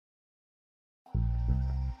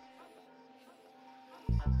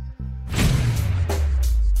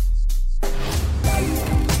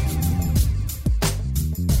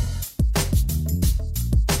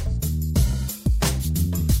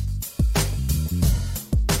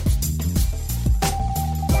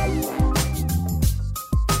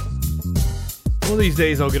One of these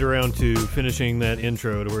days I'll get around to finishing that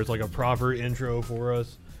intro to where it's like a proper intro for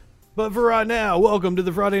us. But for right now, welcome to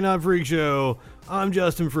the Friday Night Freak Show. I'm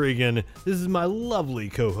JustinFREAKIN. This is my lovely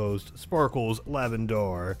co-host, Sparkles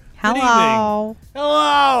Lavendar. Hello.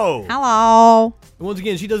 Hello. Hello. And once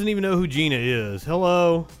again, she doesn't even know who Gina is.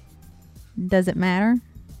 Hello. Does it matter?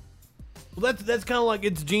 Well, that's kind of like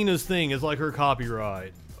it's Gina's thing. It's like her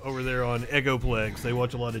copyright over there on Egoplex. They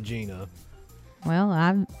watch a lot of Gina.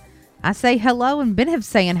 Well, I say hello and been have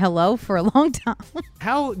saying hello for a long time.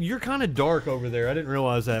 How you're kind of dark over there. I didn't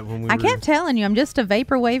realize that when I kept telling you I'm just a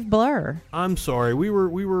vaporwave blur. I'm sorry. We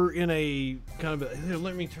were in a kind of here,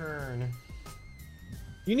 let me turn.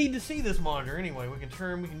 You need to see this monitor anyway. We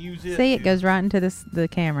can use it. See, it goes right into the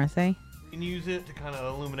camera, see? You can use it to kind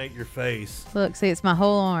of illuminate your face. Look, see, it's my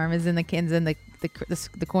whole arm is in the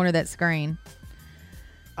corner of that screen.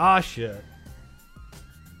 Ah, shit.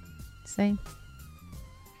 See?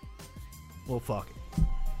 Well, fuck it.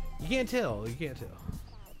 You can't tell.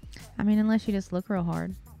 I mean, unless you just look real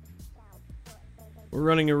hard. We're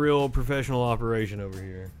running a real professional operation over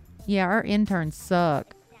here. Yeah, our interns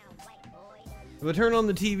suck. If I turn on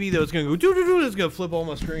the TV, though, it's going to go doo-doo-doo. It's going to flip all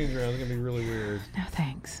my screens around. It's going to be really weird. No,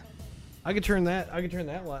 thanks. I could turn that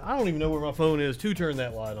light. I don't even know where my phone is to turn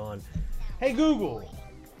that light on. Hey, Google.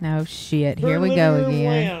 No shit. Turn Here we go living room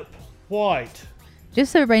again. Lamp white.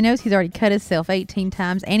 Just so everybody knows, he's already cut himself 18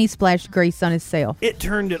 times and he splashed grease on himself. It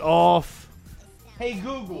turned it off. Hey,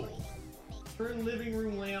 Google. Turn living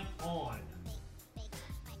room lamp on.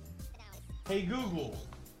 Hey, Google.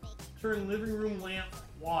 Turn living room lamp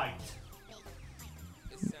white.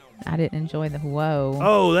 I didn't enjoy the whoa.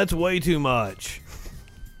 Oh, that's way too much.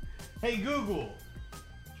 Hey, Google.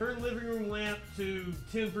 Turn living room lamp to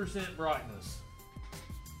 10% brightness.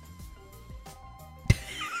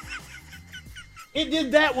 It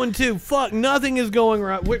did that one too. Fuck, nothing is going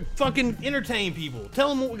right. We're fucking entertain people. Tell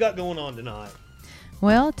them what we got going on tonight.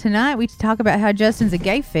 Well, tonight we talk about how Justin's a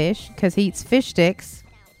gay fish because he eats fish sticks.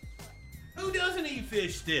 Who doesn't eat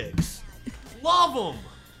fish sticks? Love them.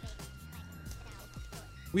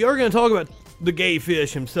 We are going to talk about the gay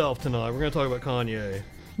fish himself tonight. We're going to talk about Kanye.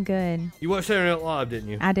 Good. You watched Saturday Night Live, didn't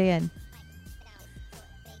you? I did.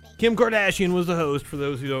 Kim Kardashian was the host, for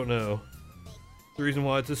those who don't know. The reason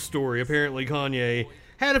why it's a story. Apparently Kanye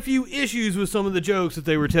had a few issues with some of the jokes that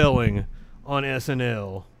they were telling on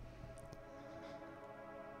SNL.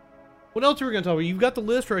 What else are we going to talk about? You've got the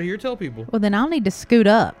list right here. Tell people. Well, then I'll need to scoot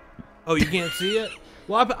up. Oh, you can't see it?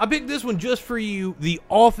 Well, I picked this one just for you. The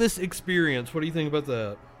Office Experience. What do you think about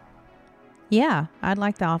that? Yeah, I'd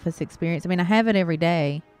like the Office experience. I mean, I have it every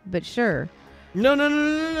day, but sure. No.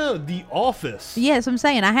 The Office. Yes, I'm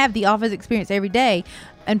saying I have the Office experience every day.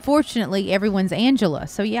 Unfortunately, everyone's Angela.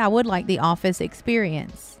 So, yeah, I would like the Office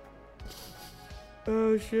experience.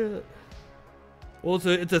 Oh, shit. Well,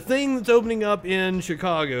 it's a thing that's opening up in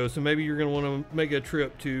Chicago, so maybe you're going to want to make a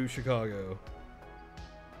trip to Chicago.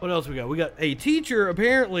 What else we got? We got a teacher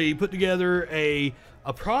apparently put together a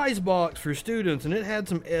prize box for students, and it had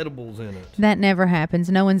some edibles in it. That never happens.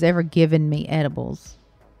 No one's ever given me edibles.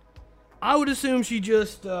 I would assume she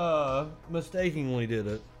just mistakenly did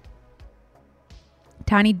it.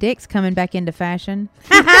 Tiny dicks coming back into fashion.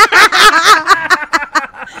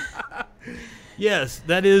 Yes,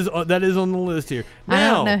 that is on the list here. Now, I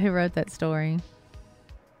don't know who wrote that story.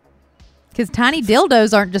 Because tiny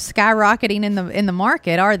dildos aren't just skyrocketing in the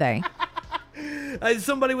market, are they?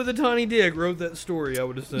 Somebody with a tiny dick wrote that story, I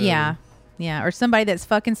would assume. Yeah. Yeah. Or somebody that's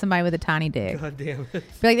fucking somebody with a tiny dick. God damn it.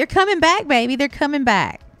 Be like, they're coming back, baby. They're coming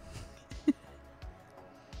back.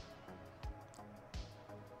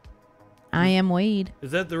 I am weed.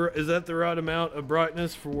 Is that the right amount of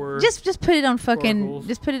brightness for? Just put it on fucking. Sparkles?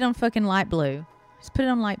 Just put it on fucking light blue. Just put it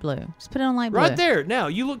on light blue. Just put it on light blue. Right there. Now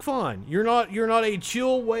you look fine. You're not a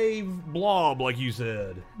chill wave blob like you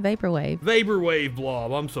said. Vaporwave. Vaporwave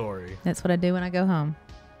blob. I'm sorry. That's what I do when I go home.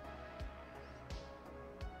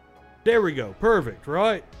 There we go. Perfect.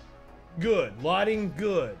 Right. Good. Lighting.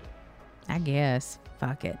 Good. I guess.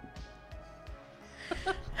 Fuck it.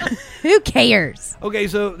 Who cares? Okay,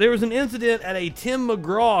 so there was an incident at a Tim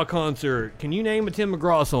McGraw concert. Can you name a Tim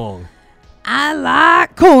McGraw song? I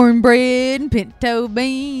like cornbread and pinto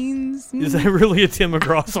beans. Is that really a Tim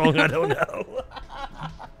McGraw song? I don't know.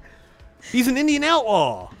 He's an Indian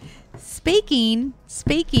outlaw. Speaking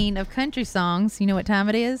of country songs, you know what time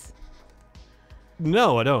it is?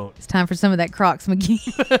 No, I don't. It's time for some of that Crocs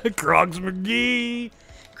McGee. Crocs McGee.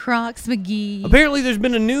 Crocs McGee. Apparently, there's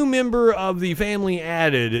been a new member of the family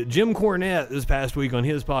added. Jim Cornette, this past week on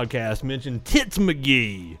his podcast, mentioned Tits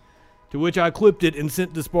McGee, to which I clipped it and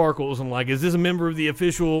sent to Sparkles. I'm like, is this a member of the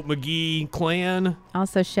official McGee clan?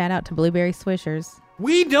 Also, shout out to Blueberry Swishers.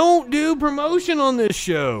 We don't do promotion on this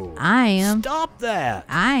show. I am. Stop that.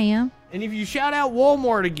 I am. And if you shout out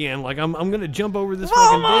Walmart again, like I'm going to jump over this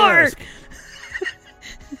Walmart! fucking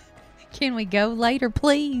desk. Can we go later,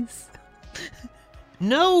 please?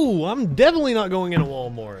 No, I'm definitely not going into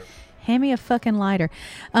Walmart. Hand me a fucking lighter.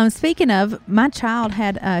 Speaking of, my child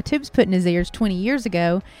had tubes put in his ears 20 years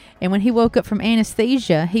ago, and when he woke up from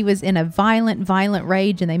anesthesia, he was in a violent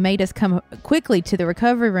rage, and they made us come quickly to the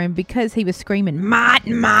recovery room because he was screaming, "Mott,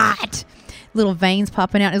 Mott!" Little veins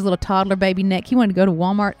popping out in his little toddler baby neck. He wanted to go to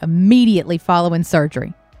Walmart immediately following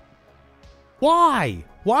surgery. Why?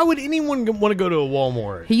 Why would anyone want to go to a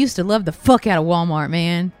Walmart? He used to love the fuck out of Walmart,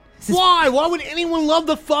 man. Why? Why would anyone love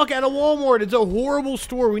the fuck out of Walmart? It's a horrible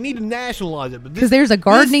store. We need to nationalize it. Because there's a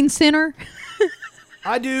gardening center.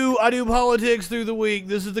 I do politics through the week.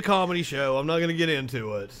 This is the comedy show. I'm not going to get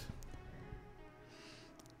into it.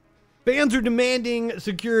 Fans are demanding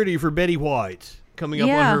security for Betty White coming up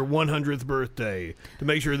on her 100th birthday to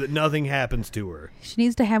make sure that nothing happens to her. She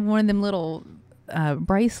needs to have one of them little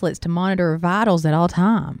bracelets to monitor her vitals at all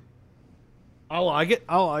time. I like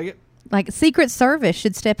it. Like, Secret Service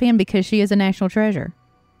should step in because she is a national treasure.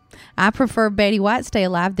 I prefer Betty White stay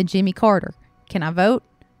alive than Jimmy Carter. Can I vote?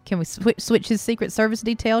 Can we switch his Secret Service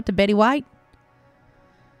detail to Betty White?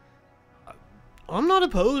 I'm not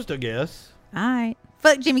opposed, I guess. All right.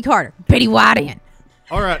 Fuck Jimmy Carter. Betty White in.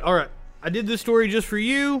 All right. I did this story just for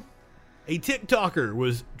you. A TikToker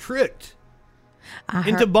was tricked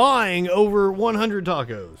into buying over 100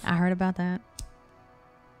 tacos. I heard about that.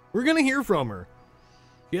 We're going to hear from her.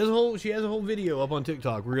 She has a whole video up on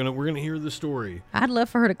TikTok. We're gonna hear the story. I'd love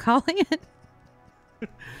for her to call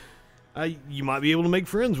in. You might be able to make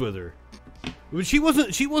friends with her. But she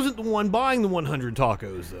wasn't the one buying the 100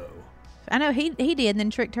 tacos though. I know he did, and then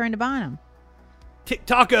tricked her into buying them.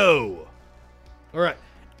 Taco. All right.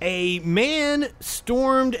 A man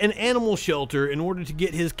stormed an animal shelter in order to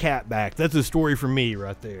get his cat back. That's a story for me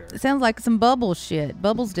right there. It sounds like some Bubbles shit.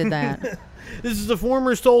 Bubbles did that. This is a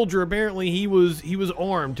former soldier. Apparently, he was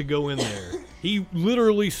armed to go in there. He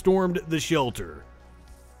literally stormed the shelter.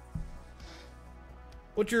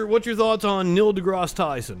 What's your thoughts on Neil deGrasse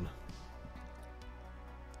Tyson?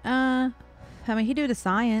 I mean, he do the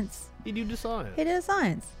science. He do the science. He did the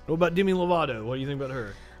science. What about Demi Lovato? What do you think about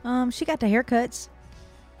her? She got the haircuts.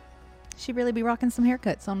 She really be rocking some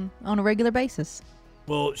haircuts on a regular basis.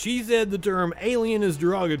 Well, she said the term alien is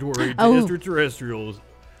derogatory to extraterrestrials.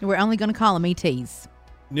 We're only going to call them ETs.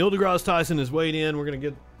 Neil deGrasse Tyson has weighed in. We're going to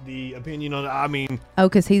get the opinion on it. I mean... Oh,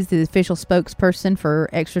 because he's the official spokesperson for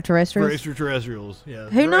extraterrestrials? For extraterrestrials, yeah.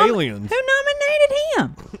 They're aliens. Who nominated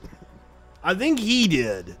him? I think he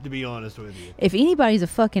did, to be honest with you. If anybody's a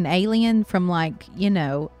fucking alien from, like,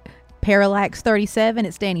 Parallax 37,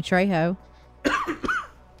 it's Danny Trejo.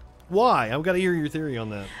 Why? I've got to hear your theory on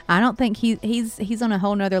that. I don't think he's on a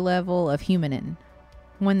whole nother level of humaning.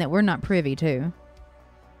 One that we're not privy to.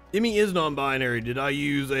 Demi is non-binary. Did I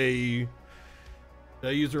use the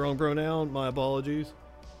wrong pronoun? My apologies.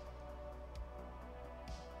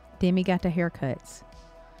 Demi got the haircuts.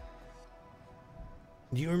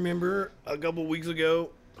 Do you remember a couple weeks ago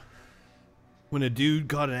when a dude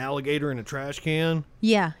caught an alligator in a trash can?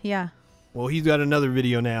 Yeah. Well, he's got another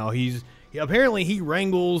video now. Apparently he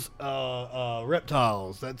wrangles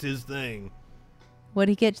reptiles. That's his thing. What'd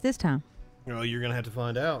he catch this time? Well, you're gonna have to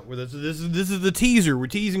find out. This is the teaser. We're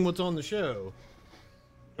teasing what's on the show.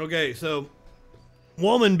 Okay, so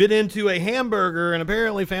woman bit into a hamburger and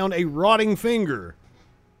apparently found a rotting finger.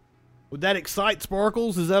 Would that excite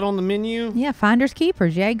Sparkles? Is that on the menu? Yeah, finders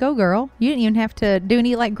keepers. Yeah, go girl. You didn't even have to do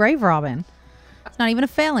any like grave robbing. It's not even a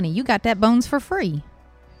felony. You got that bones for free.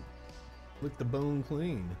 Lick the bone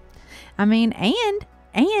clean. I mean,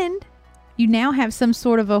 and you now have some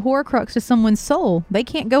sort of a horcrux to someone's soul. They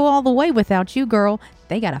can't go all the way without you, girl.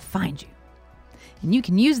 They got to find you. And you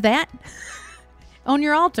can use that on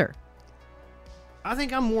your altar. I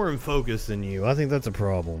think I'm more in focus than you. I think that's a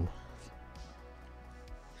problem.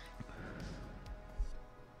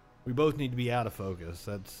 We both need to be out of focus.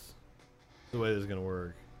 That's the way this is going to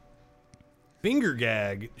work. Finger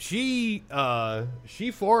gag. She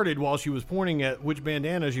farted while she was pointing at which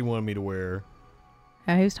bandana she wanted me to wear.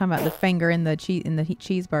 He was talking about the finger in the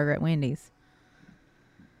cheeseburger at Wendy's.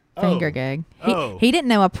 Finger gag. He didn't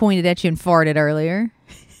know I pointed at you and farted earlier.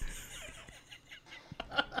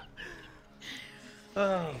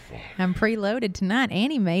 Oh, I'm preloaded tonight.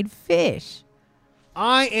 Annie made fish.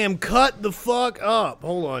 I am cut the fuck up.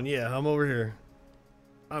 Hold on. Yeah, I'm over here.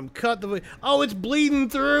 I'm cut the... Oh, it's bleeding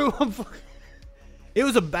through. It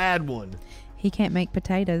was a bad one. He can't make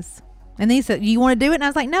potatoes. And he said, you want to do it? And I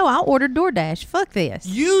was like, no, I'll order DoorDash. Fuck this.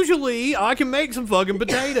 Usually, I can make some fucking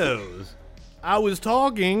potatoes. I was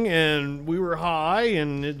talking, and we were high,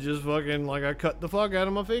 and it just fucking, like, I cut the fuck out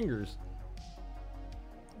of my fingers.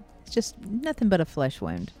 It's just nothing but a flesh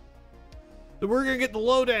wound. So we're going to get the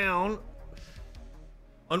lowdown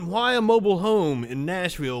on why a mobile home in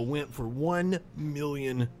Nashville went for $1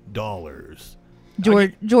 million.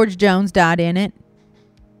 George Jones died in it.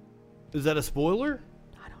 Is that a spoiler?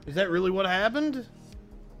 I don't know. Is that really what happened?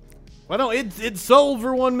 Well, no, it sold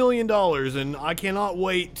for $1 million, and I cannot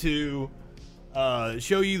wait to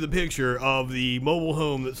show you the picture of the mobile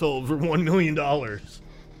home that sold for $1 million.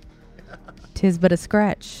 'Tis but a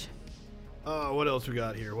scratch. What else we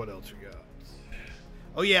got here? What else we got?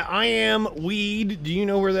 Oh, yeah, I am weed. Do you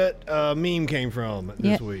know where that meme came from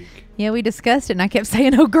this week? Yeah, we discussed it, and I kept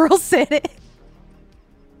saying, oh, girl said it.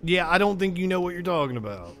 Yeah, I don't think you know what you're talking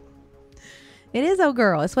about. It is Oh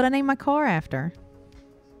Girl. It's what I named my car after.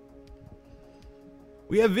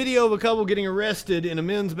 We have video of a couple getting arrested in a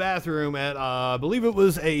men's bathroom at, I believe it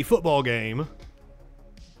was a football game.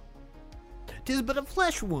 'Tis but a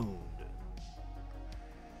flesh wound.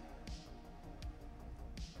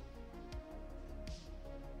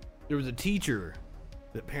 There was a teacher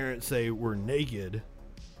that parents say were naked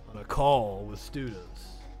on a call with students.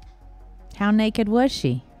 How naked was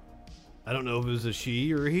she? I don't know if it was a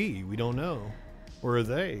she or a he. We don't know. Or a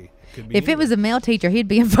they. Could be If either. it was a male teacher, he'd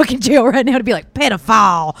be in fucking jail right now to be like,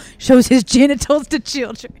 pedophile, shows his genitals to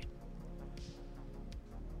children.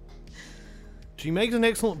 She makes an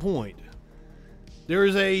excellent point. There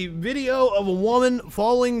is a video of a woman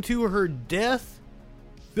falling to her death,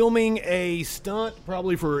 filming a stunt,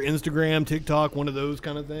 probably for Instagram, TikTok, one of those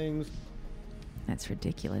kind of things. That's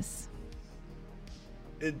ridiculous.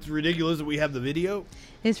 It's ridiculous that we have the video.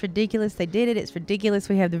 It's ridiculous they did it. It's ridiculous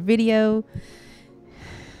we have the video.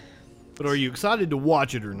 But are you excited to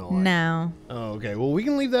watch it or not? No. Oh, okay. Well, we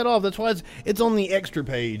can leave that off. That's why it's on the extra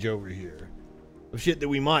page over here of shit that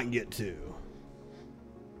we might get to.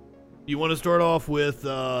 You want to start off with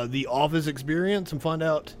the office experience and find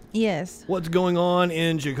out Yes. what's going on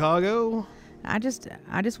in Chicago? I just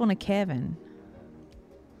want a Kevin.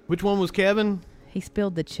 Which one was Kevin? He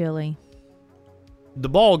spilled the chili. The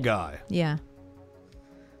bald guy. Yeah.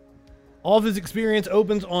 Office experience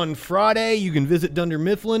opens on Friday. You can visit Dunder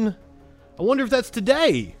Mifflin. I wonder if that's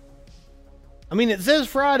today. I mean, it says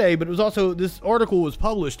Friday, but it was also, this article was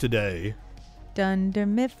published today. Dunder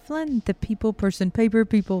Mifflin, the people person, paper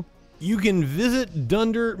people. You can visit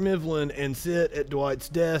Dunder Mifflin and sit at Dwight's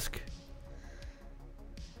desk.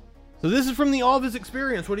 So this is from the office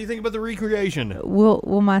experience. What do you think about the recreation?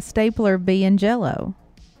 Will my stapler be in Jell-O?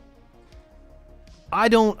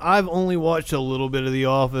 I've only watched a little bit of The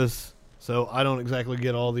Office, so I don't exactly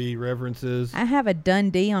get all the references. I have a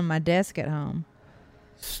Dundee on my desk at home.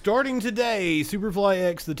 Starting today, Superfly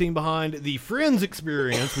X, the team behind the Friends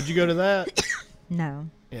experience. Would you go to that? No.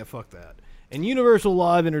 Yeah, fuck that. And Universal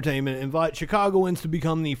Live Entertainment invite Chicagoans to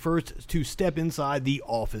become the first to step inside the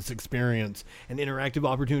Office experience, an interactive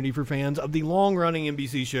opportunity for fans of the long-running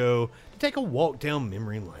NBC show to take a walk down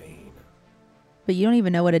memory lane. But you don't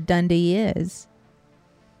even know what a Dundee is.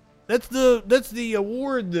 That's the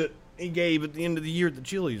award that he gave at the end of the year at the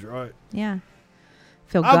Chili's, right? Yeah.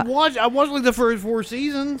 I watched like the first 4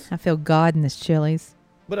 seasons. I feel God in this Chili's.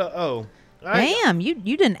 But Damn, you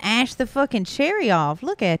didn't ash the fucking cherry off.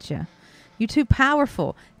 Look at you. You too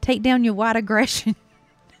powerful. Take down your white aggression.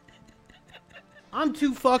 I'm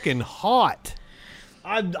too fucking hot.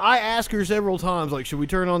 I asked her several times, like, should we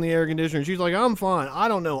turn on the air conditioner? And she's like, I'm fine. I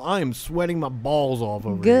don't know. I am sweating my balls off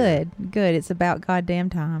over here. Good. It's about goddamn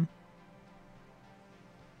time.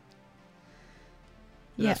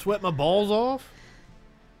 Did I sweat my balls off?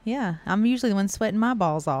 Yeah, I'm usually the one sweating my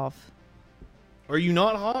balls off. Are you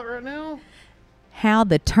not hot right now? How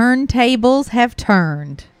the turntables have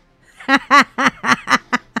turned.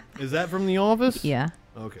 Is that from The Office? Yeah.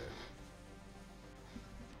 Okay.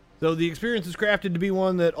 So the experience is crafted to be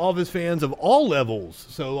one that Office fans of all levels,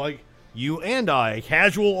 so like you and I, a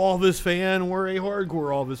casual Office fan or a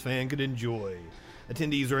hardcore Office fan, could enjoy.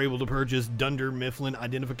 Attendees are able to purchase Dunder Mifflin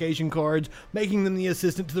identification cards, making them the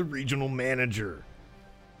assistant to the regional manager.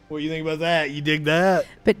 What do you think about that? You dig that?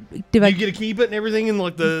 But do you get to keep it and everything in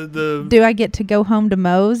like the Do I get to go home to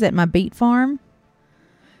Moe's at my beet farm?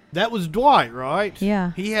 That was Dwight, right?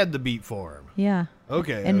 Yeah. He had the beet farm. Yeah.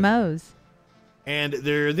 Okay. And Moe's. And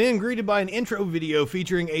they're then greeted by an intro video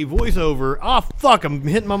featuring a voiceover. Oh, fuck, I'm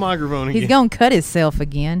hitting my microphone again. He's going to cut himself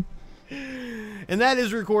again. And that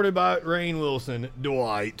is recorded by Rainn Wilson,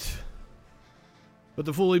 Dwight. But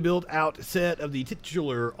the fully built out set of the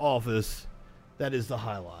titular office, that is the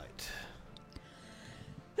highlight.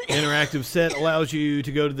 The interactive set allows you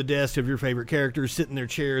to go to the desk of your favorite characters, sit in their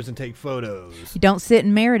chairs, and take photos. You don't sit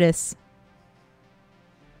in Meredith's.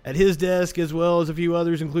 At his desk, as well as a few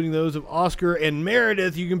others, including those of Oscar and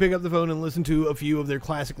Meredith, you can pick up the phone and listen to a few of their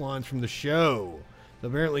classic lines from the show. So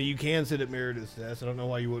apparently you can sit at Meredith's desk. I don't know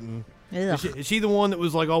why you wouldn't. Is she the one that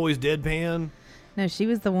was like always deadpan? No, she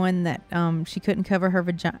was the one that she couldn't cover her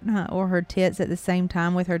vagina or her tits at the same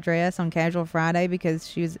time with her dress on Casual Friday because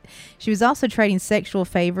she was also trading sexual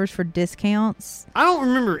favors for discounts. I don't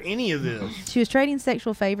remember any of this. She was trading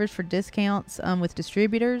sexual favors for discounts with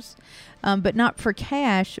distributors, but not for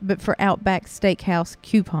cash, but for Outback Steakhouse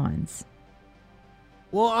coupons.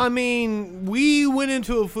 Well, I mean, we went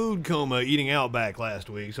into a food coma eating Outback last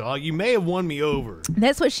week, so you may have won me over.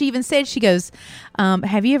 That's what she even said. She goes,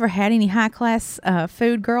 have you ever had any high-class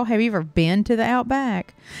food, girl? Have you ever been to the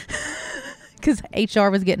Outback? Because HR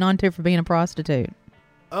was getting on to her for being a prostitute.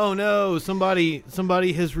 Oh, no. Somebody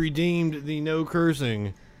has redeemed the no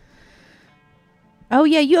cursing. Oh,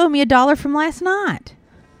 yeah, you owe me $1 from last night.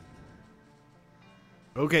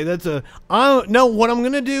 Okay, no, what I'm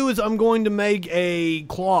going to do is I'm going to make a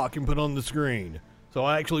clock and put on the screen. So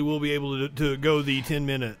I actually will be able to go the 10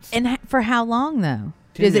 minutes. And for how long, though?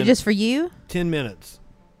 10 Is minutes. it just for you? 10 minutes.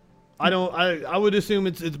 I would assume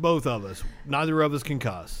it's both of us. Neither of us can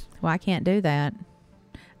cuss. Well, I can't do that.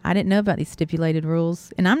 I didn't know about these stipulated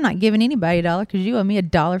rules. And I'm not giving anybody $1 because you owe me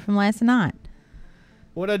 $1 from last night.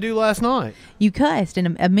 What'd I do last night? You cussed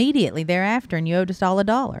and immediately thereafter, and you owed us all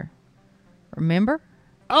 $1. Remember?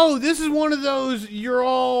 Oh, this is one of those you're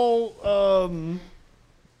all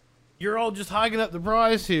just hiking up the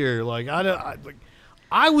price here. Like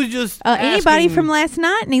I was just anybody asking, from last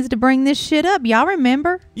night needs to bring this shit up. Y'all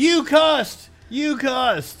remember? You cussed.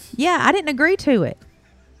 Yeah, I didn't agree to it.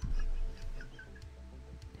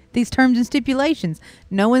 These terms and stipulations.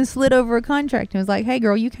 No one slid over a contract and was like, "Hey,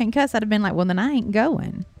 girl, you can't cuss." I'd have been like, "Well, then I ain't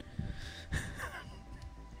going."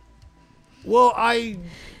 Well, I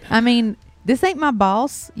mean, this ain't my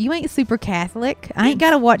boss. You ain't super Catholic. I ain't got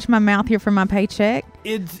to watch my mouth here for my paycheck.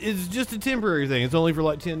 It's just a temporary thing. It's only for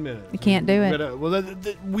like 10 minutes. You can't do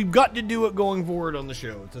it. We've got to do it going forward on the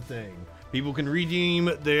show. It's a thing. People can redeem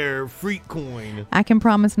their freak coin. I can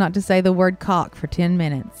promise not to say the word cock for 10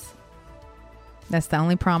 minutes. That's the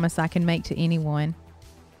only promise I can make to anyone.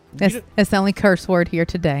 That's the only curse word here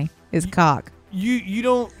today is cock. You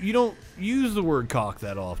don't use the word cock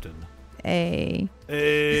that often. Hey.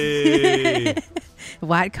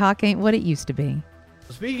 White cock ain't what it used to be.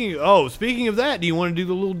 Speaking of that, do you want to do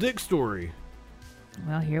the little dick story?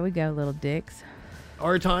 Well, here we go, little dicks.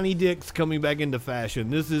 Are tiny dicks coming back into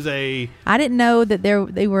fashion? I didn't know that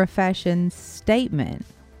they were a fashion statement.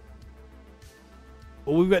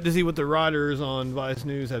 Well, we've got to see what the writers on Vice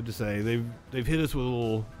News have to say. They've hit us with a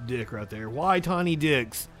little dick right there. Why tiny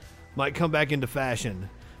dicks might come back into fashion?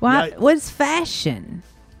 Why? What's fashion?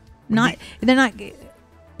 They're not.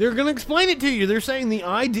 They're going to explain it to you. They're saying the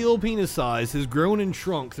ideal penis size has grown and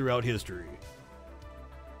shrunk throughout history.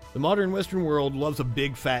 The modern Western world loves a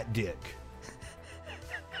big fat dick.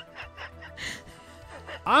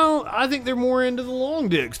 I think they're more into the long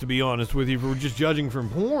dicks, to be honest with you, if we're just judging from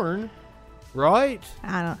porn. Right?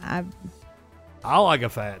 I like a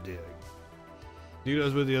fat dick. Dude I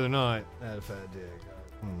was with the other night had a fat dick.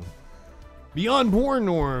 Beyond porn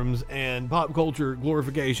norms and pop culture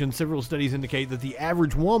glorification, several studies indicate that the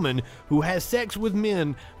average woman who has sex with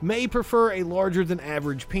men may prefer a larger than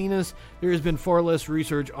average penis. There has been far less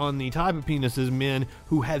research on the type of penises men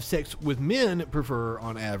who have sex with men prefer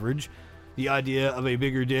on average. The idea of a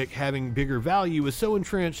bigger dick having bigger value is so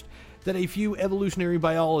entrenched that a few evolutionary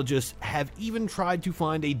biologists have even tried to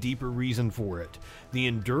find a deeper reason for it. The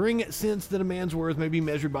enduring sense that a man's worth may be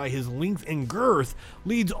measured by his length and girth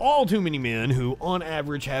leads all too many men who, on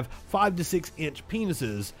average, have 5 to 6 inch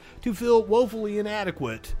penises to feel woefully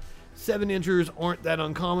inadequate. 7 inchers aren't that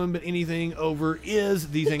uncommon, but anything over is.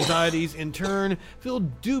 These anxieties, in turn, fuel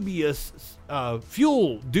dubious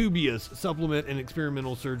supplement and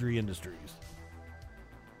experimental surgery industries.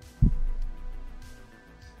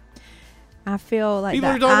 I feel like people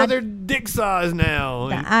are talking about their dick size now.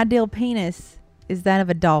 The ideal penis is that of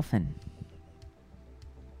a dolphin.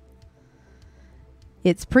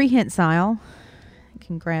 It's prehensile. It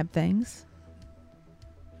can grab things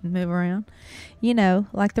and move around. You know,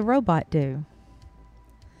 like the robot do.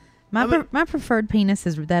 My preferred penis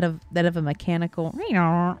is that of a mechanical.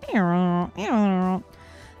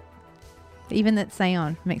 Even that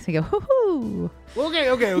sound makes me go hoo-hoo.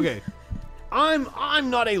 Okay. I'm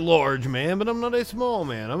not a large man, but I'm not a small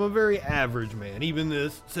man. I'm a very average man. Even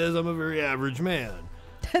this says I'm a very average man.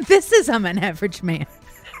 This says I'm an average man.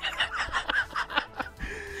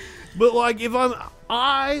 But like, if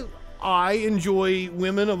I enjoy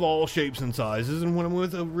women of all shapes and sizes, and when I'm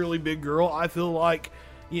with a really big girl, I feel like,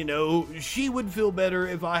 she would feel better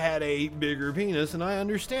if I had a bigger penis, and I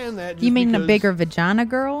understand that. You mean a bigger vagina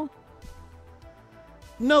girl?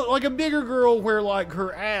 No, like a bigger girl where like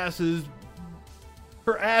her ass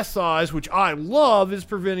size, which I love, is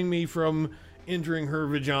preventing me from entering her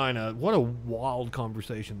vagina. What a wild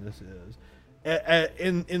conversation this is.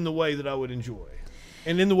 In the way that I would enjoy.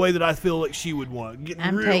 And in the way that I feel like she would want. Getting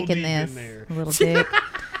I'm real taking deep this, in there. little dick.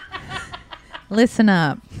 Listen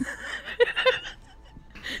up.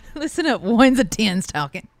 Listen up. 1s and 10s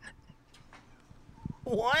talking.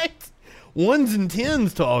 What? 1s and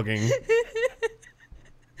 10s talking?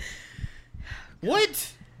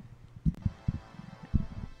 What?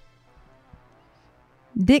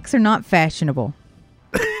 Dicks are not fashionable.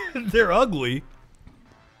 They're ugly.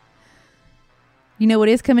 You know what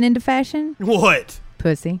is coming into fashion? What?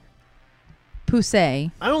 Pussy. Pusse.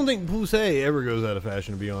 I don't think Pusse ever goes out of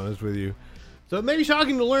fashion, to be honest with you. So it may be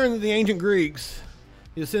shocking to learn that the ancient Greeks,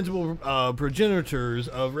 the ostensible progenitors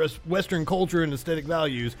of Western culture and aesthetic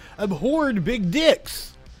values, abhorred big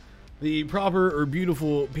dicks. The proper or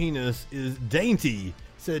beautiful penis is dainty,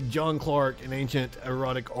 said John Clark, an ancient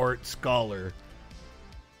erotic art scholar.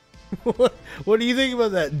 What do you think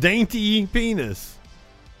about that dainty penis?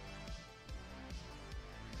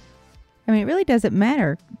 I mean, it really doesn't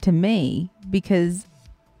matter to me because,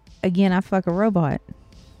 again, I fuck a robot.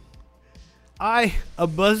 A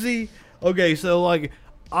buzzy? Okay, so like,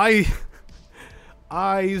 I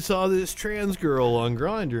saw this trans girl on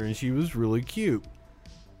Grindr and she was really cute.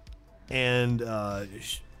 And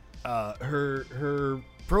her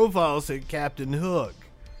profile said Captain Hook,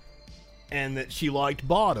 and that she liked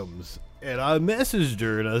bottoms. And I messaged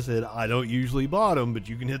her and I said, I don't usually bottom, but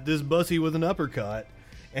you can hit this bussy with an uppercut.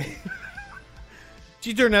 And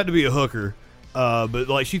she turned out to be a hooker, but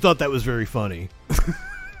like she thought that was very funny.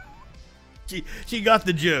 She got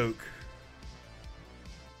the joke.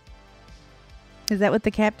 Is that what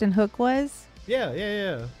the Captain Hook was?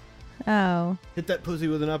 Yeah. Oh. Hit that pussy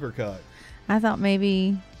with an uppercut. I thought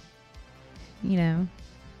maybe,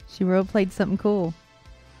 she role played something cool.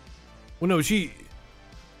 Well, no,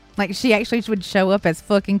 like she actually would show up as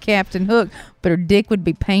fucking Captain Hook, but her dick would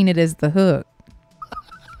be painted as the hook.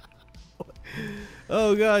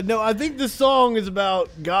 Oh God, no! I think the song is about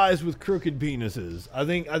guys with crooked penises. I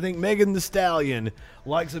think Megan Thee Stallion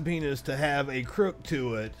likes a penis to have a crook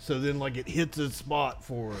to it, so then like it hits a spot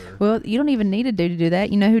for her. Well, you don't even need a dude to do that.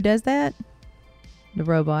 You know who does that? The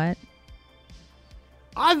robot.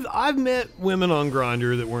 I've met women on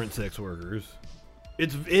Grindr that weren't sex workers.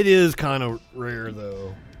 It is kind of rare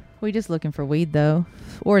though. We just looking for weed though,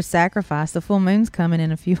 or a sacrifice. The full moon's coming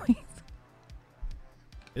in a few weeks.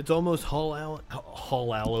 It's almost All Hallows.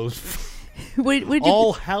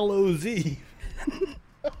 All Hallows Eve.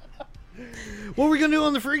 What are we gonna do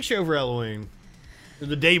on the Freak Show for Halloween? Or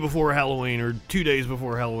the day before Halloween, or 2 days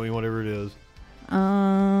before Halloween, whatever it is.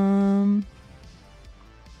 I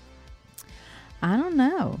don't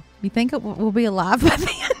know. You think we'll be alive by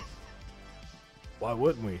then? Why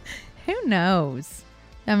wouldn't we? Who knows?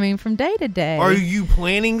 I mean, from day to day. Are you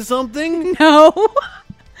planning something? No.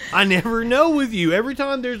 I never know with you. Every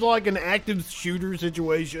time there's like an active shooter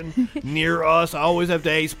situation near us, I always have to,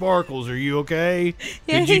 hey, Sparkles, are you okay?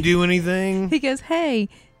 Yeah, Did you do anything? He goes, hey,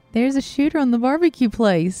 there's a shooter on the barbecue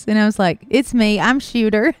place. And I was like, it's me. I'm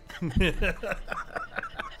Shooter. Because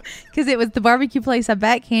it was the barbecue place I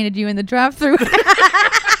backhanded you in the drive-thru.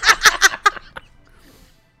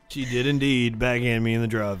 She did indeed backhand me in the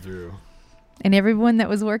drive-thru. And everyone that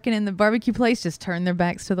was working in the barbecue place just turned their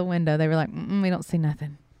backs to the window. They were like, we don't see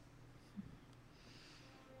nothing.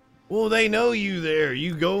 Well, they know you there.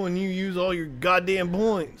 You go and you use all your goddamn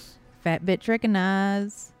points. Fat bitch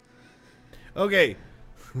recognize. Okay.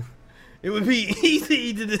 It would be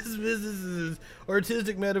easy to dismiss this as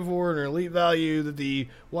artistic metaphor and an elite value that the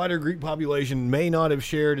wider Greek population may not have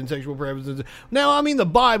shared in sexual preferences. Now, I mean, the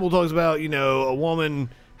Bible talks about, a woman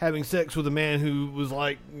having sex with a man who was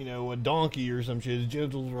like, a donkey or some shit. His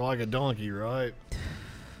genitals were like a donkey, right?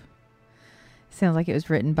 Sounds like it was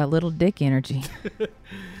written by Little Dick Energy.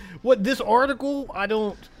 What, this article?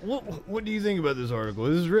 What do you think about this article?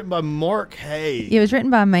 This is written by Mark Hay. It was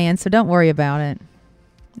written by a man, so don't worry about it.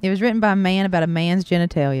 It was written by a man about a man's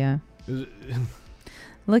genitalia. Is it,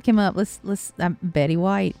 Look him up. Let's Betty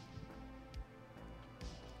White.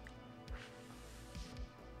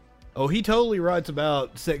 oh, he totally writes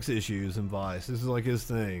about sex issues in Vice. This is like his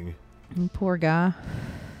thing. Poor guy.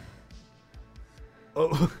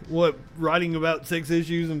 Oh, what? Writing about sex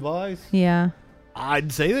issues in Vice? Yeah.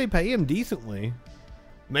 I'd say they pay him decently.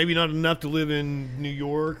 Maybe not enough to live in New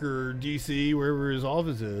York or DC, wherever his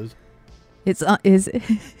office is. It's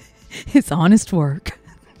honest work.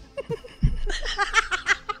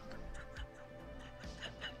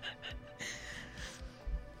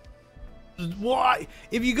 Why?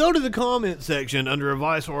 If you go to the comment section under a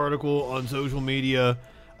Vice article on social media,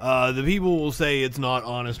 the people will say it's not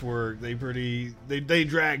honest work. They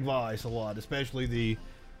drag Vice a lot, especially the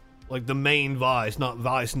main Vice, not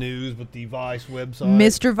Vice News, but the Vice website.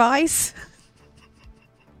 Mr. Vice.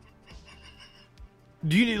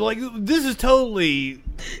 Do you this is totally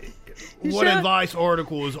what a Vice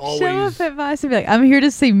article is always. Show up at Vice and be like, I'm here to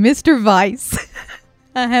see Mr. Vice.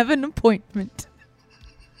 I have an appointment.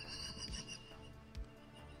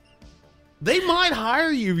 They might hire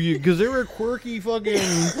you because they're a quirky fucking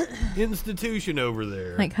institution over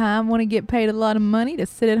there. Like, hi, I want to get paid a lot of money to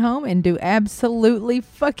sit at home and do absolutely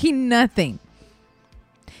fucking nothing.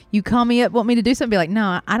 You call me up, want me to do something, be like,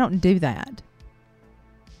 no, I don't do that.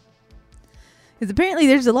 Because apparently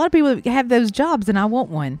there's a lot of people that have those jobs and I want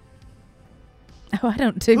one. Oh, I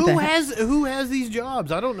don't do that. Who has these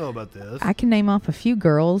jobs? I don't know about this. I can name off a few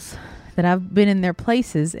girls that I've been in their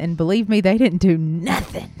places, and believe me, they didn't do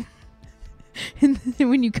nothing. And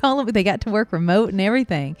when you call them, they got to work remote and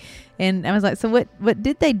everything. And I was like, so what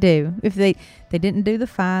did they do? If they didn't do the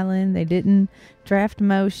filing, they didn't draft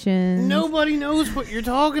motions. Nobody knows what you're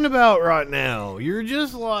talking about right now. You're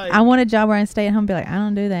just like, I want a job where I can stay at home and be like, I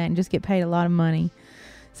don't do that, and just get paid a lot of money.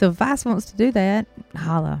 So if Vice wants to do that,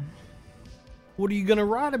 holla. What are you going to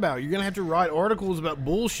write about? You're going to have to write articles about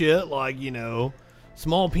bullshit like,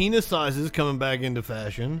 small penis sizes coming back into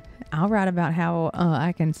fashion. I'll write about how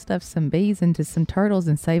I can stuff some bees into some turtles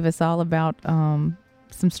and save us all about some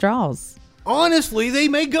straws. Honestly, they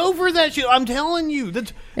may go for that shit. I'm telling you.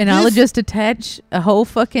 I'll just attach a whole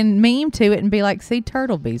fucking meme to it and be like, see,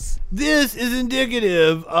 turtle bees. This is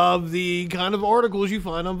indicative of the kind of articles you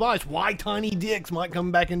find on Vice. Why tiny dicks might come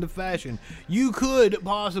back into fashion. You could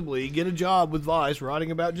possibly get a job with Vice writing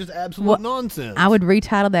about just absolute nonsense. I would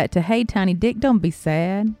retitle that to, hey, tiny dick, don't be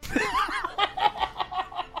sad.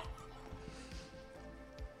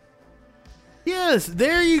 Yes,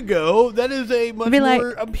 there you go. That is a much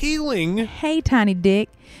more appealing. Hey, tiny dick,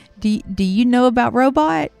 do you know about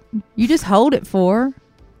robot? You just hold it for.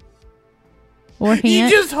 Or him. You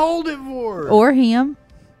just hold it for. Or him.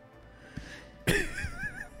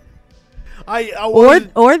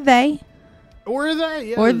 Or they. Or they,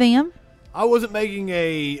 yeah. Or them. I wasn't making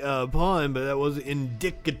a pun, but that was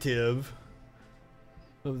indicative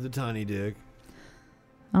of the tiny dick.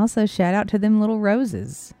 Also, shout out to them little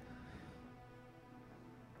roses.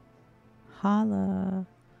 Holla.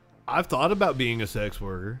 I've thought about being a sex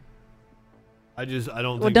worker. I don't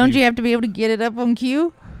think. Well, don't you have to be able to get it up on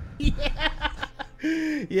cue? Yeah.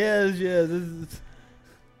 Yes. This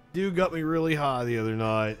dude got me really high the other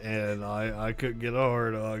night, and I couldn't get a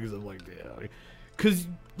hard on because I'm like, yeah. Because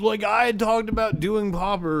I had talked about doing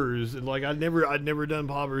poppers, and I'd never done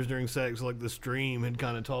poppers during sex. The stream had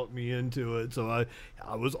kind of talked me into it, so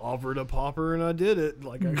I was offered a popper and I did it.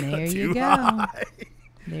 I got too high.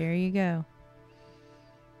 There you go.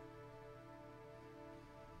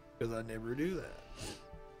 Because I never do that.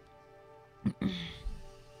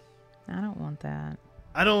 I don't want that.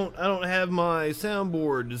 I don't have my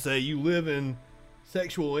soundboard to say you live in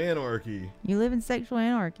sexual anarchy. You live in sexual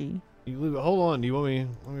anarchy. Hold on. Do you want me?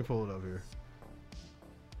 Let me pull it up here.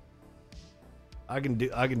 I can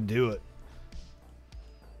do it.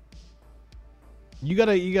 You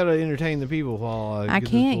gotta entertain the people while I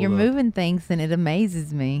can't. You're moving things, and it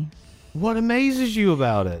amazes me. What amazes you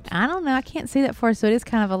about it? I don't know. I can't see that far, so it is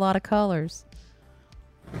kind of a lot of colors.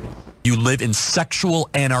 You live in sexual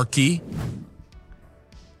anarchy.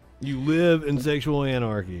 You live in sexual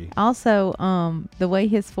anarchy. Also, the way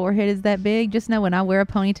his forehead is that big, just know when I wear a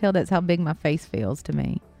ponytail, that's how big my face feels to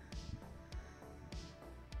me.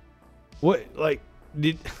 What,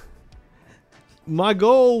 my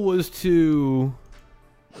goal was to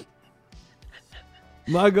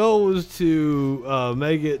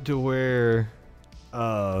make it to where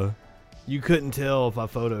you couldn't tell if I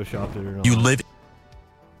photoshopped it or not. You live.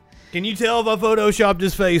 Can you tell if I photoshopped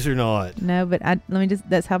his face or not? No, but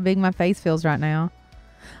that's how big my face feels right now.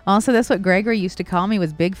 Also, that's what Gregory used to call me,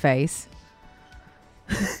 was big face.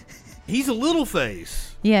 He's a little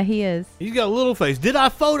face. Yeah, he is. He's got a little face. Did I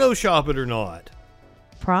Photoshop it or not?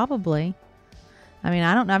 Probably. I mean,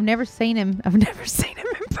 I don't know. I've never seen him. I've never seen him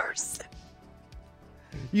in person.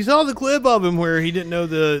 You saw the clip of him where he didn't know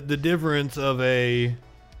the difference of a...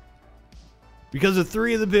 Because of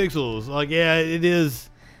 3 of the pixels. Like, yeah, it is...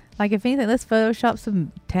 Like, if anything, let's Photoshop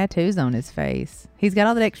some tattoos on his face. He's got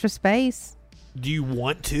all that extra space. Do you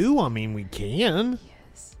want to? I mean, we can.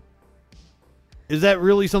 Yes. Is that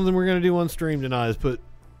really something we're going to do on stream tonight, is put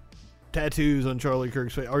tattoos on Charlie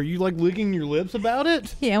Kirk's face? Are you, like, licking your lips about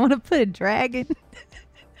it? Yeah, I want to put a dragon.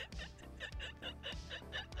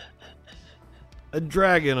 A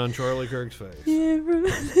dragon on Charlie Kirk's face. Yeah, from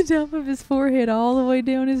the top of his forehead all the way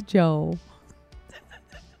down his jaw.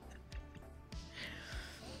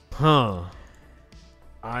 Huh.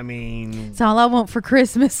 I mean... It's all I want for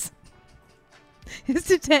Christmas. Is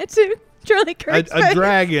to tattoo Charlie Kirk's face. A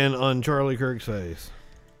dragon on Charlie Kirk's face.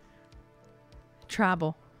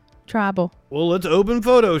 Tribal. Well, let's open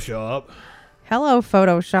Photoshop. Hello,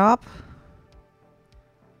 Photoshop.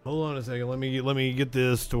 Hold on a second. Let me get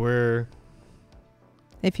this to where...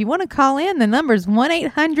 If you want to call in, the number's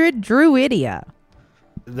 1-800-DREWIDIA.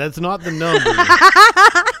 That's not the number.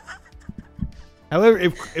 However,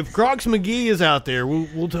 if Crocs McGee is out there,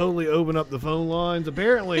 we'll totally open up the phone lines.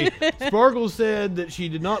 Apparently, Sparkle said that she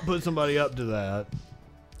did not put somebody up to that.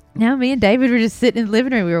 No, me and David were just sitting in the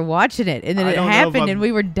living room. We were watching it, and then it happened, and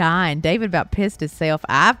we were dying. David about pissed himself.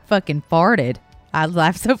 I fucking farted. I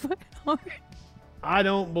laughed so fucking hard. I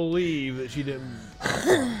don't believe that she didn't...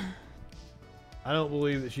 I don't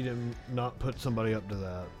believe that she didn't not put somebody up to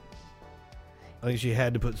that. I think she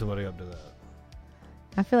had to put somebody up to that.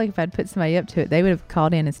 I feel like if I'd put somebody up to it, they would have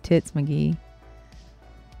called in as Tits McGee.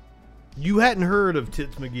 You hadn't heard of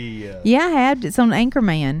Tits McGee yet. Yeah, I had. It's on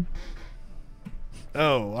Anchorman.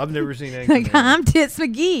 Oh, I've never seen Anchorman. Like, I'm Tits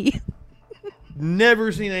McGee.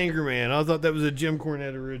 Never seen Anchorman. I thought that was a Jim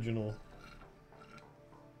Cornette original.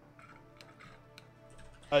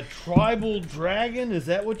 A tribal dragon? Is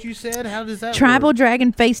that what you said? How does that Tribal work?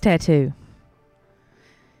 dragon face tattoo.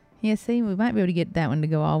 Yeah, see, we might be able to get that one to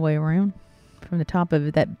go all the way around. From the top of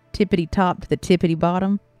it, that tippity top to the tippity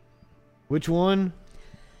bottom. Which one?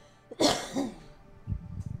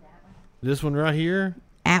 This one right here?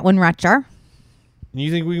 That one right there. You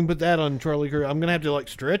think we can put that on Charlie Kirk? I'm gonna have to like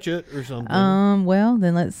stretch it or something. Well,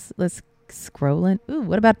 then let's scroll in. Ooh,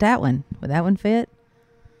 what about that one? Would that one fit?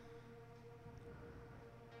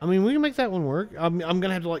 I mean, we can make that one work. I'm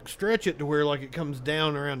gonna have to like stretch it to where like it comes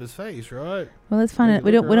down around his face, right? Well, let's find it.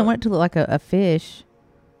 We don't want it to look like a fish.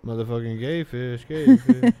 Motherfucking gay fish.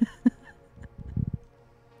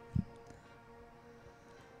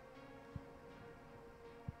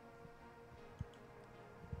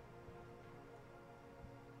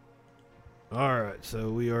 All right, so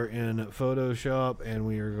we are in Photoshop, and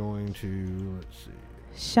we are going to, let's see.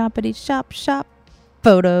 Shoppity shop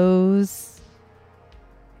photos.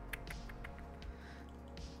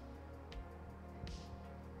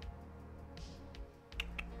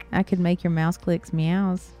 I could make your mouse clicks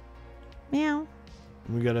meows. Meow.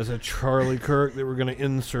 We got us a Charlie Kirk that we're going to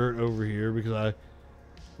insert over here because I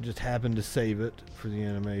just happened to save it for the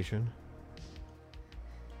animation.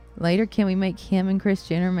 Later, can we make him and Kris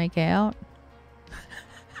Jenner make out?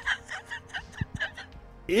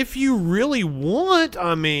 If you really want,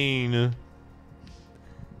 I mean...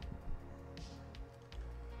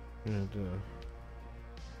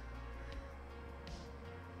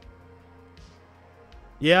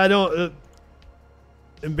 Yeah, I don't...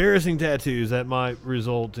 embarrassing tattoos, that might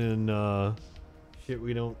result in shit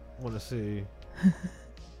we don't want to see. Okay,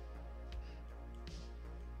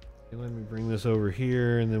 let me bring this over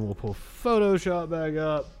here, and then we'll pull Photoshop back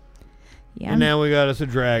up. Yeah. And now we got us a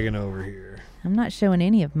dragon over here. I'm not showing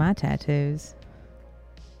any of my tattoos.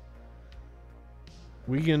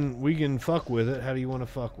 We can fuck with it. How do you want to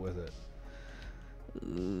fuck with it?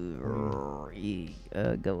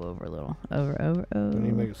 Go over a little. Over. Can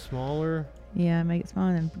you make it smaller? Yeah, make it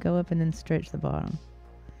smaller, and then go up and then stretch the bottom.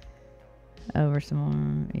 Over some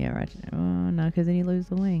more. Yeah, right. Oh no, because then you lose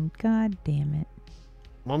the wing. God damn it.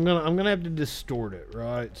 Well, I'm gonna have to distort it,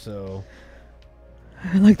 right? So.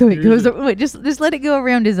 I like the way it goes. Wait, just let it go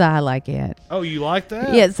around his eye like that. Oh, you like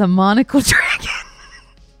that? Yeah, it's a monocle dragon.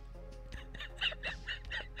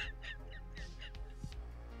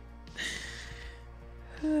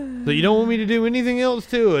 So you don't want me to do anything else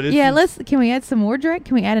to it? Can we add some more drag?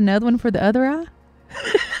 Can we add another one for the other eye?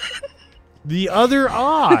 The other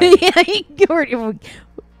eye? Yeah,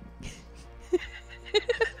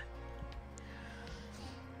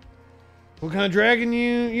 What kind of dragon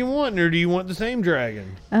you want, or do you want the same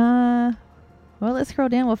dragon? Well, let's scroll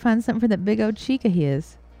down. We'll find something for that big old cheek of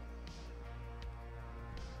his.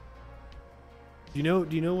 Do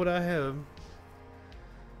you know what I have?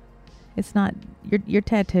 It's not your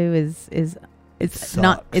tattoo is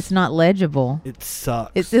Sucks. not legible. It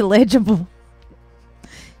sucks. It's illegible.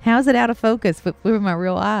 How's it out of focus with my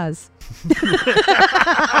real eyes? Let's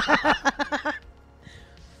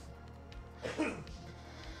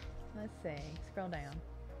see. Scroll down.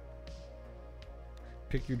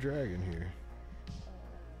 Pick your dragon here.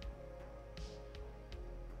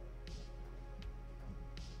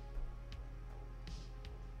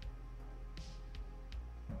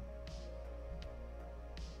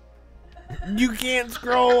 You can't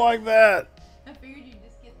scroll like that. I figured you'd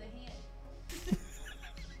just get the hint.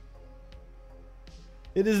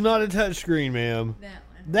 It is not a touch screen, ma'am. That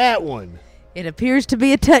one. That one. It appears to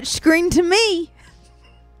be a touch screen to me.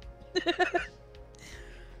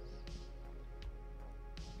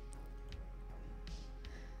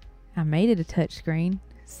 I made it a touch screen.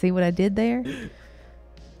 See what I did there?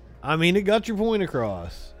 I mean, it got your point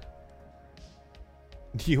across.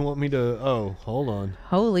 Do you want me to? Oh, hold on.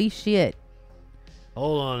 Holy shit.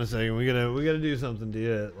 Hold on a second. We gotta do something to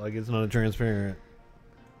it. Like it's not a transparent.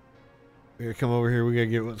 We gotta come over here. We gotta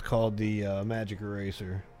get what's called the magic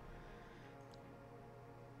eraser.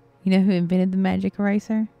 You know who invented the magic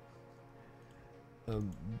eraser?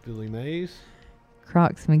 Billy Mays?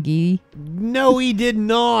 Crocs McGee. No, he did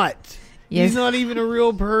not. Yes. He's not even a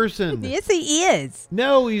real person. Yes, he is.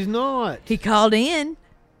 No, he's not. He called in.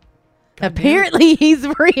 God Apparently, he's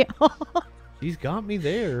real. He's got me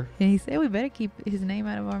there. And he said we better keep his name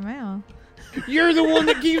out of our mouth. You're the one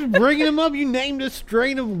that keeps bringing him up. You named a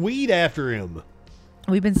strain of weed after him.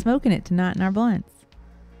 We've been smoking it tonight in our blunts.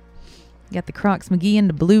 Got the Crocs McGee and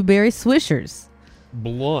the blueberry swishers.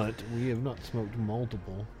 Blunt. We have not smoked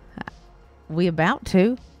multiple. We about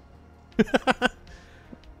to.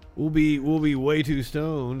 We'll be way too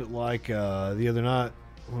stoned like the other night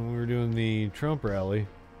when we were doing the Trump rally.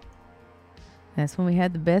 That's when we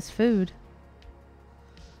had the best food.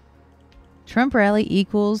 Trump rally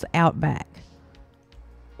equals Outback.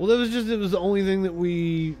 Well, it was the only thing that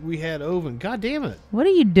we had open. God damn it. What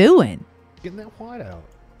are you doing? Getting that white out.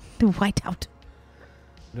 The whiteout.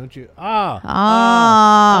 Don't you?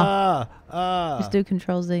 Just do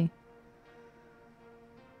Control Z.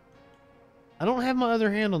 I don't have my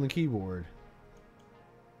other hand on the keyboard.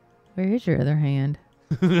 Where is your other hand?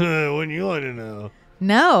 Wouldn't you like to know?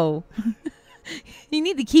 No. You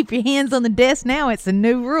need to keep your hands on the desk now. It's a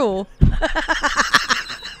new rule.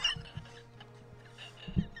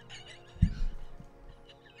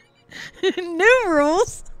 New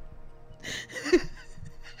rules.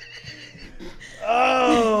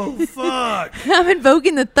 Oh, fuck. I'm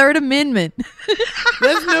invoking the Third Amendment.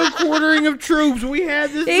 That's no quartering of troops. We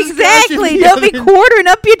had this Exactly. discussion Don't be the other- quartering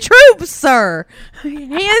up your troops, sir.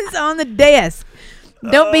 Hands on the desk.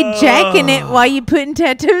 Don't be jacking it while you putting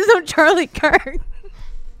tattoos on Charlie Kirk.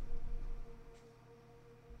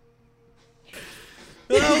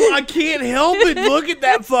 Oh, I can't help it. Look at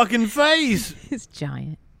that fucking face. It's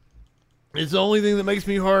giant. It's the only thing that makes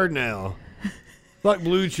me hard now. Fuck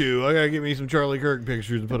Blue Chew. I gotta get me some Charlie Kirk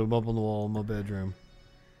pictures and put them up on the wall in my bedroom.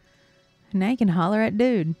 Now you can holler at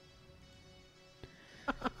dude.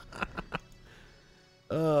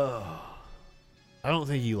 I don't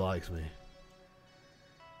think he likes me.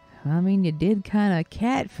 I mean, you did kind of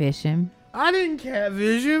catfish him. I didn't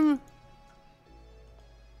catfish him.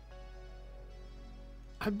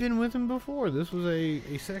 I've been with him before. This was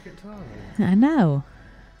a second time. I know.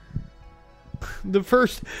 The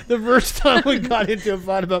first time we got into a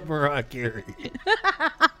fight about Mariah Carey.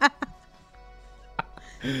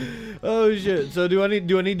 Oh shit! So do I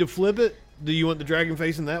need to flip it? Do you want the dragon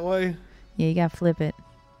facing that way? Yeah, you gotta flip it.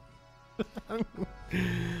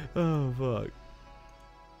 Oh fuck!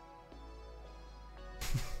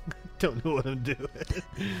 Don't know what I'm doing.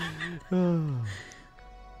 Oh.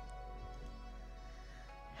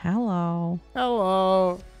 Hello.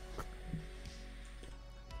 Hello.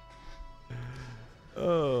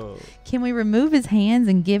 Oh. Can we remove his hands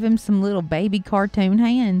and give him some little baby cartoon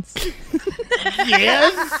hands?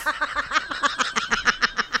 Yes.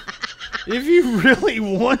 If you really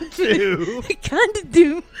want to. Kind of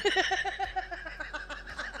do.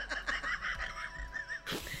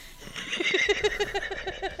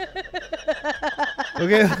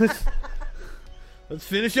 Okay, let's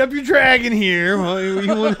finish up your dragon here. What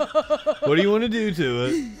do you want to do to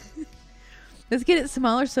it? Let's get it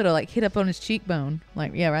smaller so it'll like hit up on his cheekbone.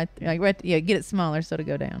 Like right, yeah. Get it smaller so it'll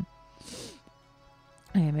go down.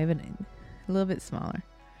 Okay, maybe a little bit smaller.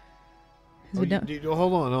 Oh,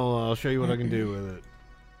 hold on. I'll show you what I can do with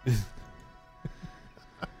it.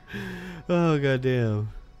 Oh,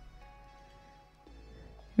 goddamn.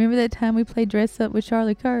 Remember that time we played Dress Up with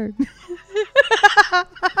Charlie Kirk?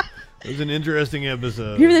 It was an interesting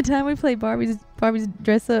episode. Remember the time we played Barbie's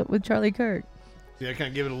Dress Up with Charlie Kirk? See, I kind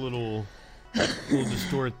of give it a little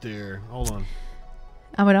distort there. Hold on.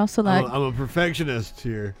 I would also like... I'm a perfectionist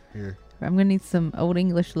here. I'm going to need some Old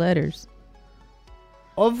English letters.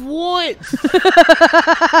 Of what?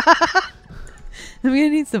 I'm going to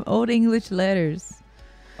need some Old English letters.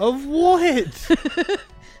 Of what?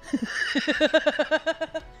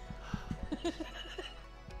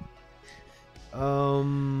 What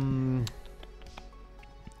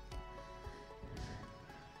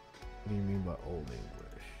do you mean by Old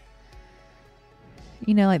English?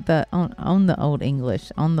 You know, like the on the Old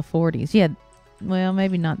English, on the 40s. Yeah, well,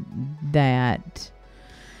 maybe not that.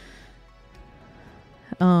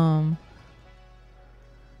 You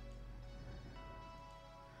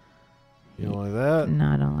don't like that? No,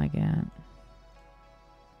 I don't like that.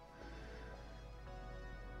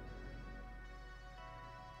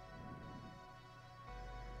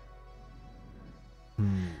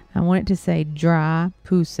 I want it to say dry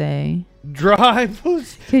Pusse. Dry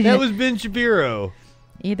Pusse? That was Ben Shapiro.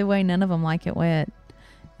 Either way, none of them like it wet.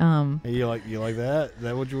 Hey, you like that? Is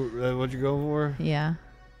that what you're going for? Yeah.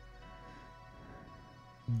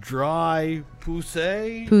 Dry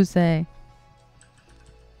Pusse? Pusse.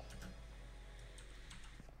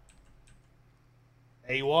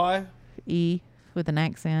 A-Y? E with an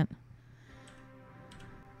accent.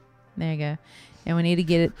 There you go. And we need to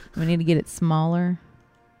get it smaller.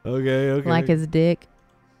 Okay. Like his dick.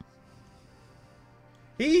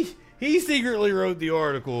 He secretly wrote the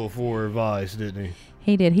article for Vice, didn't he?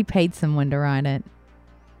 He did. He paid someone to write it.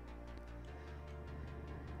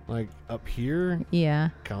 Like up here? Yeah.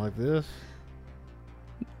 Kind of like this?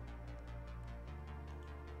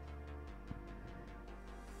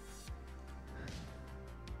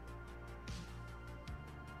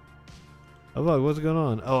 Oh, look, what's going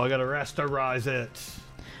on? Oh, I gotta rasterize it.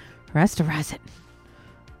 Rasterize it.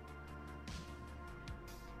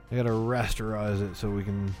 I gotta rasterize it so we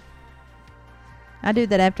can... I do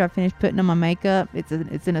that after I finish putting on my makeup. It's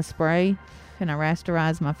in a spray, and I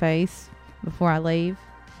rasterize my face before I leave.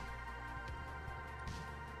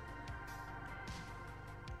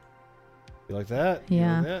 You like that? Yeah. You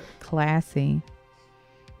like that? Classy.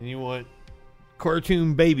 And you want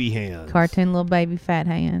cartoon baby hands. Cartoon little baby fat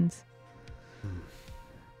hands.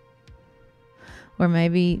 Or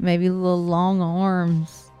maybe little long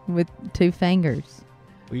arms with 2 fingers.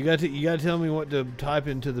 Well, you got to tell me what to type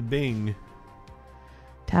into the Bing.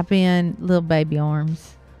 Type in little baby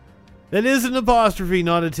arms. That is an apostrophe,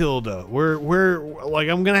 not a tilde. We're like,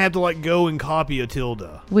 I'm gonna have to like go and copy a tilde.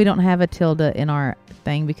 We don't have a tilde in our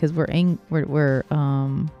thing because we're I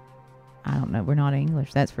don't know, we're not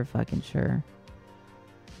English. That's for fucking sure.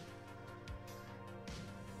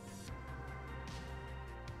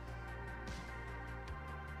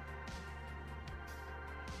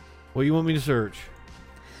 What do you want me to search?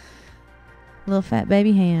 Little fat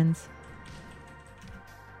baby hands.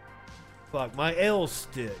 Fuck, my L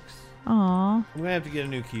sticks. Aw. I'm gonna have to get a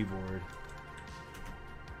new keyboard.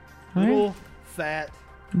 All Little right. fat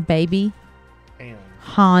Baby hands.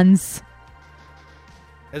 Hans.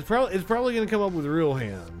 It's probably gonna come up with real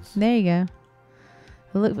hands. There you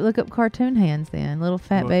go. Look up cartoon hands then. Little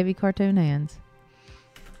fat baby cartoon hands.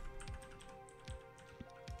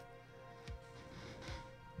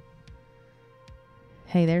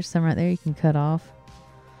 Hey, there's some right there you can cut off.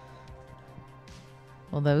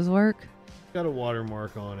 Will those work? Got a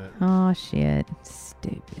watermark on it. Oh, shit.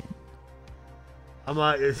 Stupid. I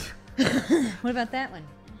might. What about that one?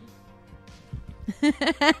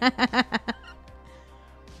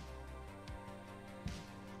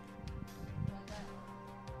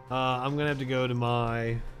 I'm gonna have to go to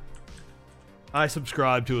my. I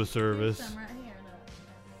subscribe to a service. There's some right here, look.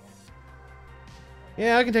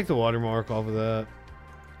 Yeah, I can take the watermark off of that.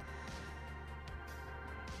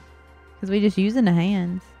 Because we just using the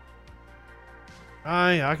hands.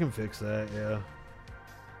 I can fix that, yeah.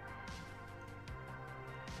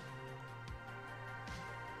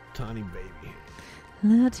 Tiny baby.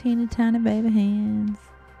 Little teeny tiny baby hands.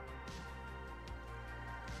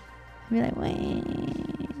 Be like, wait.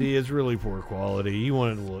 See, it's really poor quality. You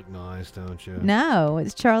want it to look nice, don't you? No,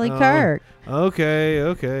 it's Charlie Kirk.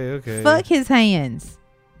 Okay. Fuck his hands.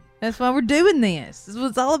 That's why we're doing this. This is what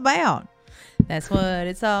it's all about. That's what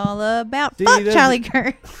it's all about. See, Fuck Charlie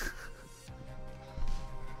Kirk.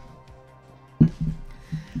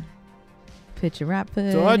 Put your right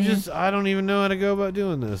foot So in. I don't even know how to go about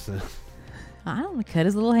doing this then. I don't want to cut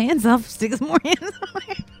his little hands off, stick some more hands on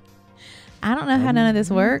there. I don't know how none of this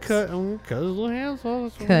works. I'm gonna cut his little hands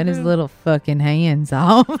off. Cut his little fucking hands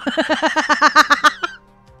off.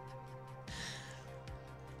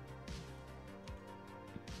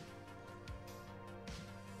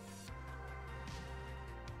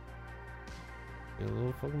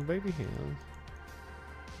 Little fucking baby hands.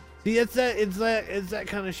 See, it's that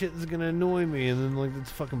kind of shit that's gonna annoy me, and then like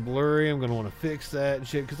it's fucking blurry. I'm gonna want to fix that and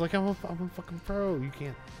shit, cause like I'm a fucking pro. You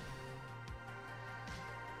can't.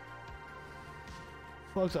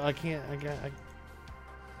 Folks, I can't.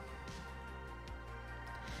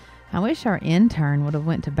 I wish our intern would have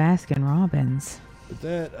went to Baskin Robbins. But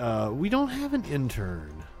that we don't have an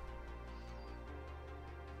intern.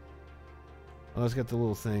 Oh, it's got the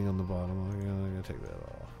little thing on the bottom. I'm gonna take that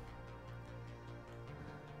off.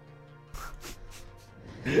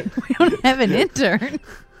 We don't have an intern.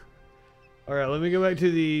 All right, let me go back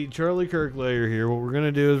to the Charlie Kirk layer here. What we're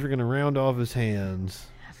gonna do is we're gonna round off his hands.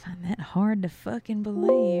 I find that hard to fucking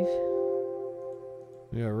believe.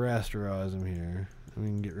 We gotta rasterize him here. We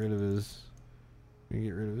can get rid of his. We can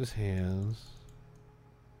get rid of his hands.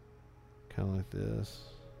 Kind of like this.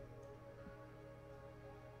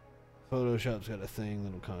 Photoshop's got a thing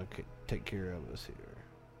that'll kind of take care of us here.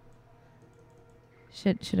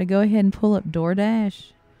 Should I go ahead and pull up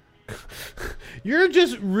DoorDash? You're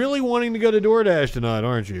just really wanting to go to DoorDash tonight,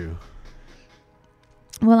 aren't you?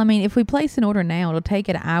 Well, I mean, if we place an order now, it'll take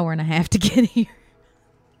it an hour and a half to get here.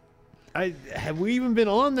 Have we even been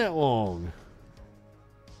on that long?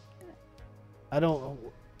 I don't.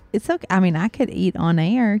 It's okay. I mean, I could eat on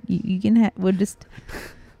air. You can have. We'll just.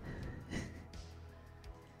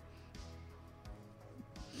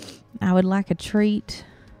 I would like a treat.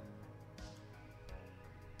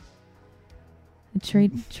 A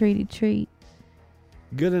treat.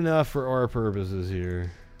 Good enough for our purposes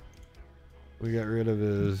here. We got rid of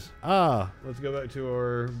his. Let's go back to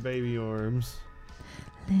our baby arms.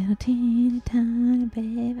 Little teeny tiny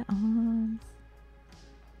baby arms.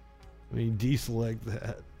 Let me deselect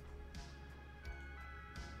that.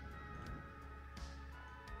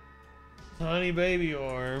 Tiny baby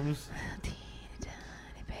arms. Little teeny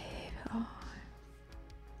tiny baby arms.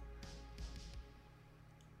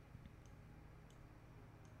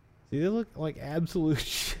 See, they look like absolute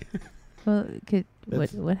shit. Well,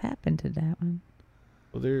 what happened to that one?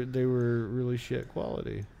 Well, they were really shit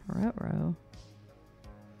quality. Ruh-roh.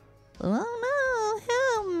 Oh no,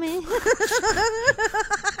 help me.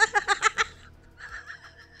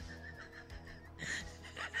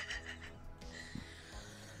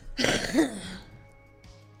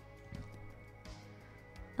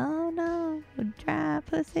 Oh no, dry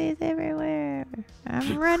pussies everywhere.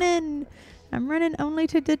 I'm running only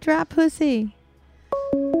to the dry pussy.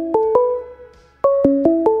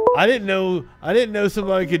 I didn't know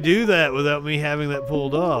somebody could do that without me having that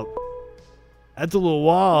pulled up. That's a little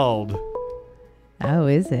wild. Oh,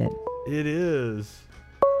 is it? It is.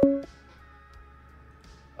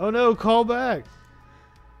 Oh no, call back.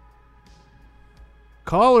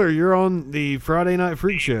 Caller, you're on the Friday Night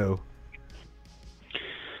Freak Show.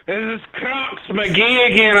 This is Crocs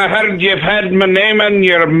McGee again. I heard you've had my name in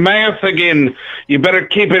your mouth again. You better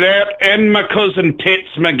keep it out and my cousin Tits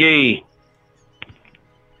McGee.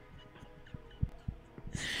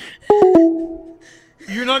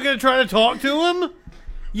 You're not going to try to talk to him?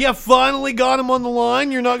 You finally got him on the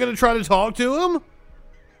line. You're not going to try to talk to him?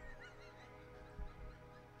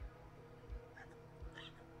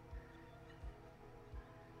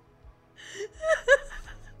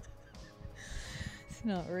 It's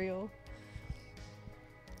not real.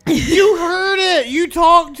 You heard it. You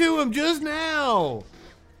talked to him just now.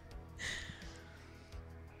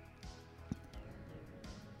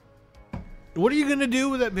 What are you going to do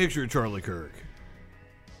with that picture of Charlie Kirk?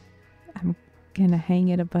 I'm gonna hang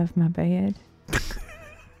it above my bed.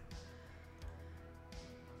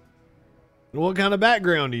 What kind of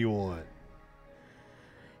background do you want?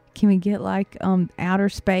 Can we get like outer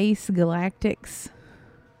space galactics?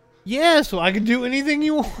 Yeah, so I can do anything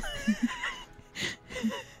you want.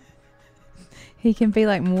 He can be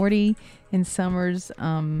like Morty and Summer's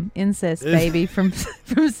incest baby from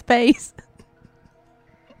space.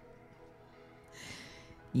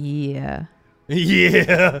 Yeah.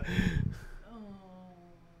 Yeah.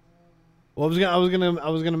 Well, I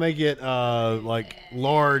was gonna make it like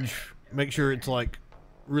large. Make sure it's like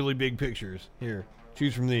really big pictures. Here,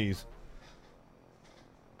 choose from these.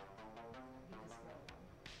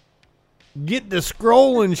 Get the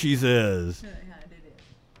scrolling, she says.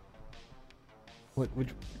 What? Which?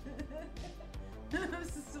 I'm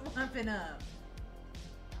swapping up.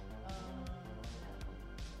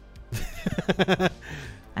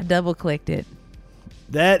 I double clicked it.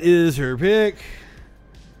 That is her pick.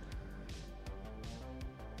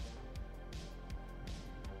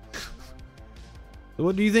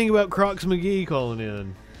 What do you think about Crocs McGee calling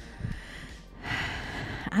in?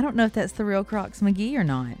 I don't know if that's the real Crocs McGee or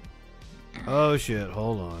not. Oh shit!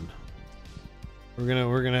 Hold on. We're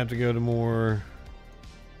gonna have to go to more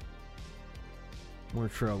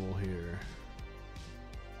trouble here.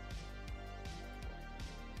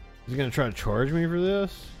 Is he gonna try to charge me for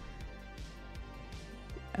this?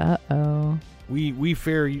 Uh-oh. We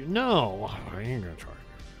fair you. No, I ain't gonna charge you.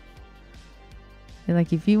 They're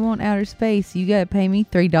like, if you want outer space, you gotta pay me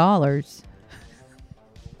 $3.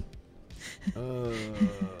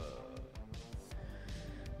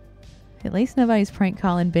 At least nobody's prank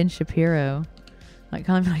calling Ben Shapiro. Like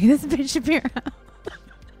calling me like, this is Ben Shapiro.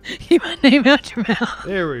 Keep my name out your mouth.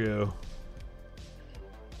 There we go.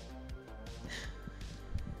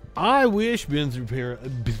 I wish Ben Shapiro.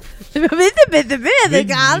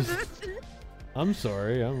 I'm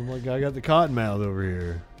sorry. I'm like, I got the cotton mouth over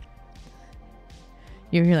here.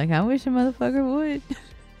 You're like, I wish a motherfucker would.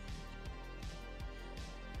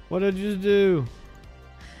 What did I just do?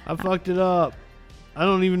 I fucked it up. I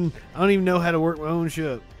don't even know how to work my own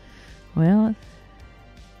ship. Well,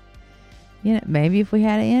 maybe if we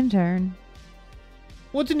had an intern.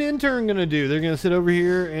 What's an intern gonna do? They're gonna sit over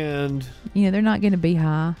here and they're not gonna be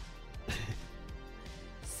high.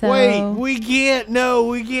 So, wait, we can't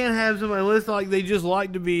have somebody listen like they just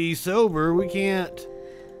like to be sober. We can't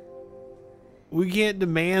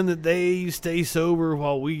demand that they stay sober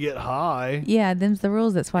while we get high. Yeah, them's the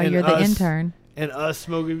rules. That's why you're the intern. And us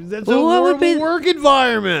smoking. That's a horrible work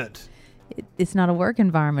environment. It's not a work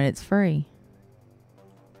environment. It's free.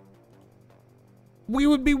 We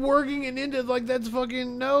would be working and into like that's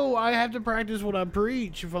fucking no. I have to practice what I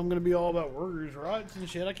preach if I'm going to be all about workers' rights and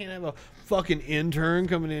shit. I can't have a fucking intern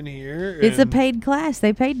coming in here. It's a paid class.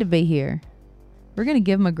 They paid to be here. We're going to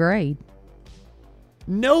give them a grade.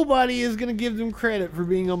 Nobody is going to give them credit for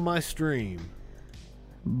being on my stream.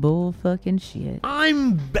 Bull fucking shit.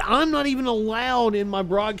 I'm not even allowed in my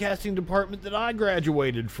broadcasting department that I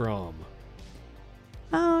graduated from.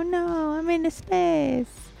 Oh no, I'm into space.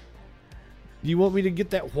 Do you want me to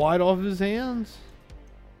get that white off his hands?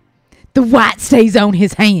 The white stays on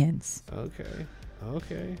his hands. Okay.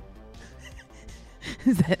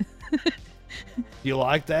 Is that You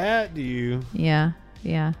like that? Do you? Yeah.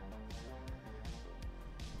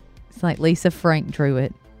 It's like Lisa Frank drew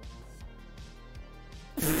it.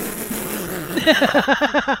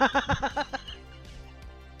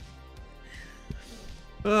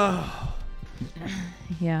 Oh.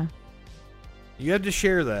 Yeah. You have to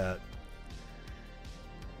share that.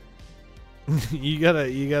 you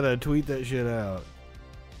gotta tweet that shit out.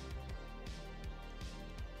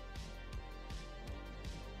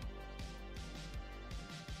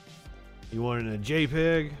 You want it in a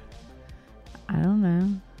JPEG? I don't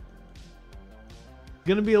know. It's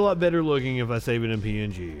gonna be a lot better looking if I save it in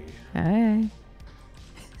PNG. Hey.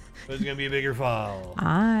 But it's gonna be a bigger file.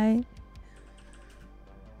 Aye.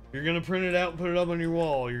 You're gonna print it out and put it up on your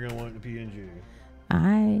wall. You're gonna want it in PNG.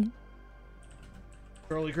 Aye.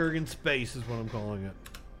 Charlie Kirk in space is what I'm calling it.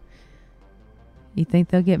 You think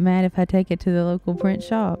they'll get mad if I take it to the local print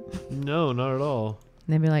shop? No, not at all.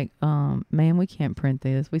 They'll be like, man, we can't print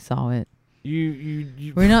this. We saw it.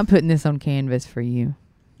 You We're not putting this on canvas for you.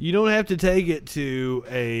 You don't have to take it to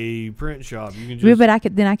a print shop. You can just but I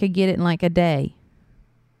could get it in like a day.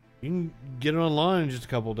 You can get it online in just a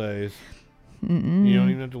couple days. Mm-mm. You don't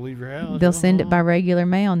even have to leave your house. They'll send it by regular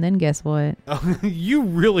mail, and then guess what? You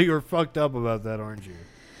really are fucked up about that, aren't you?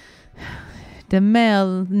 The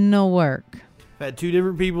mail no work. I've had 2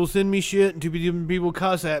 different people send me shit, and 2 different people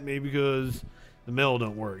cuss at me because the mail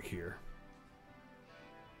don't work here.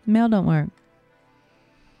 Mail don't work.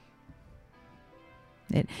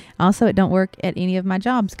 It don't work at any of my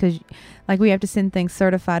jobs because, like, we have to send things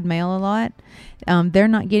certified mail a lot. They're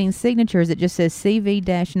not getting signatures. It just says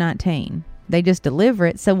CV-19. They just deliver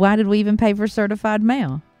it. So why did we even pay for certified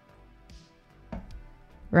mail?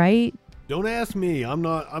 Right? Don't ask me. I'm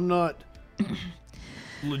not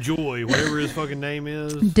LaJoy, whatever his fucking name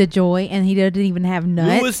is. DeJoy, and he doesn't even have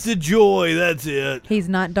nuts. Louis DeJoy, that's it. He's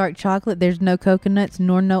not dark chocolate. There's no coconuts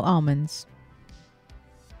nor no almonds.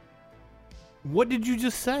 What did you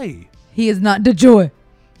just say? He is not DeJoy.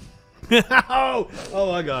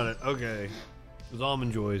 oh, I got it. Okay. Because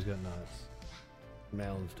Almond Joy's got nuts.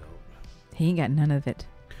 Mounds don't. He ain't got none of it.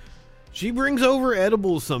 She brings over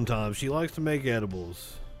edibles sometimes. She likes to make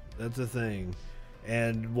edibles. That's a thing.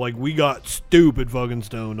 And, like, we got stupid fucking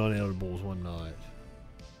stoned on edibles one night.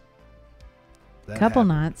 Couple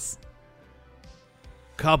nights.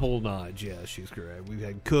 couple nights, yes, she's correct. We've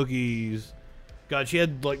had cookies. God, you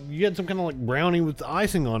had some kind of like brownie with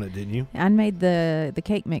icing on it, didn't you? I made the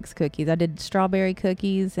cake mix cookies. I did strawberry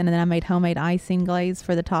cookies, and then I made homemade icing glaze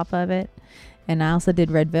for the top of it. And I also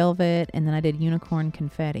did red velvet, and then I did unicorn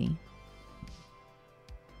confetti.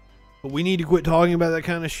 But we need to quit talking about that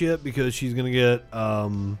kind of shit because she's gonna get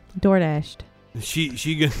DoorDashed.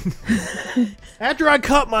 She after I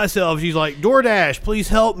cut myself, she's like, DoorDash, please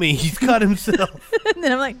help me. He's cut himself. And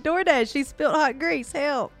then I'm like, DoorDash, she spilled hot grease.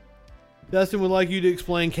 Help. Dustin would like you to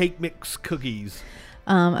explain cake mix cookies.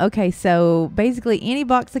 Okay, so basically any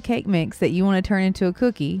box of cake mix that you want to turn into a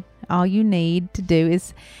cookie, all you need to do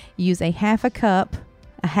is use a half a cup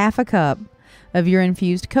of your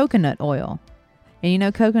infused coconut oil. And you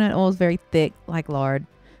know coconut oil is very thick, like lard.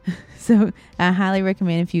 So I highly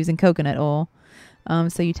recommend infusing coconut oil.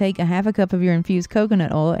 So you take a half a cup of your infused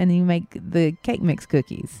coconut oil and then you make the cake mix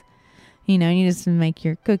cookies. You know, you just make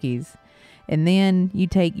your cookies. And then you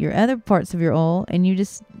take your other parts of your oil and you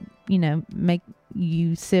just, you know,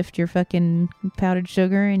 you sift your fucking powdered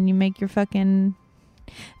sugar and you make your fucking...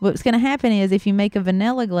 What's going to happen is if you make a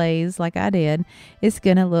vanilla glaze like I did, it's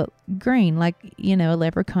going to look green, like, you know, a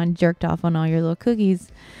leprechaun jerked off on all your little cookies.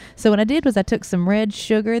 So what I did was I took some red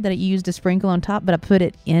sugar that I used to sprinkle on top, but I put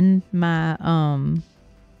it in my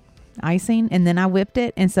icing, and then I whipped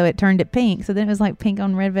it, and so it turned it pink. So then it was like pink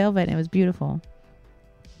on red velvet, and it was beautiful.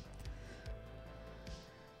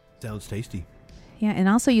 Sounds tasty. Yeah, and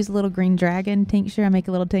I also use a little green dragon tincture. I make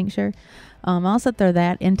a little tincture. I also throw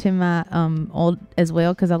that into my oil as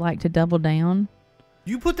well because I like to double down.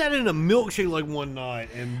 You put that in a milkshake like one night,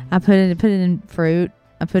 and I put it in fruit.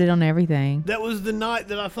 I put it on everything. that was the night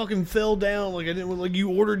that I fucking fell down. Like I didn't like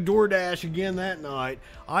you ordered DoorDash again that night.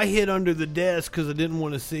 I hid under the desk because I didn't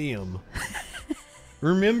want to see him.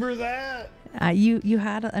 Remember that? You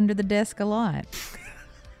hide under the desk a lot.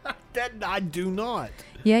 That I do not.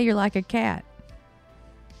 Yeah, you're like a cat.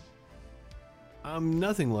 I'm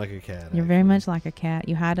nothing like a cat. You're very much like a cat.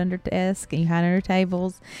 You hide under desks and you hide under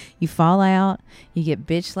tables. You fall out. You get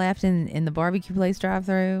bitch slapped in the barbecue place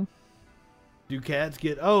drive-through. Do cats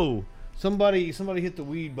get... Oh, somebody hit the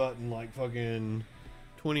weed button like fucking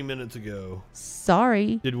 20 minutes ago.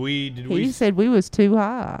 Sorry. He said we was too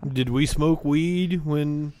high. Did we smoke weed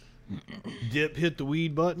when Dip hit the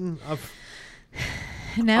weed button?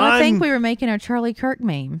 No, I think we were making our Charlie Kirk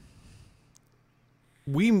meme.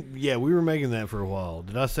 We were making that for a while.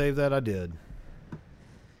 Did I save that? I did.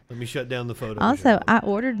 Let me shut down the photo. Also, I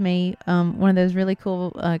ordered me one of those really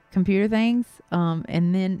cool computer things,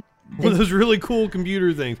 and then one of those really cool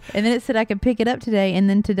computer things. And then it said I could pick it up today, and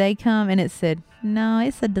then today come, and it said, no,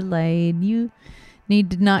 it said delayed. You need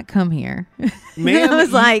to not come here. Ma'am, I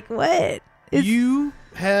was like, what? You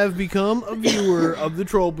have become a viewer of the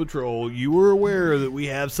Troll Patrol. You were aware that we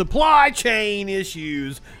have supply chain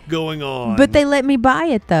issues going on. But they let me buy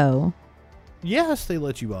it, though. Yes, they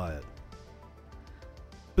let you buy it.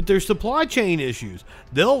 But there's supply chain issues.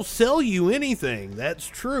 They'll sell you anything. That's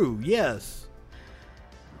true, yes.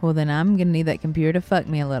 Well, then I'm going to need that computer to fuck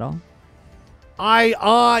me a little.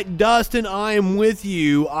 Dustin, I am with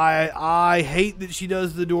you. I hate that she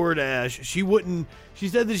does the DoorDash. She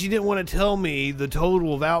said that she didn't want to tell me the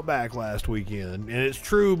total of Outback last weekend. And it's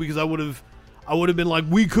true because I would have been like,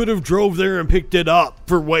 we could have drove there and picked it up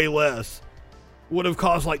for way less. Would have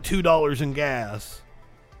cost like $2 in gas.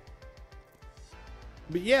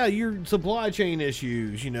 But yeah, your supply chain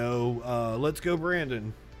issues, let's go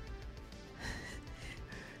Brandon.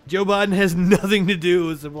 Joe Biden has nothing to do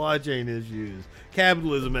with supply chain issues.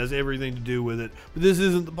 Capitalism has everything to do with it. But this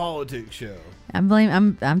isn't the politics show.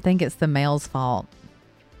 I think it's the male's fault.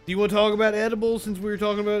 Do you want to talk about edibles since we were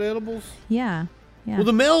talking about edibles? Yeah. Well,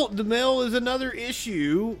 the mail is another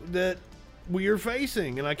issue that we are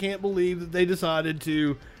facing, and I can't believe that they decided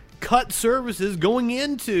to cut services going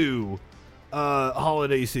into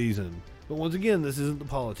holiday season. But once again, this isn't the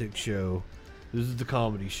politics show. This is the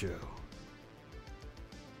comedy show.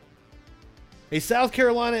 A South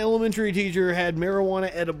Carolina elementary teacher had marijuana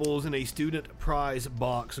edibles in a student prize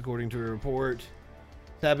box, according to a report.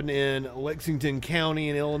 It happened in Lexington County.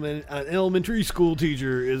 An elementary school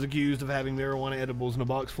teacher is accused of having marijuana edibles in a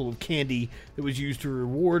box full of candy that was used to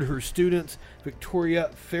reward her students.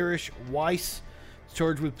 Victoria Farish Weiss is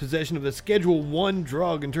charged with possession of a Schedule I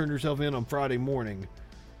drug and turned herself in on Friday morning.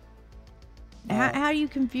 How do you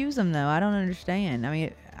confuse them, though? I don't understand. I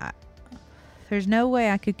mean, there's no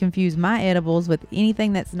way I could confuse my edibles with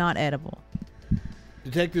anything that's not edible.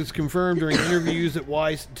 Detectives confirmed during interviews that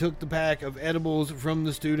Weiss took the pack of edibles from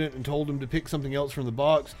the student and told him to pick something else from the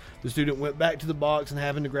box. The student went back to the box and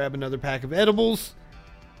happened to grab another pack of edibles.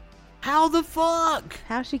 How the fuck?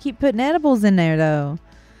 How she keep putting edibles in there though?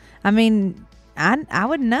 I mean, I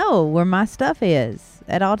would know where my stuff is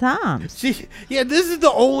at all times. This is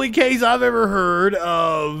the only case I've ever heard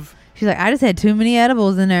of. She's like, I just had too many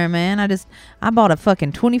edibles in there, man. I bought a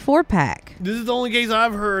fucking 24 pack. This is the only case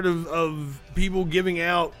I've heard of people giving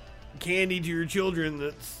out candy to your children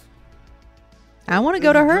that's... I want to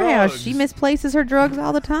go to her drugs. house. She misplaces her drugs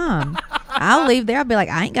all the time. I'll leave there. I'll be like,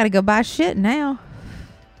 I ain't got to go buy shit now.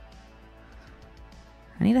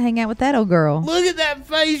 I need to hang out with that old girl. Look at that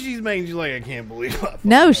face she's making. She's like, I can't believe I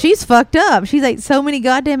No, fucked she's fucked up. She's ate so many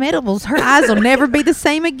goddamn edibles. Her eyes will never be the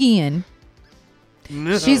same again.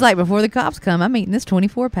 No. She's like, before the cops come, I'm eating this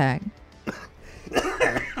 24 pack.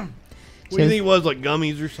 What do you think it was, like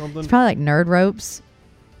gummies or something? It's probably like Nerd Ropes.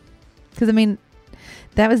 Because, I mean,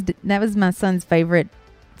 that was my son's favorite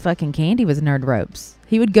fucking candy was Nerd Ropes.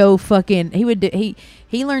 He would go fucking,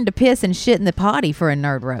 he learned to piss and shit in the potty for a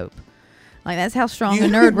Nerd Rope. Like, that's how strong a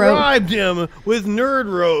Nerd Rope. You bribed him with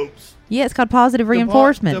Nerd Ropes. Yeah, it's called positive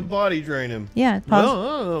reinforcement. To potty train him. Yeah. It's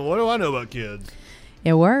What do I know about kids?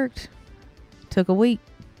 It worked. Took a week.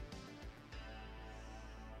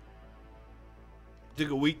 Took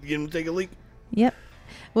a week to get him to take a leak? Yep.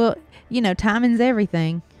 Well, timing's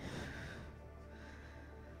everything.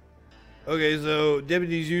 Okay, so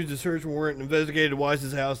deputies used a search warrant and investigated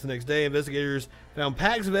Weiss's house the next day. Investigators found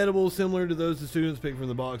packs of edibles similar to those the students picked from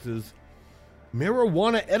the boxes.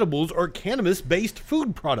 Marijuana edibles are cannabis-based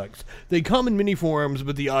food products. They come in many forms,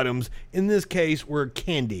 but the items, in this case, were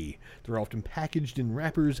candy. They're often packaged in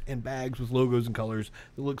wrappers and bags with logos and colors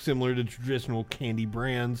that look similar to traditional candy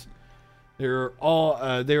brands. They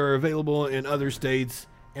are available in other states,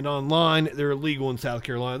 and online, they're illegal in South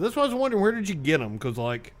Carolina. That's why I was wondering, where did you get them? Because,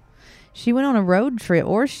 like... She went on a road trip,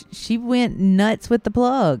 or she went nuts with the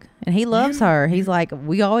plug, and he loves her. He's like,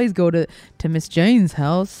 we always go to Miss Jane's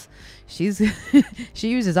house. She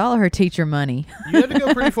uses all of her teacher money. You'd have to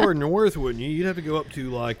go pretty far north, wouldn't you? You'd have to go up to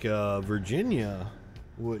like Virginia,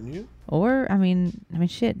 wouldn't you? Or I mean,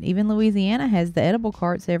 shit. Even Louisiana has the edible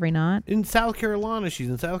carts every night. In South Carolina, she's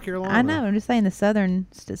in South Carolina. I know. I'm just saying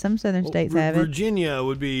some southern states have it. Virginia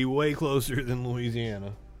would be way closer than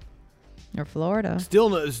Louisiana. Or Florida.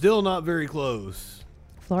 Still not very close.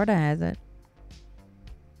 Florida has it.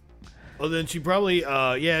 Well, then she probably,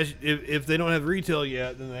 if they don't have retail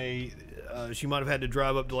yet, then she might have had to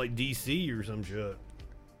drive up to like DC or some shit.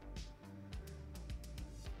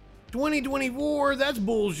 2024, that's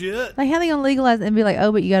bullshit. Like, how they gonna legalize it and be like,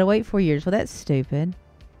 oh, but you gotta wait 4 years? Well, that's stupid.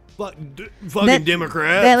 Fucking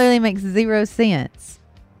Democrats. That literally makes 0 sense.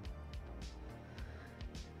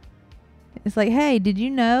 It's like, hey, did you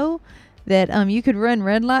know that you could run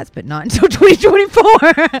red lights, but not until 2024?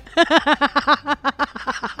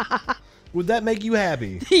 Would that make you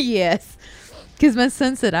happy? Yes. Because my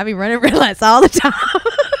son said I be running red lights all the time.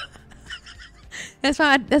 That's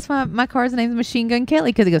why my car's named Machine Gun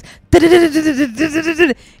Kelly, because it goes.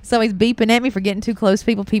 It's always beeping at me for getting too close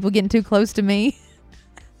to people getting too close to me.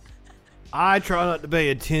 I try not to pay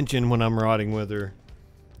attention when I'm riding with her.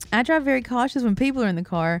 I drive very cautious when people are in the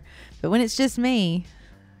car, but when it's just me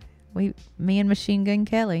and Machine Gun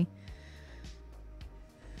Kelly.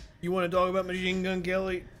 You want to talk about Machine Gun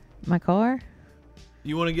Kelly? My car?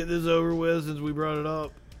 You want to get this over with since we brought it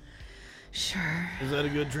up? Sure. Is that a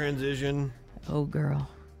good transition? Oh, girl.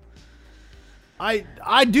 I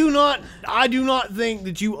do not think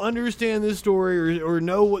that you understand this story or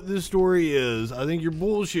know what this story is. I think you're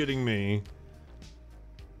bullshitting me.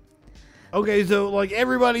 Okay, so like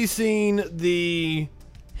everybody's seen the...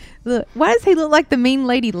 Look, why does he look like the mean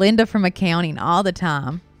lady Linda from accounting all the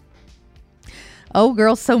time? Oh,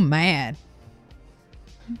 girl's so mad.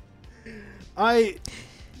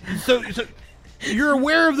 So you're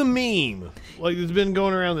aware of the meme like it's been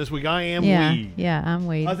going around this week. I am weed. Yeah, I'm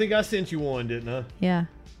weed. I think I sent you one, didn't I? Yeah.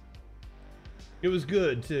 It was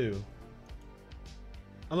good too.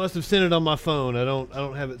 I must have sent it on my phone. I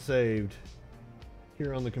don't have it saved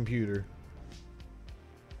here on the computer.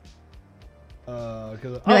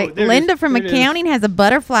 Linda from accounting has a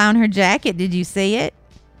butterfly on her jacket. Did you see it?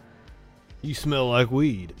 You smell like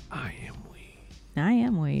weed. I am weed. I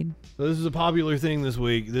am weed. So this is a popular thing this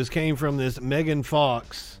week. This came from this Megan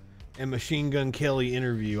Fox and Machine Gun Kelly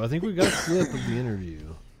interview. I think we got a clip of the interview.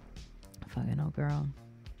 Fucking old girl.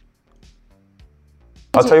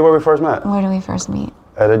 I'll tell you where we first met. Where did we first meet?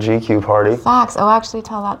 At a GQ party. Facts. Oh, actually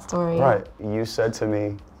tell that story. Right. You said to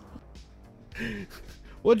me...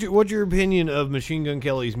 What's your opinion of Machine Gun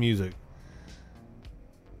Kelly's music?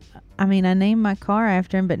 I mean, I named my car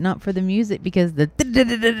after him, but not for the music because because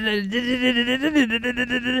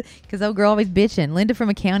old girl always bitching. Linda from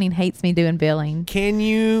accounting hates me doing billing. Can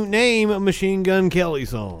you name a Machine Gun Kelly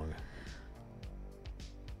song?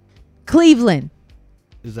 Cleveland.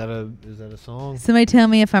 Is that a song? Somebody tell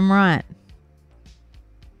me if I'm right.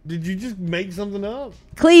 Did you just make something up?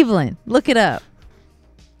 Cleveland. Look it up.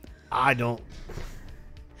 I don't.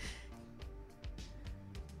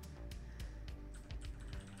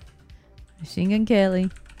 Machine Gun Kelly.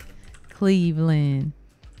 Cleveland.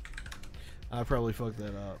 I probably fucked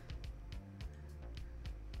that up.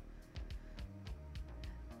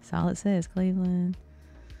 That's all it says, Cleveland.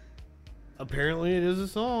 Apparently it is a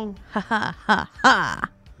song. Ha ha ha ha.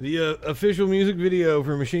 The official music video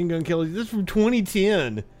for Machine Gun Kelly. This is from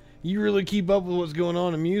 2010. You really keep up with what's going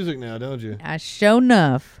on in music now, don't you? I sure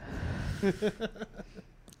enough.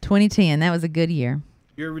 2010. That was a good year.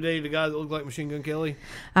 You ever dated a guy that looked like Machine Gun Kelly?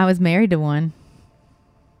 I was married to one.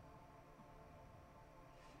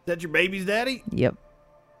 Is that your baby's daddy? Yep.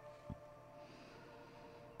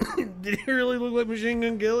 Did he really look like Machine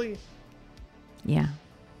Gun Kelly? Yeah.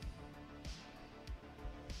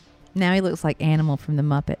 Now he looks like Animal from the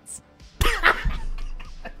Muppets.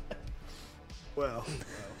 Well.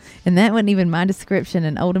 And that wasn't even my description.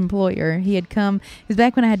 An old employer, he had come, it was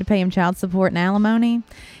back when I had to pay him child support and alimony.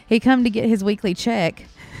 He'd come to get his weekly check.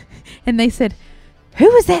 And they said, who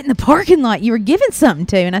was that in the parking lot you were giving something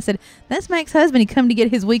to? And I said, that's Mac's husband. He come to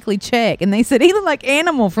get his weekly check. And they said, he looked like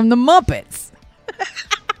Animal from the Muppets.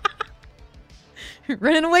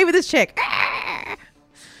 Running away with his check.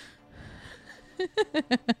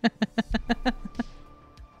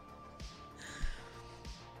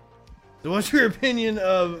 So what's your opinion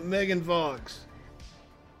of Megan Fox?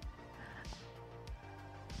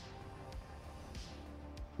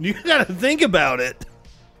 You gotta think about it.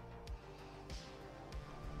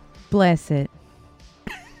 Bless it.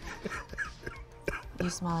 You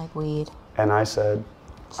smell like weed. And I said,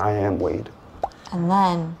 I am weed. And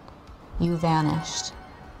then you vanished.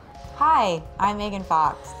 Hi, I'm Megan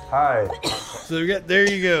Fox. Hi. So there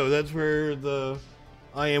you go. That's where the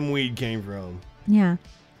I am weed came from. Yeah.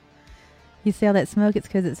 You see all that smoke? It's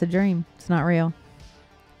because it's a dream. It's not real.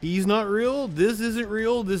 He's not real? This isn't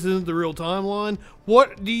real? This isn't the real timeline?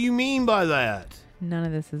 What do you mean by that? None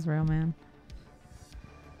of this is real, man.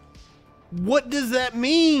 What does that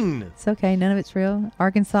mean? It's okay. None of it's real.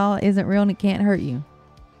 Arkansas isn't real and it can't hurt you.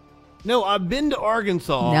 No, I've been to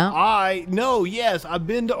Arkansas. No. Yes, I've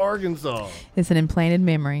been to Arkansas. It's an implanted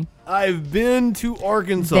memory. I've been to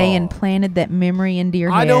Arkansas. They implanted that memory into your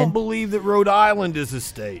head. I don't believe that Rhode Island is a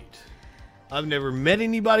state. I've never met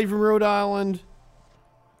anybody from Rhode Island.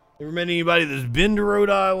 Never met anybody that's been to Rhode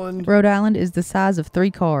Island. Rhode Island is the size of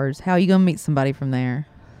 3 cars. How are you going to meet somebody from there?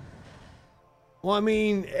 Well, I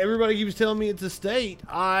mean, everybody keeps telling me it's a state.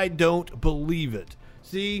 I don't believe it.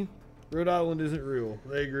 See, Rhode Island isn't real.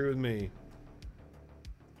 They agree with me.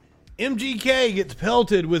 MGK gets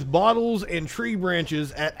pelted with bottles and tree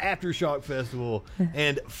branches at Aftershock Festival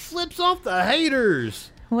and flips off the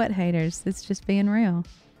haters. What haters? It's just being real.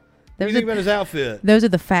 What do you think about his outfit? Those are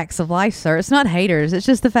the facts of life, sir. It's not haters. It's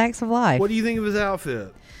just the facts of life. What do you think of his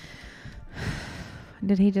outfit?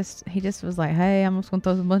 Did he just was like, hey, I'm just going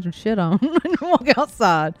to throw a bunch of shit on and walk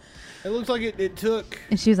outside. It looks like it took.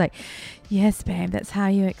 And she was like, yes, babe, that's how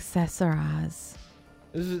you accessorize.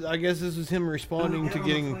 I guess this was him responding to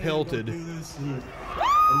getting pelted.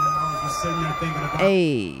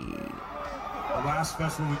 Hey. The last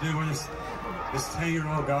festival we did where this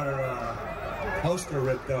 10-year-old got her poster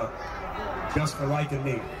ripped up just for liking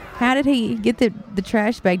me. How did he get the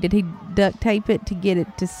trash bag? Did he duct tape it to get it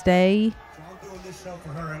to stay? So I'm doing this show for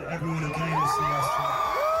her and everyone who came to see us tonight.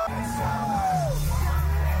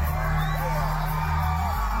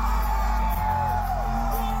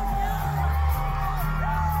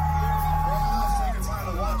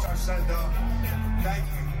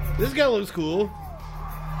 This guy looks cool.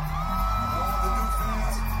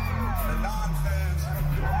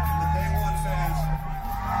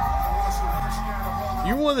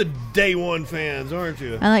 You're one of the day one fans, aren't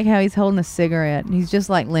you? I like how he's holding a cigarette. He's just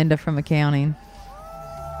like Linda from accounting.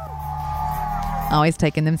 Always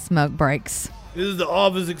taking them smoke breaks. This is the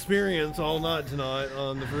office experience all night tonight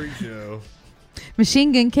on the Freak Show.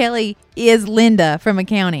 Machine Gun Kelly is Linda from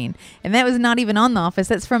accounting. And that was not even on The Office.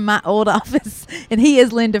 That's from my old office. And he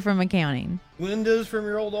is Linda from accounting. Linda's from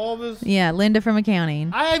your old office? Yeah, Linda from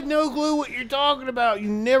accounting. I have no clue what you're talking about. You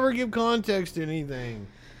never give context to anything.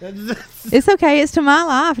 It's okay. It's to my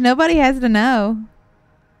life. Nobody has to know.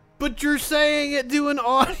 But you're saying it to an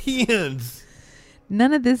audience.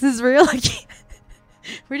 None of this is real.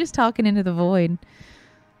 We're just talking into the void.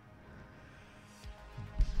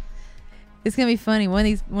 It's gonna be funny. One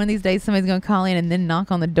of these days, somebody's gonna call in and then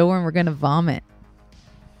knock on the door, and we're gonna vomit.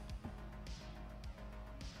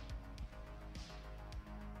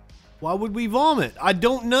 Why would we vomit?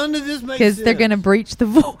 None of this makes sense. Because they're gonna breach the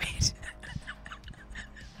void.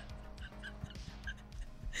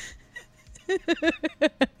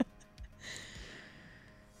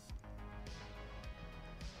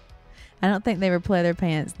 I don't think they were pleather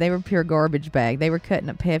pants. They were pure garbage bag. They were cutting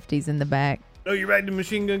up hefties in the back. Oh, you're back to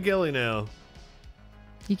Machine Gun Kelly now.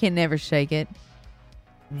 You can never shake it.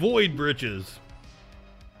 Void britches.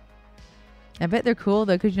 I bet they're cool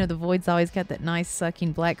though, because the void's always got that nice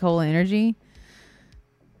sucking black hole energy.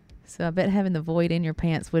 So I bet having the void in your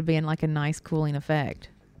pants would be in like a nice cooling effect.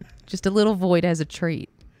 Just a little void as a treat.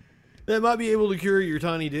 That might be able to cure your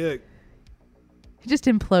tiny dick. You just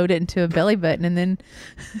implode it into a belly button, and then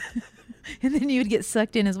and then you would get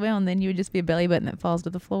sucked in as well, and then you would just be a belly button that falls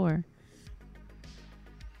to the floor.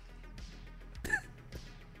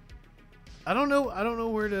 I don't know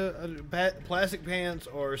where to. Plastic pants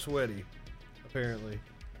are sweaty, apparently.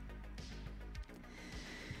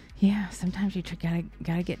 Yeah, sometimes you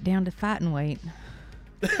gotta get down to fighting weight.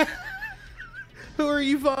 Who are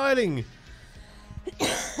you fighting?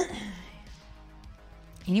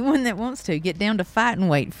 Anyone that wants to get down to fighting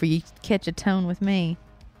weight for you to catch a tone with me.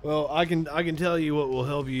 Well, I can tell you what will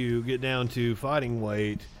help you get down to fighting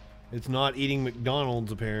weight. It's not eating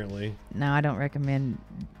McDonald's, apparently. No, I don't recommend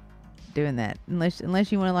doing that unless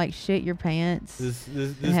you want to like shit your pants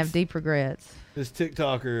and have deep regrets. This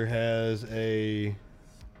TikToker has a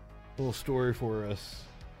little story for us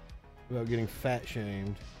about getting fat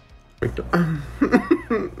shamed. I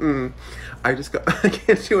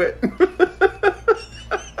can't do it.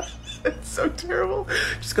 It's so terrible.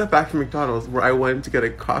 Just got back from McDonald's where I went to get a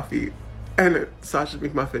coffee and a sausage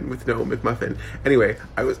McMuffin with no McMuffin. Anyway,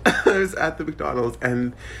 I was at the McDonald's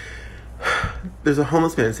and there's a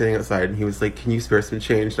homeless man sitting outside and he was like, "Can you spare some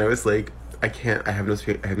change?" And I was like, "I can't. I have no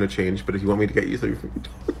change. But if you want me to get you something from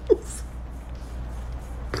McDonald's,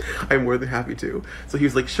 I'm more than happy to." So he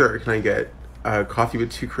was like, "Sure. Can I get coffee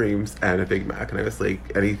with 2 creams and a Big Mac?" And I was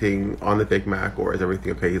like, "Anything on the Big Mac, or is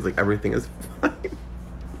everything okay?" He's like, "Everything is fine."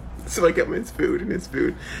 So I get his food,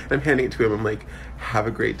 and I'm handing it to him. I'm like, "Have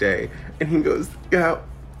a great day." And he goes, "Yeah,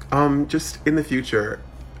 just in the future,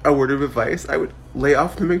 a word of advice, I would lay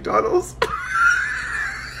off the McDonald's."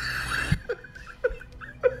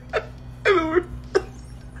 And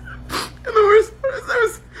the worst part is I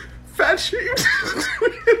was fat shamed.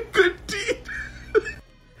 Good deed.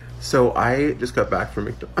 So I just got back from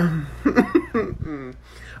McDonald's.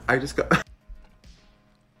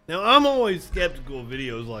 Now, I'm always skeptical of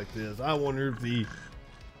videos like this. I wonder if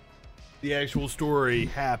the actual story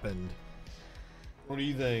happened. What do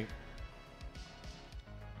you think?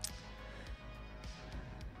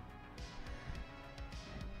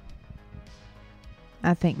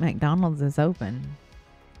 I think McDonald's is open.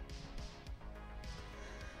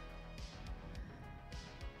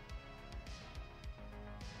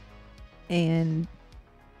 And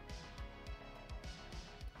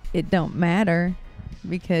it don't matter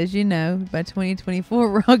because, by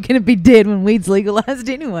 2024, we're all going to be dead when weed's legalized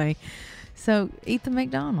anyway. So eat the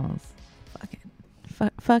McDonald's. Fuck it.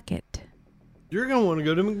 Fuck it. You're going to want to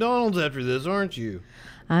go to McDonald's after this, aren't you?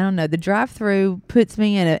 I don't know. The drive-thru puts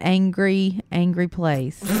me in an angry, angry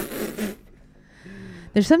place.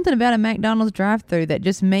 There's something about a McDonald's drive-thru that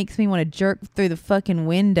just makes me want to jerk through the fucking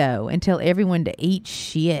window and tell everyone to eat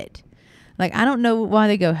shit. Like, I don't know why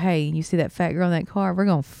they go, "Hey, you see that fat girl in that car? We're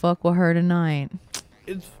going to fuck with her tonight."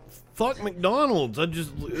 It's fuck McDonald's.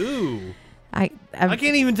 Ooh. I can't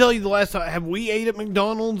even tell you the last time. Have we ate at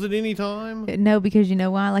McDonald's at any time? No, because you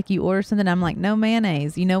know why? Like, you order something, I'm like, "No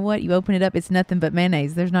mayonnaise." You know what? You open it up, it's nothing but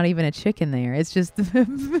mayonnaise. There's not even a chicken there. It's just,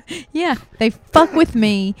 yeah, they fuck with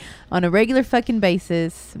me on a regular fucking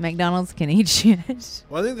basis. McDonald's can eat shit.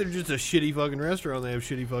 Well, I think they're just a shitty fucking restaurant. They have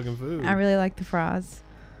shitty fucking food. I really like the fries.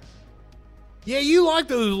 Yeah, you like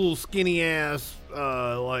those little skinny ass,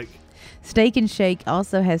 Steak and Shake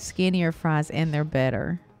also has skinnier fries, and they're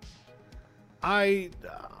better. I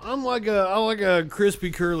like a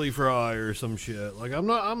crispy curly fry or some shit. Like I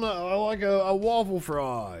like a waffle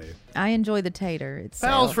fry. I enjoy the tater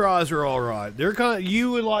itself. Pal's fries are all right.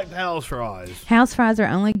 You would like Pal's fries. House fries are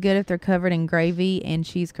only good if they're covered in gravy and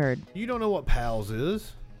cheese curd. You don't know what Pal's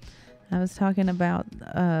is? I was talking about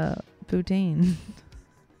poutine.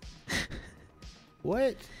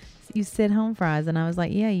 What? You said home fries, and I was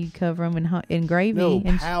like, yeah, you cover them in gravy. No,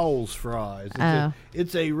 Pal's Fries.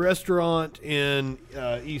 It's a restaurant in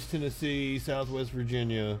East Tennessee, Southwest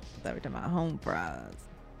Virginia. I thought we were talking about home fries.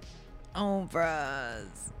 Home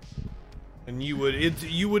fries. And you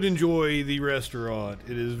would enjoy the restaurant.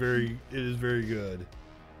 It is very good.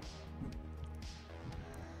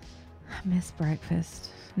 I miss breakfast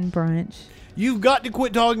and brunch. You've got to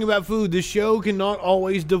quit talking about food. This show cannot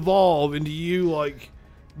always devolve into you like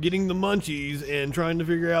getting the munchies and trying to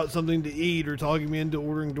figure out something to eat or talking me into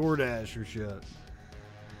ordering DoorDash or shit.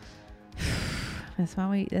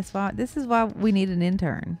 This is why we need an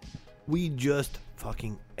intern. We just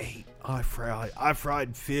fucking ate. I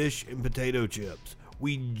fried fish and potato chips.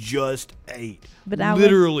 We just ate. But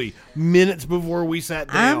literally minutes before we sat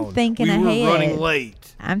down. I'm thinking we ahead. were running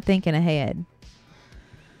late. I'm thinking ahead.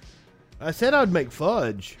 I said I'd make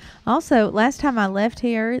fudge. Also, last time I left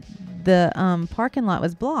here, the parking lot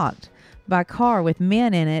was blocked by a car with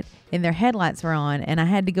men in it, and their headlights were on, and I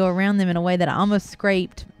had to go around them in a way that I almost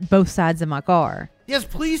scraped both sides of my car. Yes,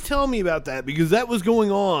 please tell me about that, because that was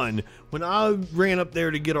going on when I ran up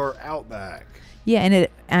there to get our Outback. Yeah, and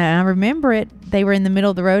I remember it. They were in the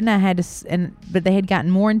middle of the road, and I had to, but they had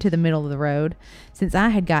gotten more into the middle of the road since I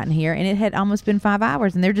had gotten here, and it had almost been 5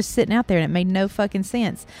 hours, and they're just sitting out there, and it made no fucking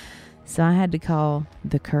sense. So I had to call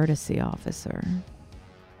the courtesy officer.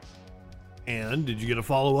 And did you get a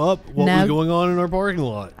follow-up? What No. was going on in our parking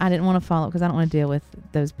lot? I didn't want to follow because I don't want to deal with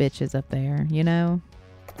those bitches up there, you know?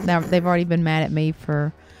 Now, they've already been mad at me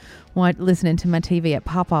for listening to my TV at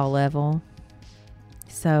pawpaw level.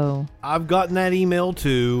 So I've gotten that email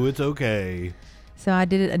too. It's okay. So I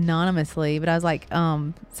did it anonymously, but I was like,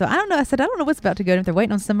 so I don't know. I said, I don't know what's about to go on, if they're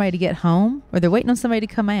waiting on somebody to get home or they're waiting on somebody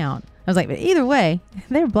to come out. I was like, but either way,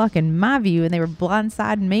 they were blocking my view and they were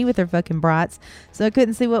blindsiding me with their fucking brights. So I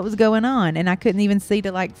couldn't see what was going on, and I couldn't even see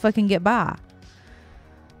to like fucking get by.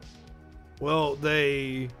 Well,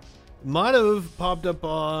 they might have popped up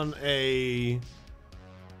on a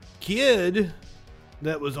kid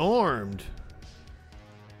that was armed.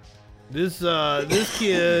 This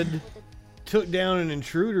kid took down an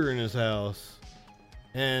intruder in his house,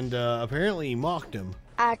 and apparently he mocked him.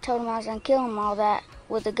 I told him I was going to kill him all that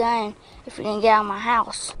with a gun if he didn't get out of my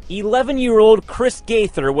house. 11-year-old Chris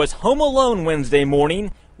Gaither was home alone Wednesday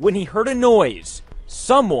morning when he heard a noise.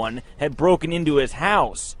 Someone had broken into his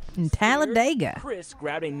house. In Talladega. Chris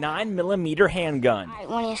grabbed a 9mm handgun.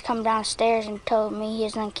 When he was coming downstairs and told me he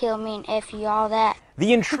was going to kill me and F you, all that.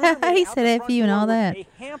 The intruder he said F you and all that. A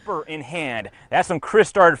hamper in hand. That's when Chris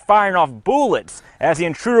started firing off bullets. As the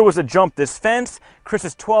intruder was to jump this fence,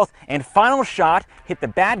 Chris's 12th and final shot hit the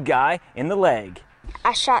bad guy in the leg.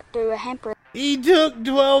 I shot through a hamper. He took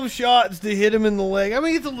 12 shots to hit him in the leg. I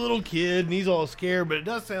mean, he's a little kid and he's all scared, but it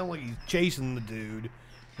does sound like he's chasing the dude.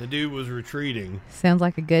 The dude was retreating. Sounds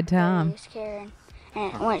like a good He time. was scared.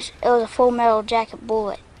 And it was a full metal jacket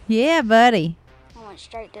bullet. Yeah, buddy. I went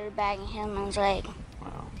straight through the back of him and his leg.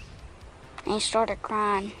 Wow. And he started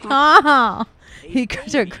crying. Oh, he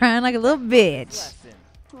started crying like a little bitch.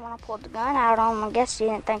 When I pulled the gun out on him, I guess he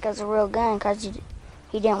didn't think it was a real gun because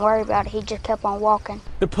he didn't worry about it. He just kept on walking.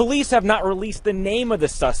 The police have not released the name of the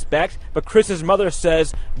suspect, but Chris's mother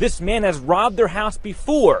says this man has robbed their house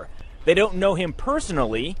before. They don't know him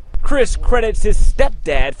personally. Chris credits his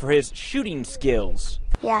stepdad for his shooting skills.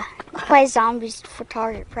 Yeah, I play zombies for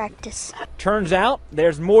target practice. Turns out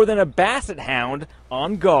there's more than a basset hound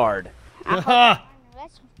on guard. Ha!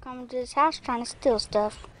 That's coming to his house trying to steal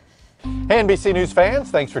stuff. Hey, NBC News fans,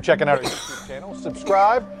 thanks for checking out our YouTube channel.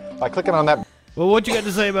 Subscribe by clicking on that. Well, what you got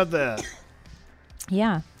to say about that?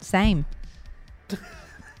 Yeah, same.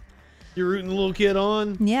 You're rooting the little kid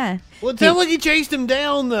on? Yeah. Well, it sounds like he chased him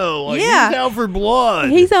down, though. Like, Yeah. he's out for blood.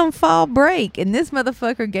 He's on fall break, and this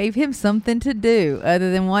motherfucker gave him something to do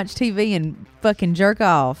other than watch TV and fucking jerk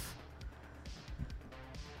off.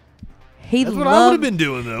 That's what I would have been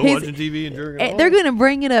doing, though, watching TV and jerking off. They're going to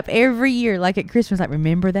bring it up every year, like at Christmas. Like,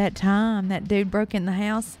 remember that time that dude broke in the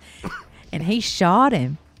house and he shot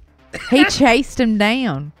him? He chased him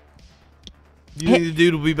down. Do you think the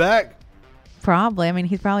dude will be back? Probably. I mean,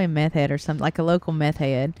 he's probably a meth head or something, like a local meth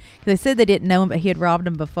head. They said they didn't know him, but he had robbed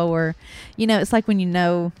him before. You know, it's like when you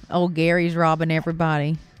know old Gary's robbing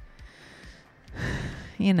everybody.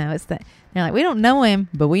 You know, it's that. They're like, we don't know him,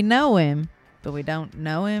 but we know him, but we don't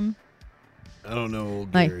know him. I don't know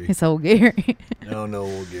old Like, Gary. it's old Gary. I don't know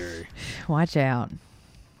old Gary. Watch out.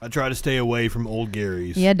 I try to stay away from old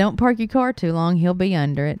Garys. Yeah, don't park your car too long. He'll be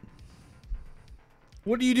under it.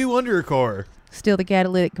 What do you do under a car? Steal the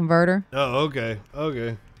catalytic converter. Oh, okay.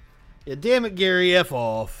 Okay. Yeah, damn it, Gary, F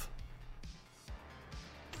off.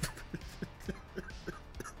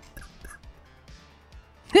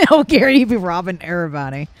 Oh, Gary, you be robbing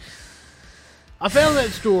everybody. I found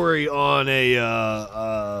that story on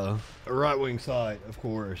a right-wing site, of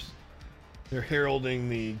course. They're heralding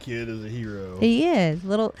the kid as a hero. He is.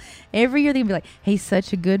 Every year they'll be like, he's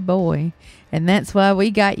such a good boy. And that's why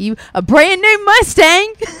we got you a brand new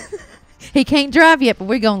Mustang. He can't drive yet, but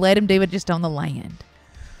we're going to let him do it just on the land.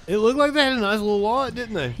 It looked like they had a nice little lot,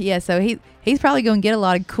 didn't they? Yeah, so he's probably going to get a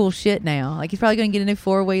lot of cool shit now. Like, he's probably going to get a new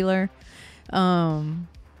four-wheeler.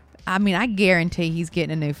 I mean, I guarantee he's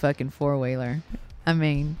getting a new fucking four-wheeler. I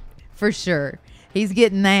mean, for sure. He's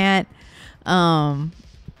getting that.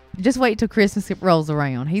 Just wait till Christmas rolls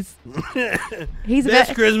around. He's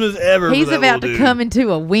best Christmas ever. He's about to come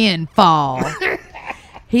into a windfall.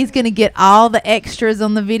 He's gonna get all the extras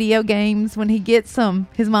on the video games when he gets them.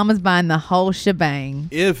 His mama's buying the whole shebang.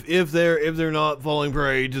 If they're not falling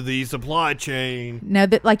prey to the supply chain. No,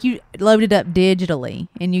 that like you load it up digitally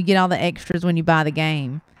and you get all the extras when you buy the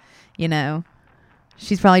game. You know,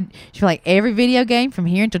 she's probably like every video game from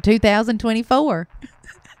here until 2024.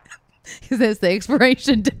 Because that's the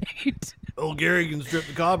expiration date. Old Gary can strip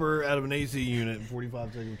the copper out of an AC unit in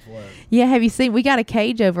 45 seconds flat. Yeah, have you seen? We got a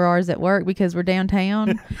cage over ours at work because we're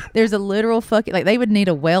downtown. There's a literal fucking, like, they would need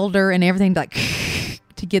a welder and everything like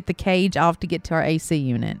to get the cage off to get to our AC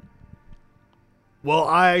unit. Well,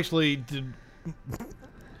 I actually did.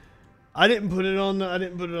 I didn't put it on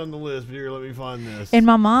the list, but here, let me find this. And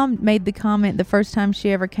my mom made the comment the first time she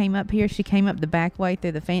ever came up here. She came up the back way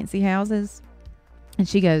through the fancy houses, and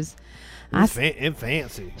she goes,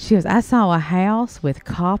 fancy. She goes, I saw a house with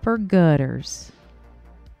copper gutters.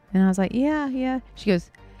 And I was like, yeah. She goes,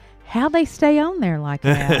 how'd they stay on there like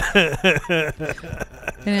that?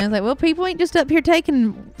 And I was like, well, people ain't just up here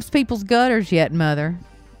taking people's gutters yet, Mother.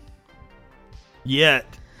 Yet.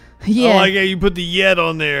 Yeah. I like how you put the yet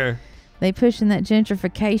on there. They pushing that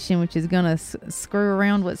gentrification, which is going to screw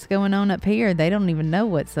around what's going on up here. They don't even know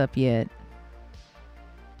what's up yet.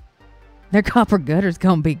 Their copper gutter's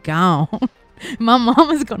going to be gone. My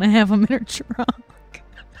mama's going to have them in her trunk.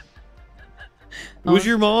 Was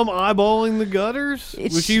your mom eyeballing the gutters?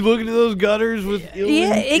 Was she looking at those gutters with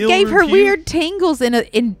it gave her weird tingles and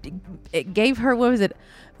it gave her, what was it,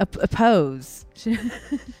 a pose.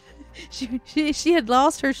 She had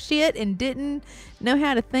lost her shit and didn't know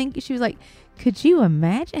how to think. She was like, could you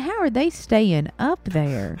imagine? How are they staying up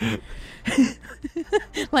there?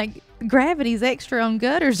 Like gravity's extra on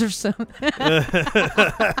gutters or something. Like,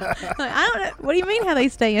 I don't know. What do you mean how they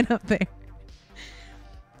staying up there?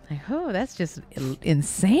 Like, oh, that's just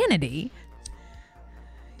insanity.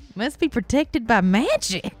 Must be protected by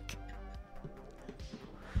magic.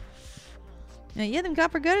 Now, yeah, them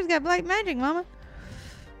copper gutters got black magic, Mama.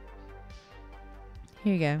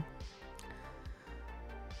 Here you go.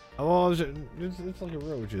 Oh, it's like a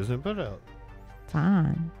roach, isn't it? Put it out.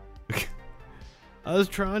 Fine. I was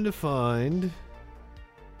trying to find.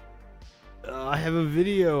 I have a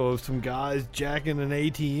video of some guys jacking an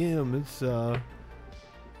ATM.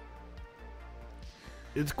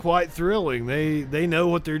 It's quite thrilling. They know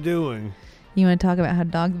what they're doing. You want to talk about how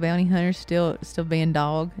Dog the Bounty Hunter's still being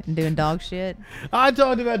dog and doing dog shit? I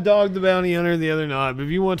talked about Dog the Bounty Hunter the other night, but if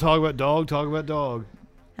you want to talk about dog, talk about dog.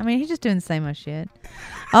 I mean, he's just doing the same old shit.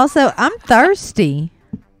 Also, I'm thirsty.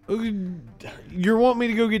 You want me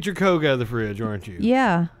to go get your Coke out of the fridge, aren't you?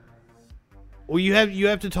 Yeah. Well, you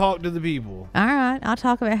have to talk to the people. All right, I'll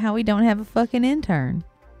talk about how we don't have a fucking intern.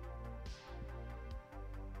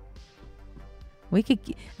 We could.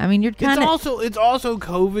 I mean, you're kind of. It's also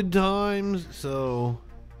COVID times, so.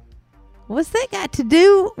 What's that got to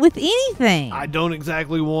do with anything? I don't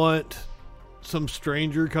exactly want some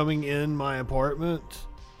stranger coming in my apartment,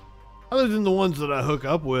 other than the ones that I hook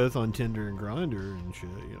up with on Tinder and Grindr and shit.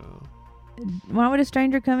 You know. Why would a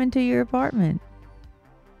stranger come into your apartment?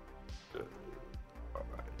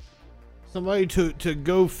 Somebody to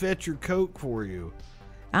go fetch your Coke for you.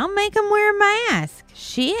 I'll make them wear a mask.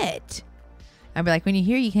 Shit. I'd be like, when you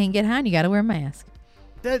hear you can't get high, you got to wear a mask.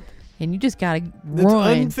 And you just got to run. It's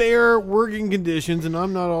unfair working conditions, and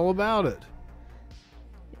I'm not all about it.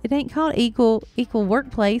 It ain't called equal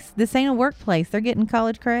workplace. This ain't a workplace. They're getting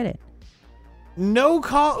college credit.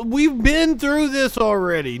 We've been through this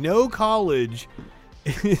already. No college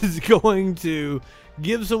is going to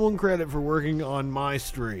give someone credit for working on my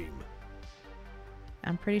stream.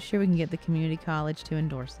 I'm pretty sure we can get the community college to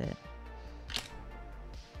endorse it.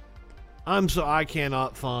 I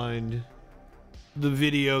cannot find the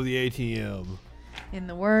video of the ATM. In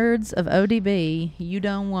the words of ODB, you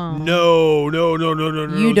don't want. No.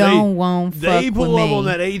 You don't want. They pull up me. on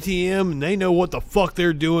that ATM and they know what the fuck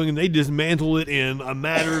they're doing and they dismantle it in a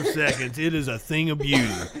matter of seconds. It is a thing of beauty.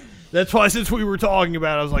 That's why since we were talking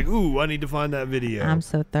about it, I was like, ooh, I need to find that video. I'm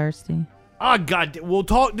so thirsty. We'll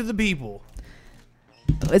talk to the people.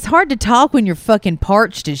 It's hard to talk when you're fucking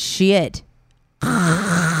parched as shit.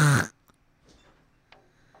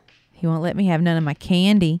 He won't let me have none of my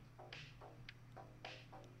candy.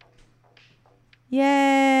 Yay!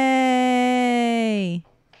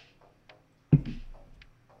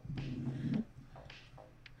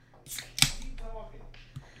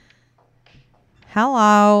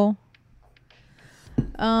 Hello.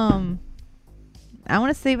 I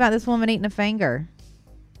want to see about this woman eating a finger.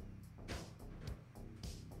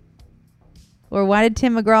 Or why did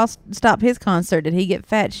Tim McGraw stop his concert? Did he get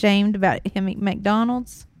fat shamed about him eating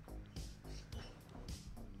McDonald's?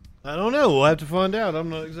 I don't know. We'll have to find out. I'm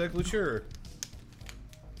not exactly sure.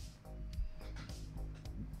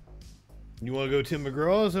 You want to go Tim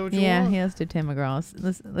McGraw? Is that what you want? Yeah, let's do Tim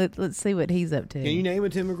McGraw. Let's see what he's up to. Can you name a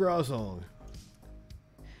Tim McGraw song?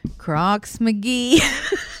 Crocs McGee.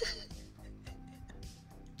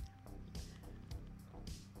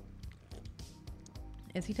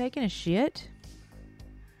 Is he taking a shit?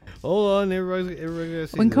 Hold on, everybody gotta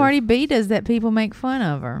see When this. Cardi B does that, people make fun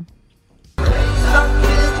of her.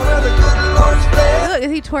 Look,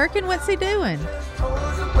 is he twerking? What's he doing?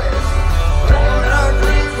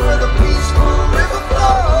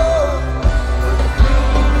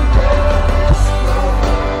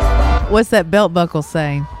 What's that belt buckle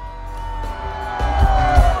say?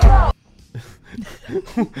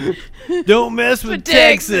 Don't mess with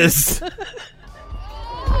Texas.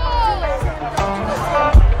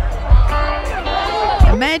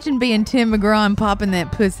 Imagine being Tim McGraw and popping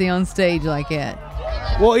that pussy on stage like that.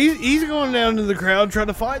 Well, he's going down to the crowd trying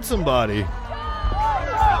to fight somebody.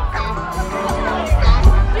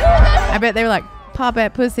 I bet they were like, pop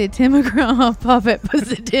that pussy at Tim McGraw, pop that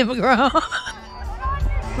pussy at Tim McGraw.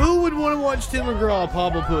 Who would want to watch Tim McGraw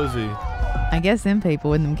pop a pussy? I guess them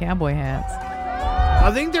people with them cowboy hats.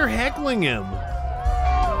 I think they're heckling him.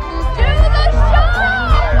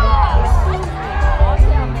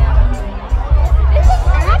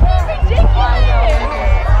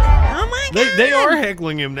 Oh my God. They are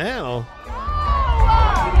heckling him now.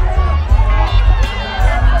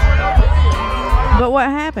 But what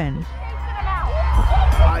happened?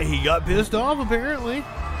 He got pissed off apparently.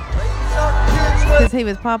 Because he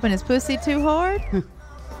was popping his pussy too hard?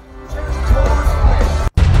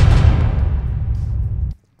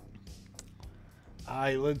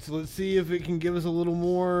 Alright, let's see if it can give us a little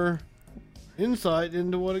more insight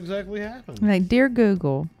into what exactly happened. Like, dear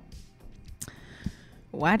Google,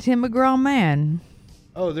 why Tim McGraw mad?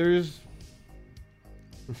 Oh, there's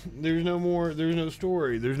no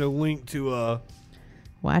story. There's no link to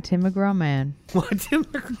Why Tim McGraw mad? why Tim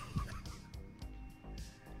McGraw.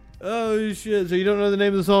 Oh shit, so you don't know the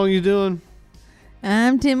name of the song he's doing?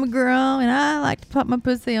 I'm Tim McGraw and I like to pop my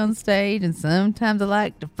pussy on stage and sometimes I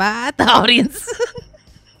like to fight the audience.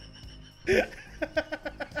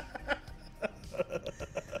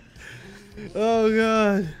 Oh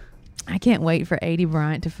god. I can't wait for 80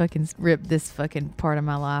 Bryant to fucking rip this fucking part of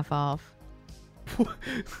my life off.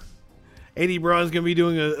 80 Bron's gonna be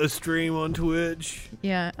doing a stream on Twitch.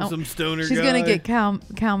 Yeah. With some stoner She's guy. gonna get Cal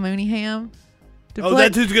Mooneyham to Oh, play.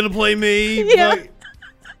 that's who's gonna play me? Yeah. Like,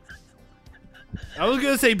 I was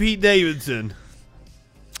gonna say Pete Davidson.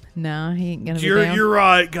 No, he ain't gonna be You're, down. you're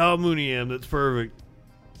right, Kyle Mooneyham. That's perfect.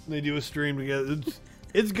 They do a stream together.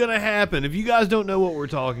 It's gonna happen. If you guys don't know what we're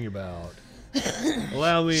talking about,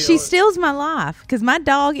 allow me. She steals my life because my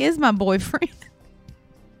dog is my boyfriend,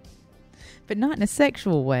 but not in a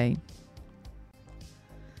sexual way.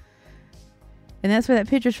 And that's where that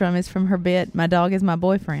picture's from. Is from her bit. My dog is my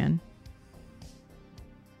boyfriend.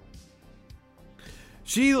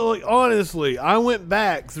 She, like, honestly, I went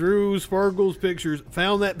back through Sparkle's pictures,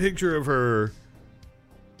 found that picture of her.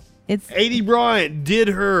 It's 80 Bryant did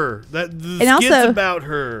her. The and skit's also, about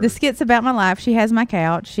her. The skit's about my life. She has my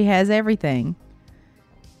couch. She has everything.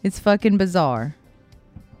 It's fucking bizarre.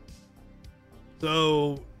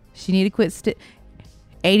 So she need to quit.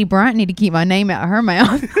 80 Bryant need to keep my name out of her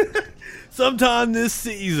mouth. sometime this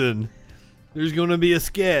season, there's going to be a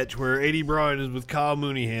sketch where 80 Bryant is with Kyle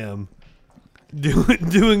Mooneyham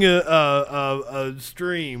doing a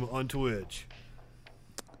stream on Twitch.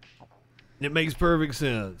 It makes perfect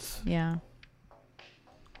sense. Yeah.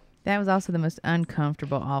 That was also the most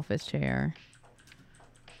uncomfortable office chair.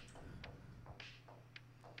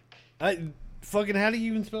 How do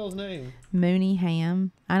you even spell his name? Mooneyham.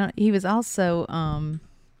 He was also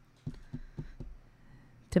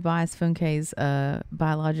Tobias Funke's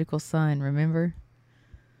biological son, remember?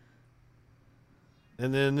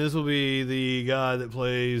 And then this will be the guy that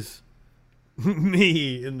plays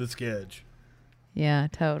me in the sketch. Yeah,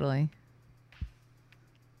 totally.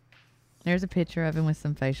 There's a picture of him with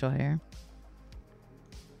some facial hair.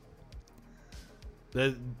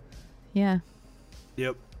 Yeah.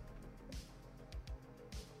 Yep.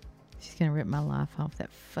 gonna rip my life off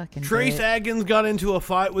that fucking Trace dick. Adkins got into a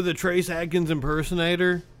fight with a Trace Adkins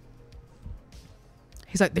impersonator.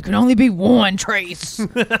 He's like, there can only be one Trace. Do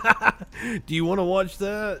you want to watch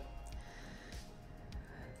that?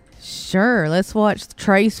 Sure, let's watch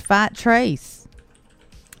Trace fight Trace.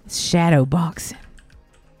 It's shadow boxing.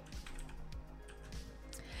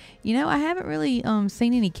 You know, I haven't really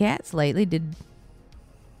seen any cats lately.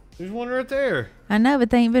 There's one right there. I know,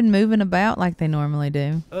 but they ain't been moving about like they normally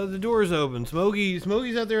do. The door's open. Smokey's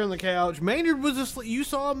out there on the couch. Maynard was asleep. You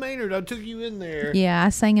saw Maynard. I took you in there. Yeah, I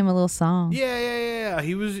sang him a little song. Yeah.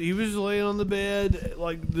 He was laying on the bed.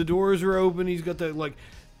 Like, the doors are open. He's got that, like,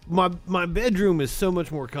 my bedroom is so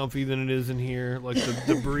much more comfy than it is in here. Like,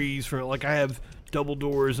 the breeze from it. Like, I have double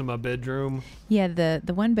doors in my bedroom. Yeah,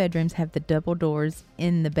 the one bedrooms have the double doors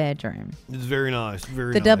in the bedroom. It's very nice.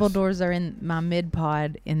 The double doors are in my mid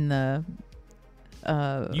pod in the.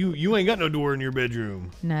 You ain't got no door in your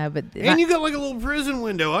bedroom. No, but and you got like a little prison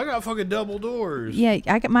window. I got fucking double doors. Yeah,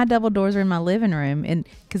 I got my double doors are in my living room, and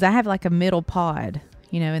because I have like a middle pod,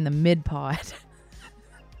 in the mid pod.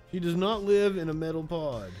 She does not live in a metal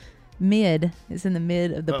pod. Mid is in the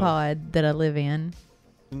mid of the pod that I live in.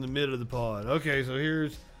 In the mid of the pod. Okay, so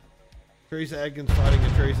here's Trace Adkins fighting a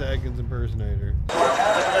Trace Adkins impersonator.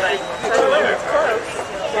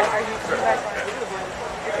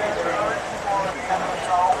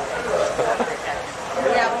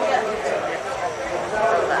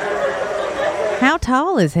 How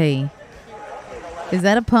tall is he? Is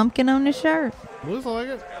that a pumpkin on his shirt? Looks like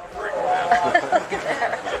it.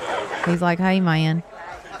 He's like, hey, man.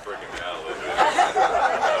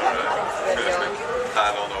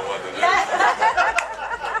 I don't know what to do.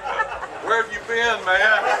 Where have you been,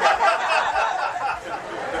 man?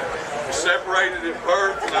 You separated at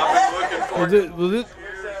birth, and I've been looking for you. Was it?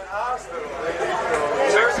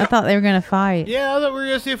 I thought they were going to fight. Yeah, I thought we were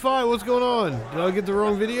going to see a fight. What's going on? Did I get the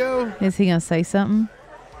wrong video? Is he going to say something?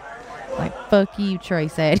 Like, fuck you,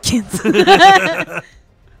 Trace Adkins.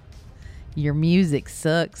 Your music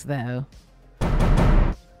sucks, though.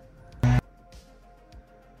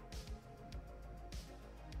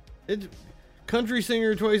 It's country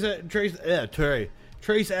singer Trace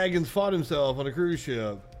Adkins fought himself on a cruise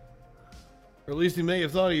ship. Or at least he may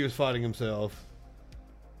have thought he was fighting himself.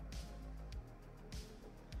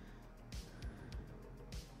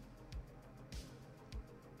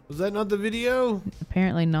 Was that not the video?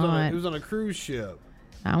 Apparently not. It was on a cruise ship.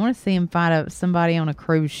 I want to see him fight up somebody on a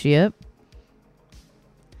cruise ship.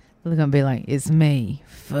 They're going to be like, it's me.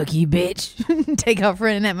 Fuck you, bitch. Take off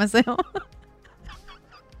running at myself.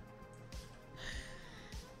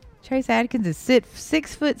 Trace Adkins is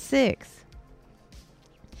 6'6".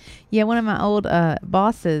 Yeah, one of my old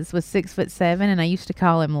bosses was 6'7", and I used to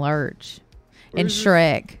call him Lurch. And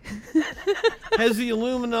Shrek. Has the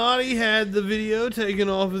Illuminati had the video taken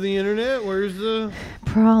off of the internet? Where's the...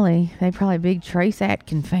 Probably. They probably a big Trace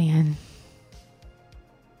Adkins fan.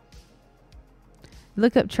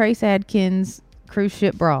 Look up Trace Adkins cruise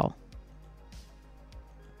ship brawl.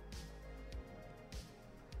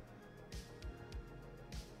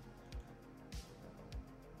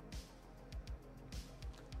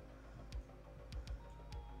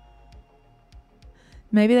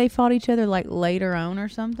 Maybe they fought each other like later on or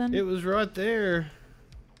something. It was right there.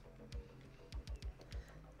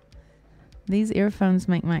 These earphones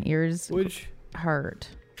make my ears hurt.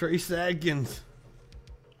 Trace Adkins.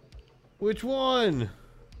 Which one?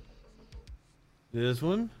 This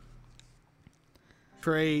one?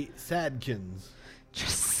 Trace Adkins.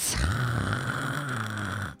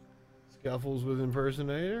 Scuffles with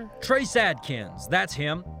impersonator. Trace Adkins. That's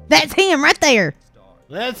him. That's him right there.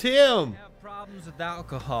 That's him. Problems with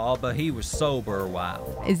alcohol, but he was sober a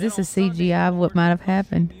while. Is this a CGI of what might have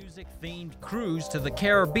happened? Music-themed cruise to the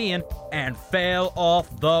Caribbean and fell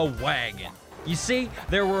off the wagon. You see,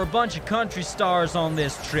 there were a bunch of country stars on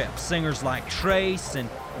this trip, singers like Trace and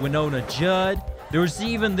Winona Judd. There was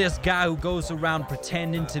even this guy who goes around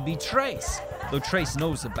pretending to be Trace, though Trace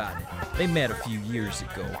knows about it. They met a few years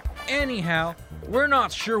ago. Anyhow, we're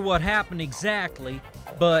not sure what happened exactly,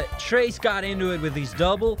 but Trace got into it with his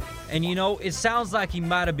double, and it sounds like he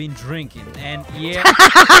might have been drinking, and yeah.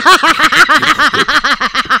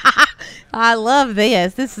 I love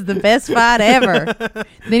this. This is the best fight ever.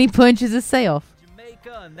 Then he punches himself.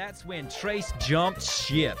 Jamaica, and that's when Trace jumped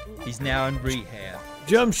ship. He's now in rehab.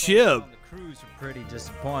 Jump ship? The crews were pretty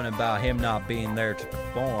disappointed about him not being there to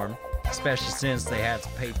perform, especially since they had to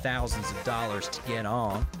pay thousands of dollars to get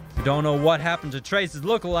on. We don't know what happened to Trace's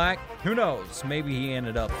lookalike. Who knows? Maybe he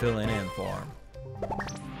ended up filling in for him.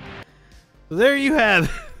 There you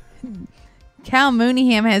have it. Cal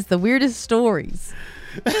Mooneyham has the weirdest stories.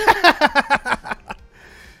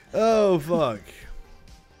 Oh, fuck.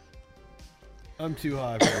 I'm too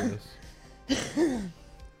high for this.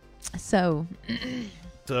 So,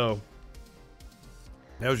 that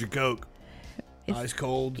was your Coke. Ice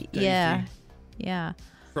cold. Tasty, yeah,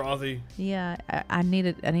 frothy. yeah. I need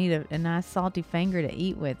a nice salty finger to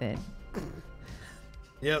eat with it.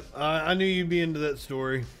 Yep, I knew you'd be into that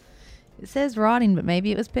story. It says rotting, but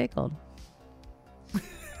maybe it was pickled.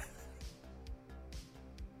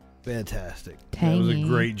 Fantastic. Tangy. That was a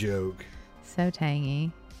great joke. So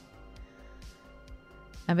tangy.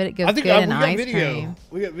 I bet it goes good in ice cream.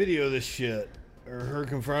 We got video of this shit, or her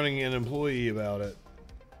confronting an employee about it.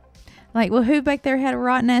 Like, well, who back there had a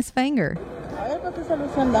rotten ass finger?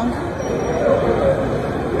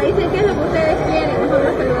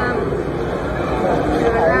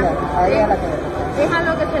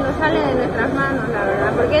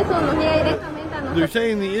 They're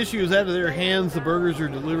saying the issue is out of their hands. The burgers are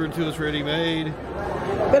delivered to us ready-made.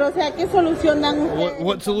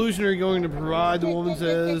 What solution are you going to provide? The woman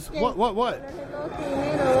says. What?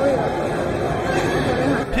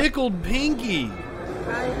 Pickled pinky.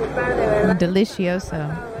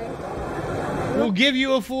 Delicioso. We'll give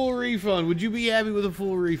you a full refund. Would you be happy with a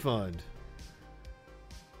full refund?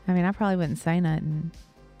 I mean, I probably wouldn't say nothing.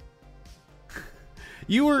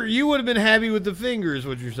 You would have been happy with the fingers,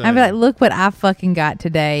 what you're saying. I'd be like, look what I fucking got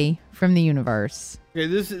today from the universe. Okay,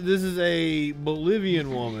 this is a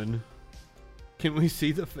Bolivian woman. Can we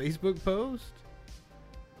see the Facebook post?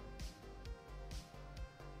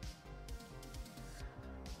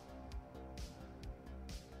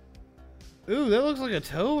 Ooh, that looks like a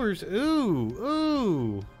toe or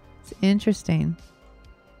ooh. It's interesting.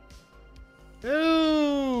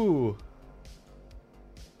 Ooh.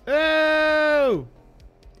 Oh.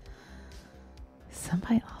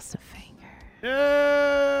 Somebody lost a finger.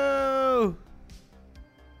 No.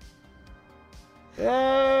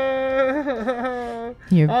 Oh.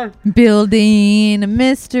 You're building a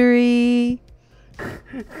mystery.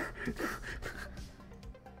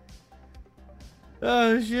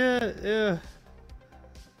 Oh shit! Yeah.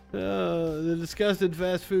 The disgusted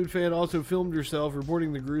fast food fan also filmed herself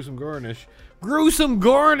reporting the gruesome garnish. Gruesome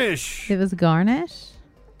garnish. It was garnish.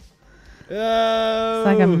 Oh. It's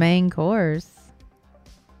like a main course.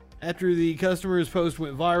 After the customer's post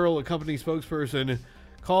went viral, a company spokesperson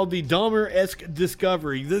called the Dahmer-esque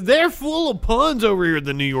discovery. They're full of puns over here at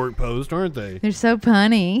the New York Post, aren't they? They're so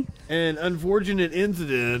punny. An unfortunate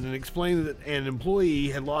incident, and explained that an employee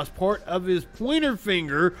had lost part of his pointer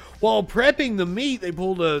finger while prepping the meat. They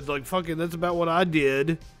pulled a, like, fucking, that's about what I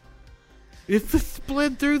did. It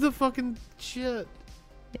split through the fucking shit.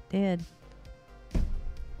 It did.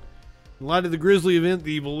 In light of the grisly event,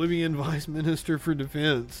 the Bolivian Vice Minister for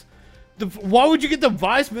Defense. Why would you get the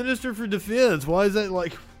Vice Minister for Defense? Why is that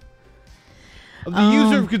like... The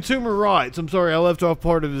user of consumer rights. I'm sorry, I left off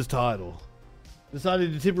part of his title.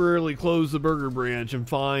 Decided to temporarily close the burger branch and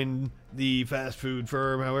fine the fast food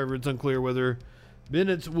firm. However, it's unclear whether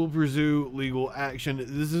Bennett's will pursue legal action.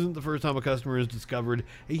 This isn't the first time a customer has discovered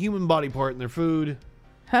a human body part in their food.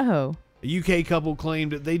 Oh. A UK couple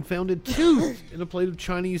claimed that they'd found a tooth in a plate of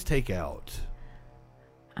Chinese takeout.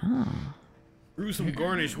 Oh. Gruesome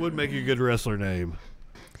garnish would make a good wrestler name.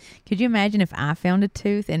 Could you imagine if I found a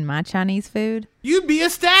tooth in my Chinese food? You'd be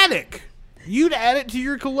ecstatic. You'd add it to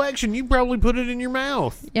your collection. You'd probably put it in your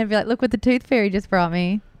mouth. Yeah, I'd be like, look what the tooth fairy just brought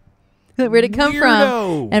me. Where'd it come Weirdo.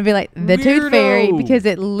 from? And I'd be like, the tooth fairy, because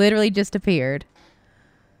it literally just appeared.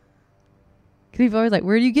 Because people are always like,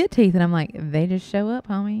 where do you get teeth? And I'm like, they just show up,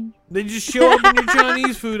 homie. They just show up in your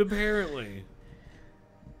Chinese food, apparently.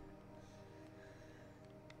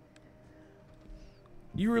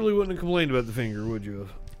 You really wouldn't have complained about the finger, would you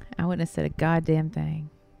have? I wouldn't have said a goddamn thing.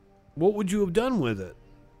 What would you have done with it?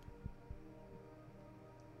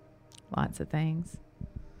 Lots of things.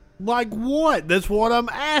 Like what? That's what I'm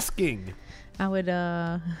asking. I would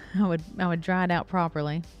dry it out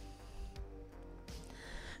properly.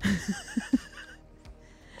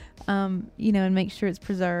 And make sure it's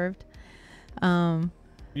preserved.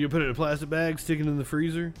 You put it in a plastic bag, stick it in the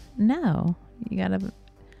freezer? No. You gotta...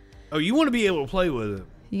 Oh, you want to be able to play with it.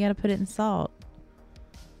 You gotta put it in salt.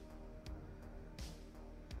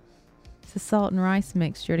 It's a salt and rice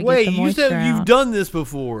mixture to get the moisture out. Wait, you said you've done this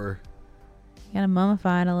before. You gotta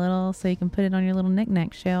mummify it a little so you can put it on your little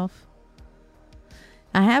knick-knack shelf.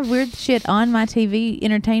 I have weird shit on my TV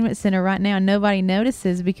entertainment center right now and nobody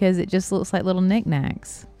notices because it just looks like little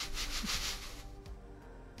knickknacks.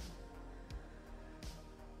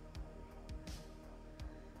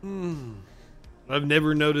 I've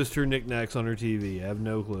never noticed her knickknacks on her TV. I have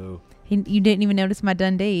no clue. You didn't even notice my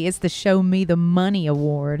Dundee. It's the Show Me the Money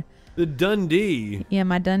Award. The Dundee? Yeah,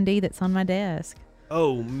 my Dundee that's on my desk.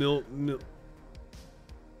 Oh, milk.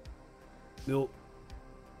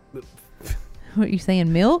 What, you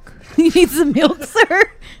saying milk? You need some milk,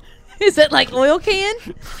 sir? Is that like oil can?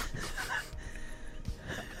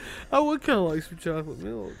 I would kind of like some chocolate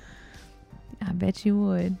milk. I bet you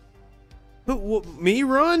would. But me,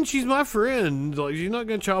 Ron? She's my friend. Like, she's not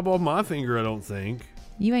gonna chop off my finger, I don't think.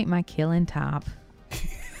 You ain't my killing top.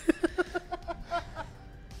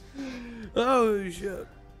 Oh shit!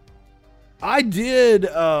 I did.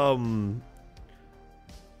 When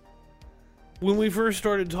we first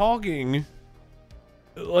started talking,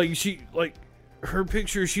 her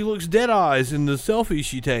picture, she looks dead eyes in the selfie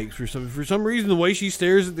she takes for some reason. The way she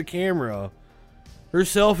stares at the camera, her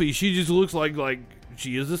selfie, she just looks like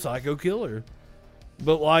she is a psycho killer.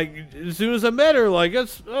 But like, as soon as I met her, like,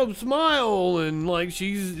 smile, and like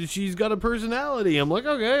she's got a personality. I'm like,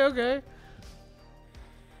 okay.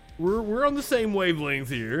 We're on the same wavelength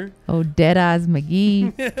here. Oh, Dead Eyes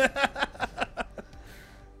McGee.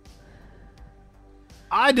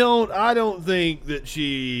 I don't think that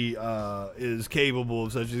she is capable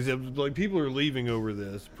of such things. Like, people are leaving over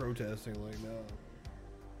this, protesting like no.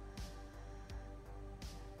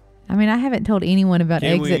 I mean, I haven't told anyone about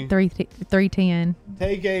Exit 310.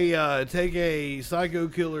 Take a psycho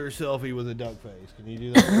killer selfie with a duck face. Can you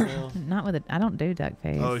do that right now? Not with I don't do duck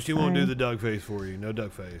face. Oh, she won't do the duck face for you. No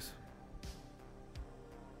duck face.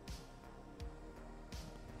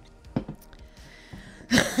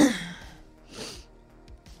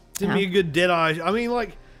 Send me a good dead eye. I mean,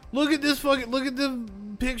 like, look at the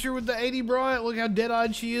picture with the 80 Bryant. Look how dead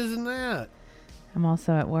eyed she is in that. I'm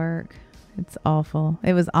also at work. It's awful.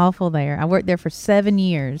 It was awful there. I worked there for 7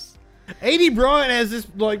 years. 80 Bryant has this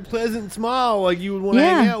like pleasant smile, like you would want to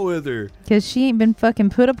hang out with her. Because she ain't been fucking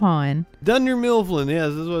put upon. Dunder Mifflin,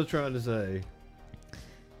 yes, that's what I was trying to say.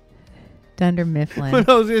 Dunder Mifflin. When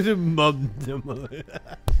I was going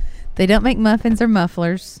They don't make muffins or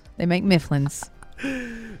mufflers. They make Mifflins.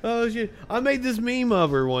 Oh shit! I made this meme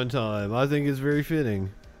of her one time. I think it's very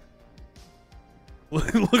fitting.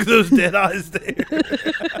 Look at those dead eyes there.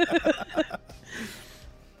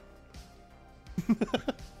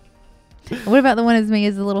 What about the one as me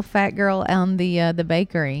as the little fat girl on the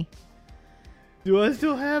bakery? Do I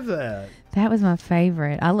still have that? That was my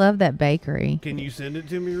favorite. I love that bakery. Can you send it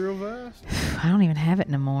to me real fast? I don't even have it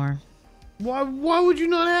no more. Why would you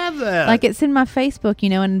not have that? Like, it's in my Facebook,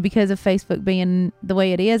 and because of Facebook being the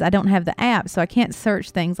way it is, I don't have the app, so I can't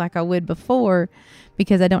search things like I would before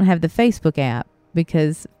because I don't have the Facebook app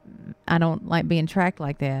because I don't like being tracked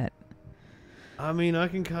like that. I mean, I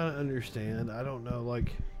can kind of understand. I don't know,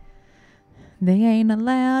 like, they ain't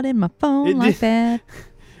allowed in my phone like that.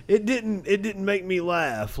 It didn't make me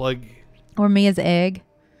laugh, like. Or me as Egg.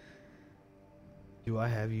 Do I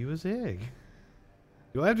have you as Egg?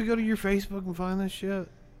 Do I have to go to your Facebook and find this shit?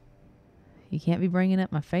 You can't be bringing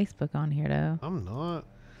up my Facebook on here, though. I'm not.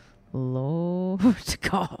 Lord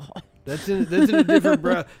God. That's in a different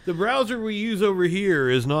browser. The browser we use over here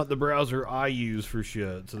is not the browser I use for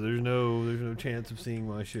shit. So there's no chance of seeing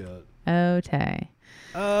my shit. Okay.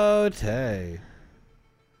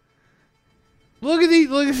 Look at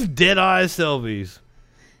these dead eye selfies.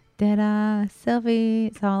 Dead eye selfie.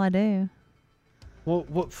 It's all I do.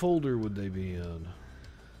 What folder would they be in?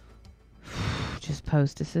 Just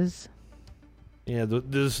postesses. Yeah,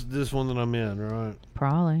 this one that I'm in, right?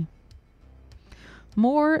 Probably.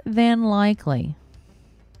 More than likely.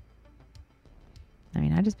 I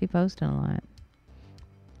mean, I just be posting a lot.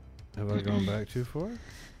 Have I gone back too far?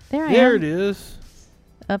 There I am. There it is.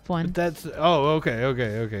 Up one. But that's okay,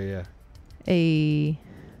 yeah.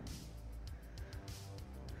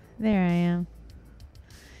 There I am.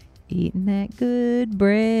 Eating that good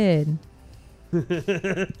bread.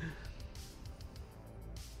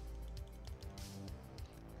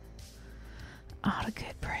 All the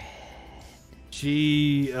good bread.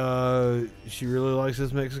 She really likes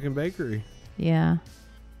this Mexican bakery. Yeah.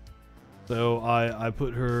 So I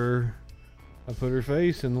put her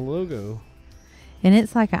face in the logo. And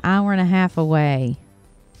it's like an hour and a half away.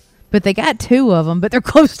 But they got two of them, but they're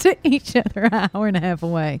close to each other, an hour and a half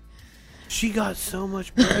away. She got so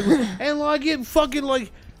much bread. And like it fucking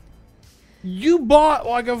like you bought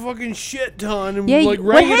like a fucking shit ton and like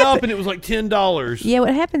rang it up and it was like $10. Yeah,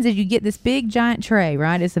 what happens is you get this big giant tray,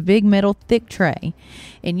 right? It's a big metal thick tray.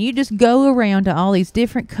 And you just go around to all these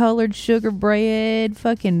different colored sugar bread,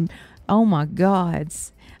 fucking, oh my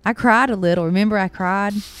gods. I cried a little. Remember I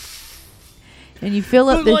cried? And you fill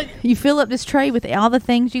up But, you fill up this tray with all the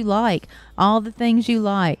things you like, all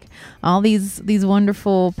these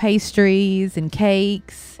wonderful pastries and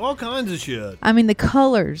cakes, all kinds of shit. I mean, the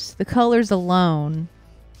colors alone,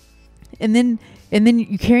 and then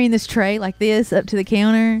you're carrying this tray like this up to the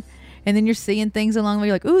counter, and then you're seeing things along the way.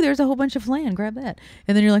 You're like, ooh, there's a whole bunch of flan, grab that,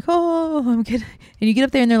 and then you're like, oh, I'm good, and you get up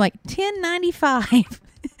there and they're like $10.95.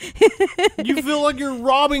 You feel like you're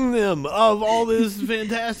robbing them of all this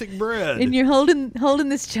fantastic bread. And you're holding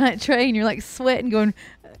this giant tray and you're like sweating going,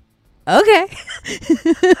 okay.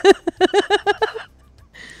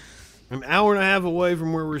 An hour and a half away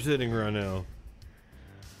from where we're sitting right now.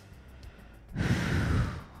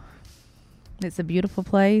 It's a beautiful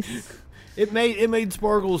place. It made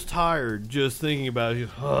Sparkles tired just thinking about it.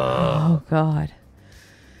 Oh God.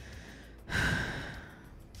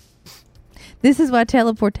 This is why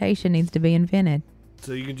teleportation needs to be invented.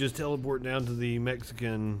 So you can just teleport down to the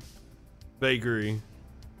Mexican bakery.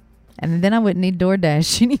 And then I wouldn't need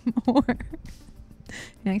DoorDash anymore.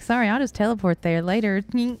 You're like, sorry, I'll just teleport there later.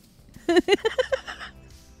 The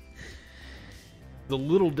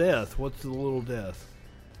little death. What's the little death?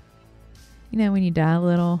 You know when you die a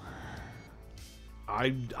little?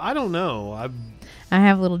 I don't know. I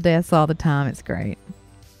have little deaths all the time. It's great.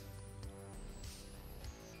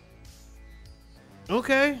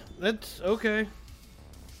 Okay, that's okay.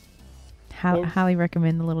 Highly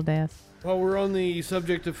recommend the little deaths. While we're on the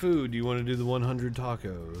subject of food, do you want to do the 100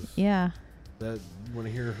 tacos? Yeah. That want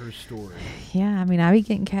to hear her story? Yeah, I mean, I be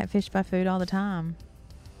getting catfished by food all the time.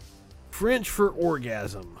 French for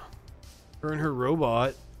orgasm. Her and her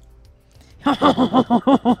robot. That's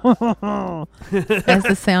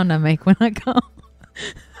the sound I make when I come.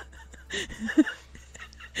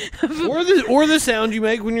 or the sound you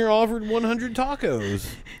make when you're offered 100 tacos.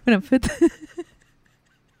 When I put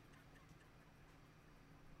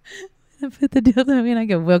the dildo in, I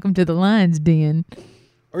go, "Welcome to the lion's den."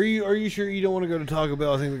 Are you sure you don't want to go to Taco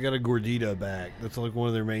Bell? I think we got a gordita back. That's like one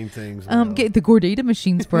of their main things. Get the gordita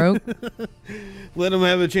machine's broke. Let them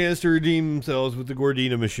have a chance to redeem themselves with the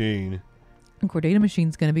gordita machine. The gordita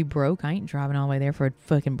machine's gonna be broke. I ain't driving all the way there for a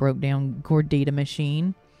fucking broke down gordita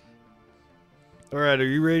machine. All right, are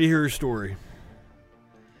you ready to hear her story?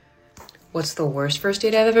 What's the worst first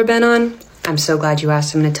date I've ever been on? I'm so glad you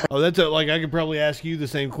asked him to tell. Oh, that's like I could probably ask you the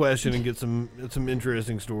same question and get some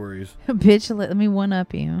interesting stories. Bitch, let me one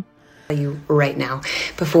up you. You right now.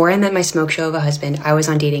 Before I met my smoke show of a husband, I was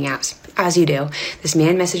on dating apps. As you do. This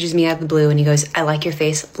man messages me out of the blue and he goes, "I like your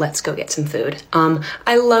face. Let's go get some food."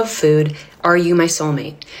 I love food. Are you my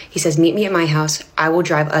soulmate? He says, "Meet me at my house. I will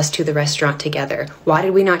drive us to the restaurant together." Why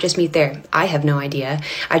did we not just meet there? I have no idea.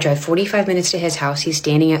 I drive 45 minutes to his house. He's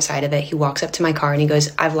standing outside of it. He walks up to my car and he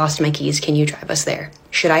goes, "I've lost my keys. Can you drive us there?"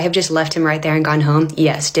 Should I have just left him right there and gone home?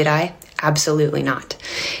 Yes. Did I? Absolutely not.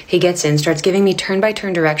 He gets in, starts giving me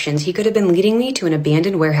turn-by-turn directions. He could have been leading me to an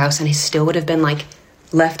abandoned warehouse and I still would have been like,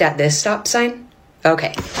 left at this stop sign?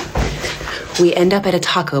 Okay. We end up at a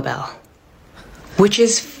Taco Bell, which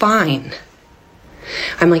is fine.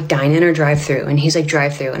 I'm like, dine in or drive through? And he's like,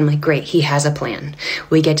 drive through. And I'm like, great, he has a plan.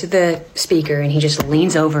 We get to the speaker and he just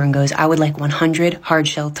leans over and goes, "I would like 100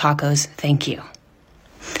 hard-shell tacos, thank you."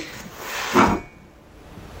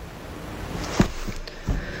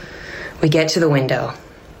 We get to the window.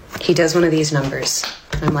 He does one of these numbers.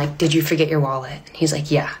 I'm like, "Did you forget your wallet?" And he's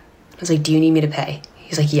like, "Yeah." I was like, "Do you need me to pay?"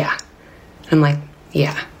 He's like, "Yeah." And I'm like,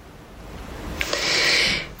 "Yeah."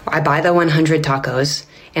 I buy the 100 tacos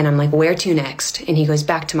and I'm like, "Where to next?" And he goes,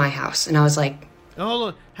 "Back to my house." And I was like, hold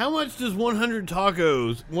on. How much does 100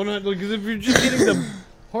 tacos? 100, because if you're just getting the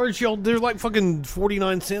hard shell, they're like fucking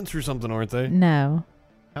 49 cents or something, aren't they? No.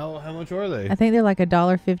 How much are they? I think they're like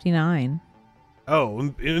 $1.59.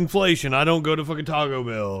 Oh, inflation. I don't go to fucking Taco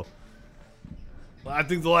Bell. I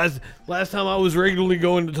think the last time I was regularly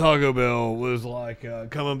going to Taco Bell was like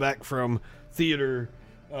coming back from theater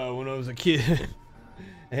when I was a kid,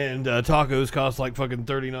 and tacos cost like fucking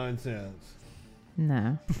 39 cents.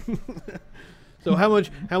 No. So how much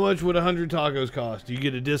would 100 tacos cost? Do you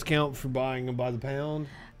get a discount for buying them by the pound?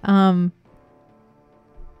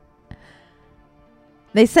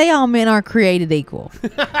 They say all men are created equal.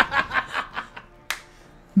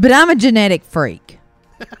 But I'm a genetic freak.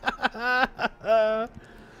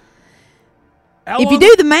 If you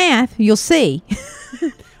do the math, you'll see.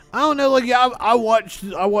 I don't know. Like I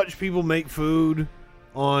watch people make food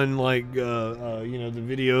on like the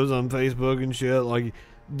videos on Facebook and shit. Like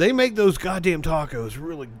they make those goddamn tacos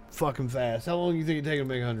really fucking fast. How long do you think it take to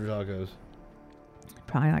make 100 tacos?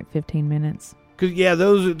 Probably like 15 minutes. Cause yeah,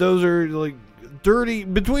 those are like 30,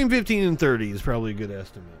 between 15 and 30 is probably a good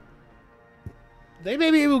estimate. They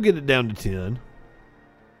may be able to get it down to 10.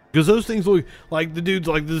 Because those things look like the dude's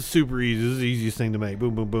like, this is super easy. This is the easiest thing to make.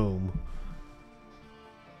 Boom, boom, boom.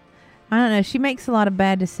 I don't know. She makes a lot of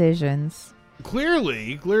bad decisions.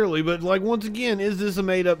 Clearly. But like, once again, is this a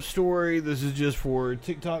made up story? This is just for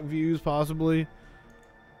TikTok views, possibly?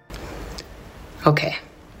 Okay.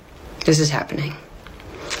 This is happening.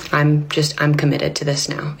 I'm committed to this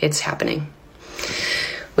now. It's happening.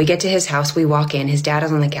 We get to his house, we walk in, his dad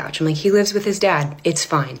is on the couch. I'm like, he lives with his dad. It's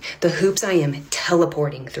fine. The hoops I am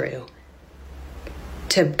teleporting through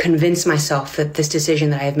to convince myself that this decision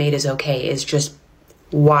that I have made is okay is just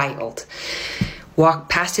wild. Walk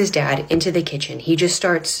past his dad into the kitchen. He just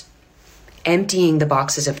starts emptying the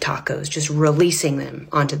boxes of tacos, just releasing them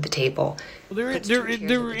onto the table. Well,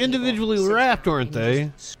 they're individually wrapped, aren't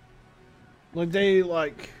they? Like they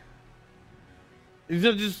he's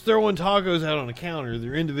not just throwing tacos out on a counter.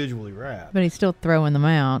 They're individually wrapped. But he's still throwing them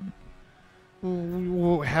out.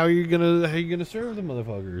 Well, how are you gonna serve the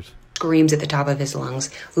motherfuckers? Screams at the top of his lungs,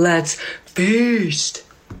 "Let's feast!"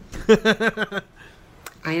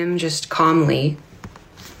 I am just calmly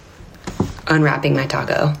unwrapping my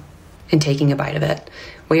taco and taking a bite of it.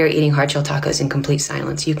 We are eating hard-shell tacos in complete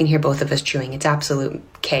silence. You can hear both of us chewing. It's absolute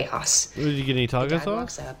chaos. Did you get any taco sauce?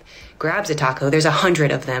 Walks up, grabs a taco. There's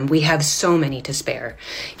 100 of them. We have so many to spare.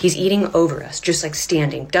 He's eating over us, just like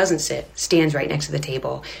standing. Doesn't sit. Stands right next to the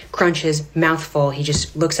table. Crunches, mouth full. He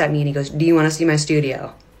just looks at me and he goes, "Do you want to see my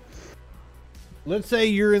studio?" Let's say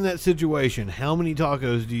you're in that situation. How many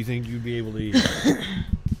tacos do you think you'd be able to eat?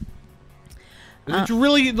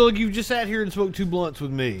 Really, look, you just sat here and smoked 2 blunts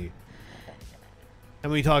with me. How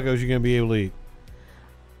many tacos are you going to be able to eat?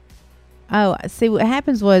 Oh, see, what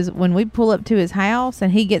happens was when we pull up to his house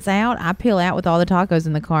and he gets out, I peel out with all the tacos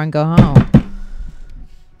in the car and go home.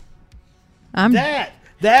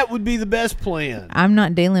 That would be the best plan. I'm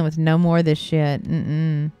not dealing with no more of this shit.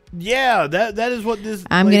 Mm-mm. Yeah, that is what this.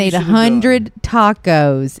 I'm going to eat 100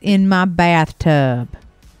 tacos in my bathtub.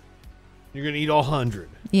 You're going to eat all 100.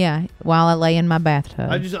 Yeah, while I lay in my bathtub.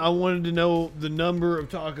 I wanted to know the number of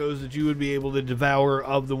tacos that you would be able to devour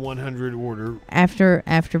of the 100 order. After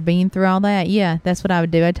being through all that, yeah, that's what I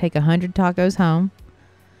would do. I'd take 100 tacos home,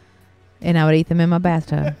 and I would eat them in my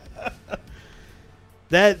bathtub.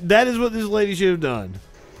 That is what this lady should have done.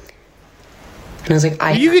 And I was like,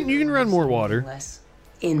 you can run more water.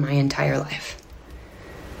 In my entire life.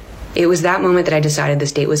 It was that moment that I decided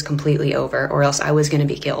this date was completely over, or else I was going to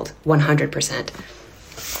be killed 100%.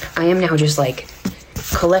 I am now just like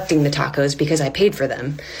collecting the tacos because I paid for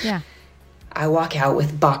them. Yeah. I walk out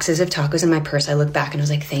with boxes of tacos in my purse. I look back and I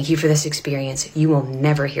was like, "Thank you for this experience. You will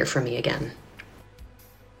never hear from me again."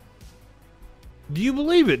 Do you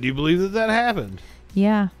believe it? Do you believe that happened?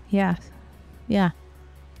 Yeah.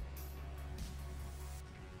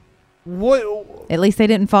 What? At least they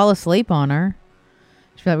didn't fall asleep on her.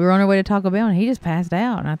 She's like, we were on our way to Taco Bell and he just passed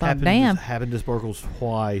out. And I thought, damn. Happened to Sparkles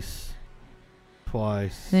twice.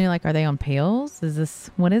 And then you're like, are they on pills?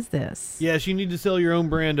 What is this? Yes, you need to sell your own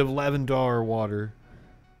brand of Lavendar water.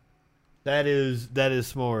 That is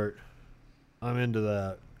smart. I'm into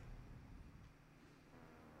that.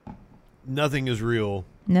 Nothing is real.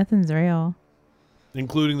 Nothing's real.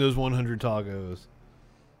 Including those 100 tacos.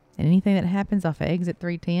 And anything that happens off of exit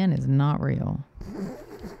 310 is not real.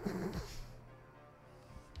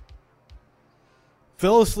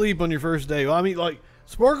 Fell asleep on your first day. Well, I mean, like,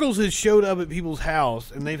 Sparkles has showed up at people's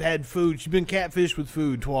house and they've had food. She's been catfished with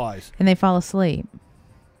food twice. And they fall asleep.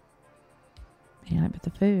 Yeah, but the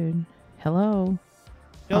food. Hello.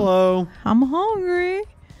 I'm hungry.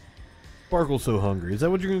 Sparkle's so hungry. Is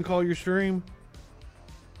that what you're going to call your stream?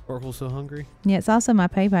 Sparkle's so hungry? Yeah, it's also my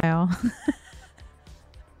PayPal.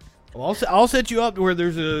 Well, I'll set you up to where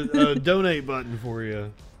there's a donate button for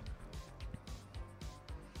you.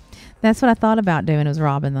 That's what I thought about doing, was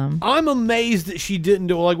robbing them. I'm amazed that she didn't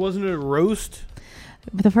do it. Like, wasn't it a roast?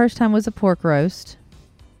 The first time was a pork roast.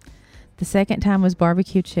 The second time was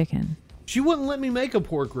barbecue chicken. She wouldn't let me make a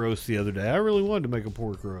pork roast the other day. I really wanted to make a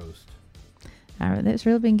pork roast. That's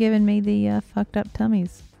really been giving me the fucked up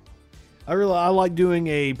tummies. I like doing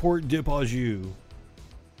a pork dip au jus.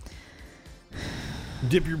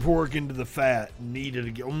 Dip your pork into the fat and eat it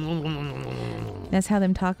again. That's how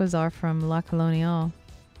them tacos are from La Colonial.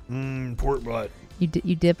 Pork butt. You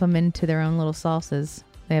dip them into their own little sauces.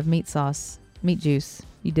 They have meat sauce, meat juice.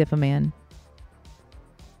 You dip them in.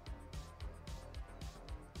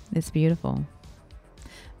 It's beautiful.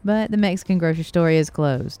 But the Mexican grocery store is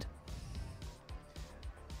closed.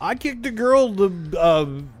 I kicked a girl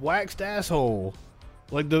the waxed asshole.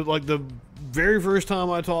 Like the very first time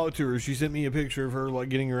I talked to her, she sent me a picture of her like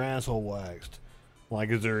getting her asshole waxed. Like,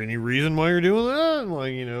 is there any reason why you're doing that?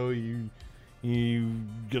 Like, you You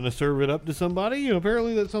gonna serve it up to somebody? You know,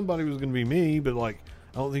 apparently that somebody was gonna be me, but like,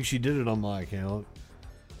 I don't think she did it on my account.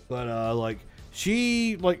 But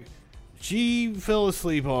she fell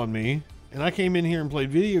asleep on me, and I came in here and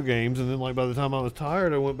played video games, and then like by the time I was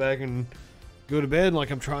tired, I went back and go to bed, and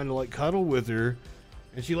like I'm trying to like cuddle with her,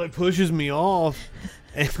 and she like pushes me off,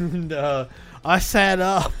 and I sat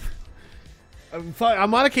up. I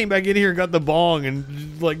might have came back in here and got the bong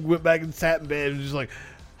and like went back and sat in bed and just like,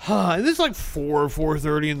 and this is like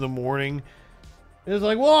 4:30 in the morning. And it's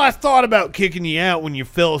like, well, I thought about kicking you out when you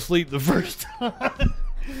fell asleep the first time,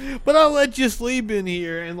 but I'll let you sleep in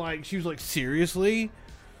here. And like, she was like, seriously?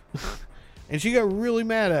 And she got really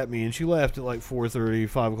mad at me, and she left at like 4:30,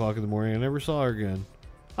 5 o'clock in the morning. I never saw her again.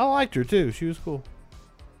 I liked her too. She was cool.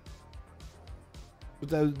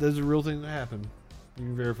 But that's a real thing that happened. You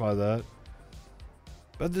can verify that.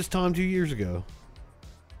 About this time 2 years ago.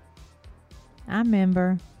 I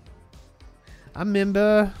remember.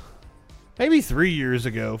 Maybe 3 years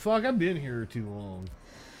ago. Fuck, I've been here too long.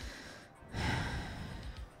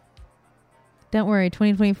 Don't worry,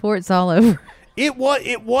 2024, it's all over.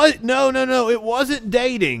 No, it wasn't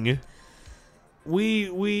dating.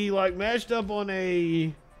 We like matched up on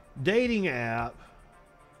a dating app,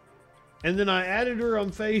 and then I added her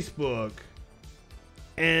on Facebook,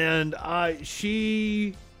 and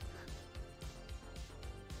she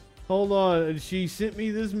sent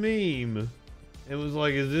me this meme and was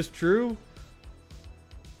like, is this true?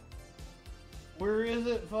 Where is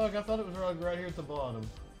it? Fuck, I thought it was right here at the bottom.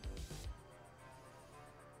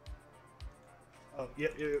 Oh, yeah,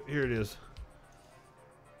 here it is.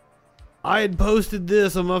 I had posted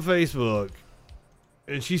this on my Facebook,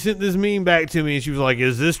 and she sent this meme back to me, and she was like,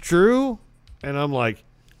 is this true? And I'm like,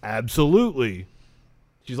 absolutely.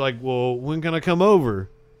 She's like, well, when can I come over?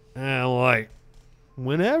 And I'm like,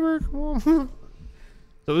 whenever. Come on.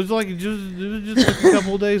 So it was just like a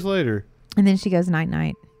couple of days later. And then she goes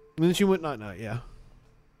night-night. And then she went night-night, yeah.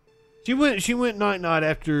 She went night-night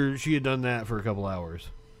after she had done that for a couple hours.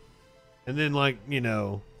 And then, like, you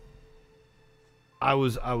know, I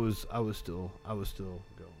was still going.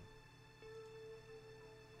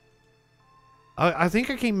 I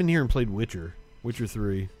think I came in here and played Witcher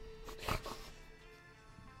 3.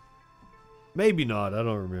 Maybe not. I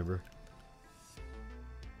don't remember.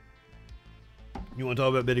 You want to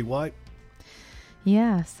talk about Betty White?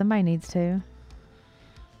 Yeah, somebody needs to.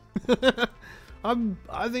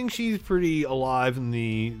 I think she's pretty alive in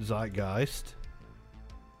the zeitgeist.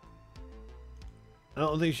 I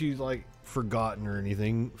don't think she's like forgotten or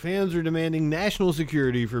anything. Fans are demanding national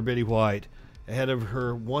security for Betty White ahead of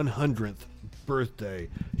her 100th birthday.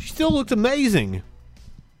 She still looks amazing.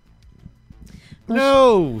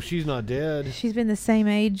 Well, she's not dead. She's been the same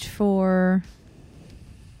age for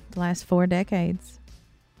the last 4 decades.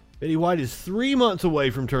 Betty White is 3 months away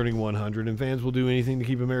from turning 100, and fans will do anything to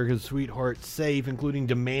keep America's sweetheart safe, including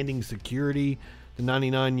demanding security. The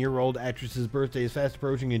 99-year-old actress's birthday is fast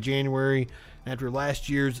approaching in January. After last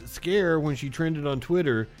year's scare when she trended on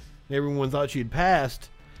Twitter and everyone thought she had passed,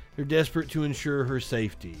 they're desperate to ensure her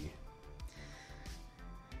safety.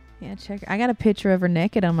 Yeah, check. I got a picture of her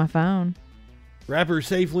naked on my phone. Wrap her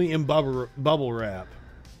safely in bubble wrap.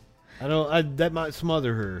 That might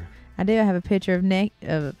smother her. I do. I have a picture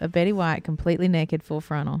of Betty White completely naked, full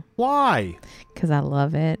frontal. Why? Because I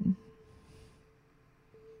love it.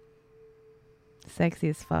 Sexy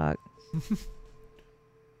as fuck.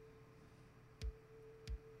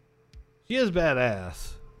 She is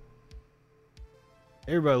badass.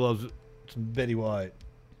 Everybody loves some Betty White.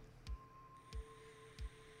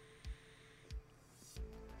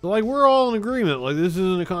 So, like, we're all in agreement. Like, this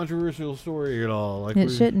isn't a controversial story at all. Like, it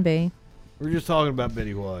shouldn't be. We're just talking about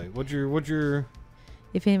Betty White. What's your?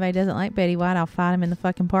 If anybody doesn't like Betty White, I'll fight him in the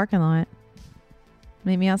fucking parking lot.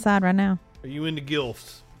 Meet me outside right now. Are you into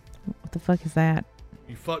gilfs? What the fuck is that?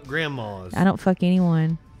 You fuck grandmas. I don't fuck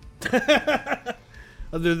anyone.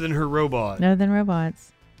 Other than her robot. Other than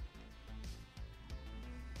robots.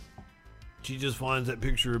 She just finds that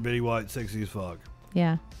picture of Betty White sexy as fuck.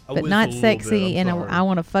 Yeah. But not sexy in a I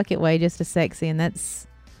want to fuck it way, just a sexy, and that's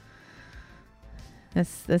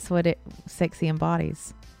what it sexy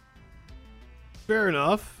embodies. Fair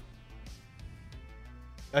enough.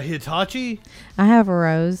 A Hitachi? I have a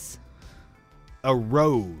rose. A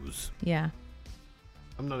rose? Yeah.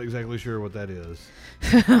 I'm not exactly sure what that is.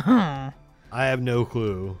 I have no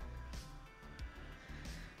clue.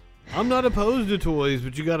 I'm not opposed to toys,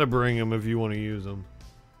 but you got to bring them if you want to use them.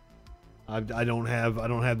 I don't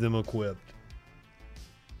have them equipped.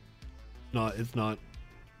 It's not.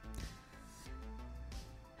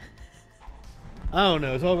 I don't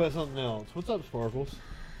know. Talk about something else. What's up, Sparkles?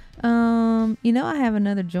 You know, I have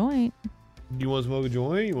another joint. You want to smoke a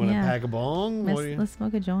joint? You want to pack a bong? Let's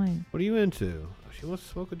smoke a joint. What are you into? She wants to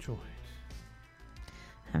smoke a joint.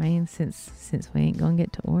 I mean, since we ain't gonna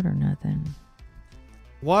get to order nothing.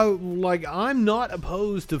 Why? Like, I'm not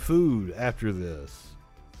opposed to food after this,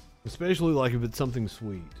 especially like if it's something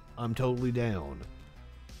sweet. I'm totally down.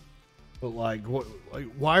 But like, what? Like,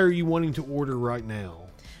 why are you wanting to order right now?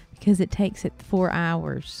 Because it takes it 4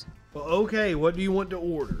 hours. Well, okay, what do you want to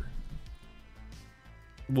order?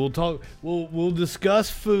 We'll talk. We'll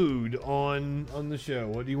discuss food on the show.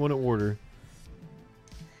 What do you want to order?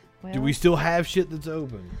 Well, do we still have shit that's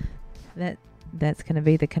open? That's gonna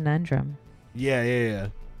be the conundrum. Yeah.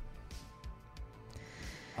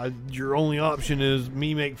 Your only option is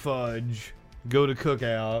me make fudge, go to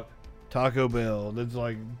Cookout, Taco Bell. That's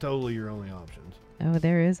like totally your only options. Oh,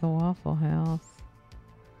 there is a Waffle House.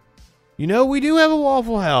 You know, we do have a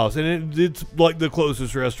Waffle House, and it's like the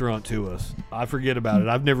closest restaurant to us. I forget about it.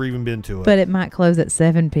 I've never even been to it. But it might close at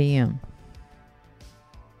 7 p.m.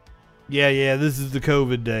 Yeah. This is the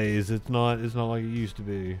COVID days. It's not like it used to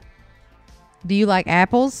be. Do you like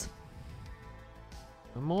apples?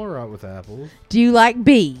 I'm all right with apples. Do you like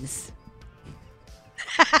bees?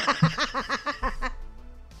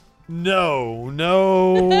 No,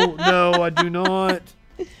 I do not.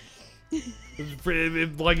 If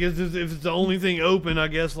it's the only thing open, I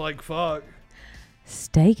guess, like, fuck.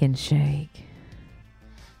 Steak and Shake.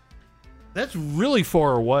 That's really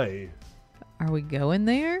far away. Are we going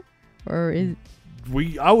there? Or is...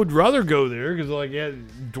 I would rather go there, because, like, yeah,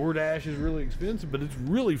 DoorDash is really expensive, but it's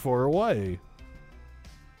really far away.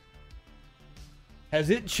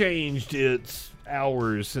 Has it changed its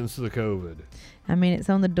hours since the COVID? I mean, it's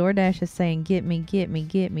on the DoorDash is saying, get me.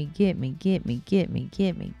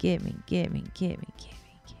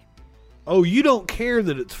 Oh, you don't care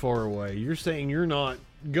that it's far away. You're saying you're not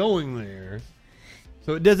going there.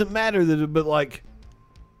 So it doesn't matter but like,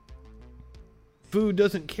 food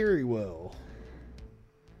doesn't carry well.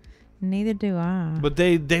 Neither do I. But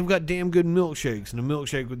they've got damn good milkshakes, and a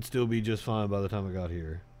milkshake would still be just fine by the time I got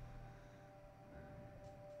here.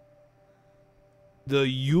 The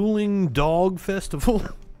Yuling Dog Festival?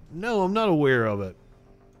 No, I'm not aware of it.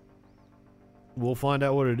 We'll find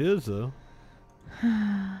out what it is, though.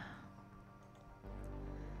 I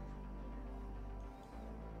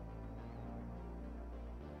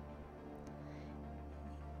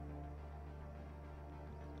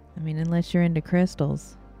mean, unless you're into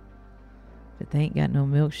crystals. But they ain't got no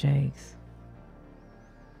milkshakes.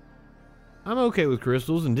 I'm okay with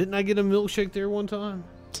crystals, and didn't I get a milkshake there one time?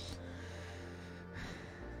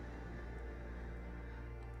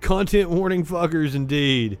 Content warning fuckers,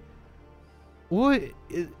 indeed. What?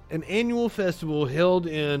 An annual festival held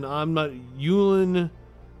in Yulin,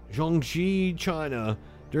 Zhongxi, China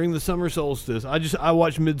during the summer solstice. I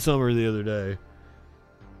watched Midsummer the other day.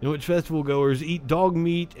 In which festival goers eat dog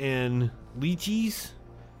meat and lychees.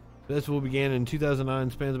 The festival began in 2009,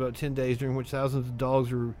 spans about 10 days, during which thousands of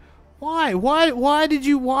dogs were... Why did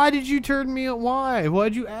you turn me on? Why?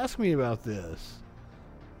 Why'd you ask me about this?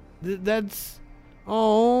 That's...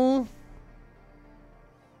 Oh,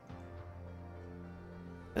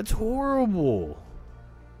 that's horrible.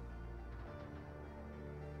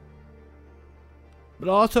 But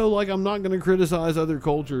also, like, I'm not going to criticize other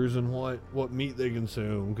cultures and what meat they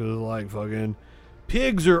consume, because, like, fucking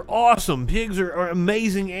pigs are awesome. Pigs are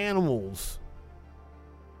amazing animals.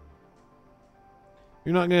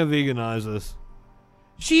 You're not going to veganize us.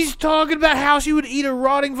 She's talking about how she would eat a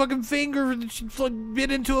rotting fucking finger that she'd like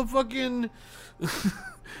bit into a fucking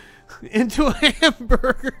into a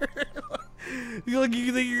hamburger. You think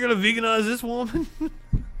you're gonna veganize this woman?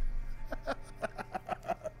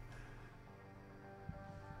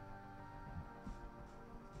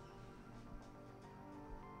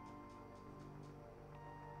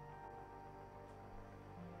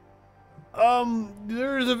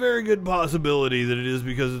 There's a very good possibility that it is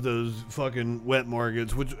because of those fucking wet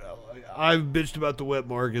markets, which I've bitched about the wet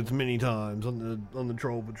markets many times on the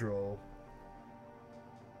Troll Patrol.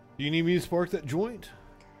 Do you need me to spark that joint?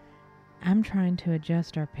 I'm trying to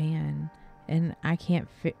adjust our pen, and I can't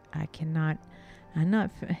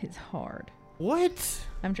it's hard. What?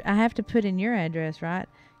 I have to put in your address, right?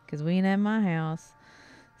 Because we ain't at my house.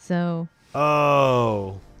 So.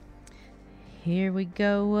 Oh. Here we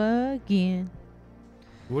go again.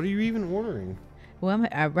 What are you even ordering? Well,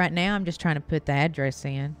 right now I'm just trying to put the address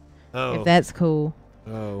in. Oh. If that's cool.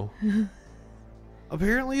 Oh.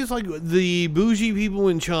 Apparently it's like the bougie people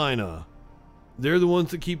in China. They're the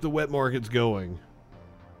ones that keep the wet markets going.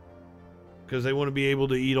 Because they want to be able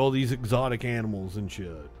to eat all these exotic animals and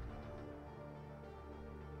shit.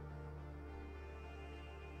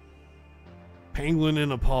 Penguin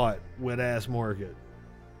in a pot, wet ass market.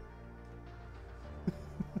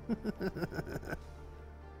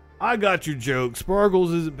 I got your joke.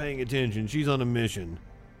 Sparkles isn't paying attention. She's on a mission.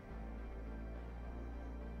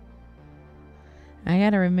 I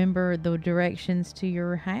gotta remember the directions to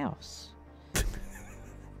your house.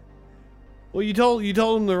 Well, you told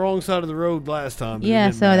them the wrong side of the road last time. But Yeah, it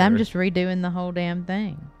didn't so matter. I'm just redoing the whole damn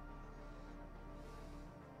thing.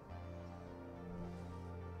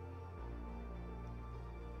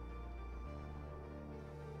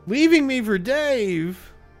 Leaving me for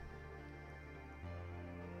Dave.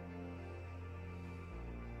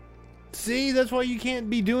 See, that's why you can't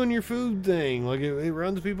be doing your food thing. Like it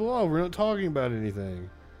runs people off. We're not talking about anything.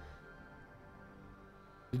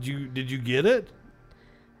 Did you get it?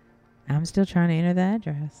 I'm still trying to enter the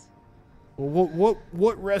address. Well,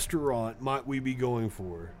 what restaurant might we be going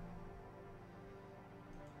for?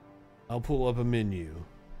 I'll pull up a menu.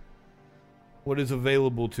 What is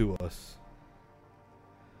available to us?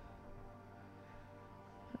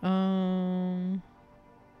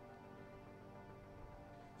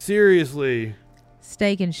 Seriously.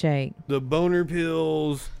 Steak and Shake. The boner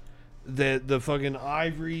pills, the fucking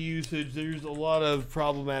ivory usage, there's a lot of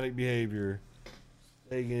problematic behavior.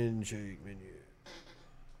 Steak and Shake menu.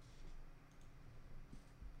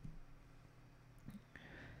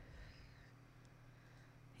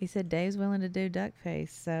 He said Dave's willing to do duck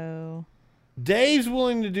face, so... Dave's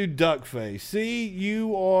willing to do duck face. See,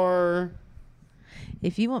 you are...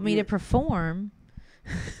 If you want me to perform,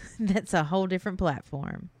 that's a whole different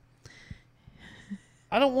platform.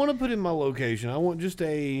 I don't want to put in my location. I want just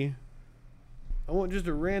a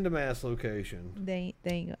random ass location.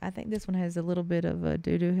 I think this one has a little bit of a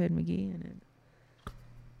Doo-Doo Head McGee in it.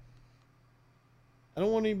 I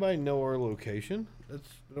don't want anybody to know our location.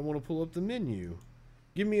 I want to pull up the menu.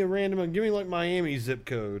 Give me like Miami zip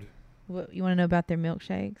code. What you want to know about their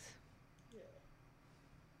milkshakes?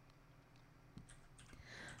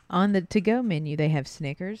 On the to-go menu, they have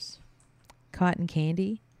Snickers, cotton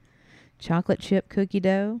candy, chocolate chip cookie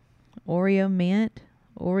dough, Oreo mint,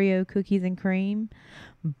 Oreo cookies and cream,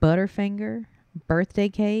 Butterfinger, birthday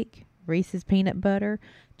cake, Reese's peanut butter,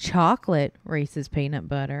 chocolate Reese's peanut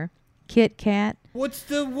butter, Kit Kat. What's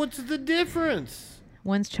the difference?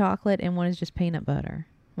 One's chocolate and one is just peanut butter.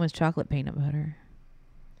 One's chocolate peanut butter.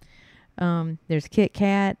 There's Kit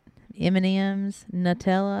Kat, M&M's,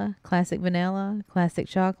 Nutella, classic vanilla, classic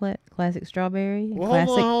chocolate, classic strawberry. Well,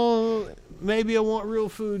 classic... hold on. Maybe I want real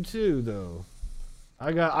food too, though.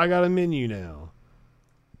 I got a menu now.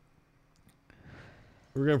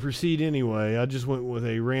 We're gonna proceed anyway. I just went with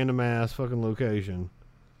a random ass fucking location.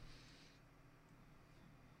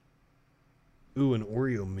 Ooh, an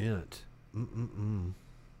Oreo mint.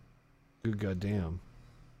 Good goddamn.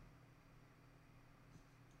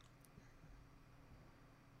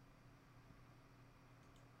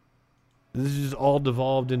 This is just all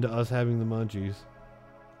devolved into us having the munchies.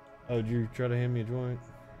 Oh, did you try to hand me a joint?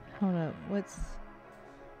 Hold up.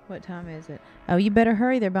 What time is it? Oh, you better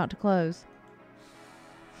hurry. They're about to close.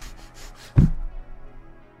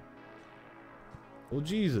 Well,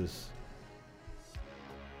 Jesus.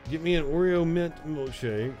 Get me an Oreo mint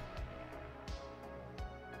milkshake.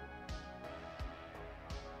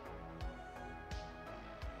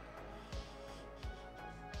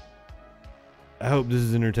 I hope this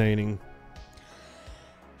is entertaining.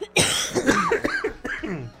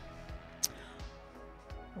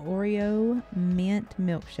 Oreo mint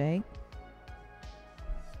milkshake.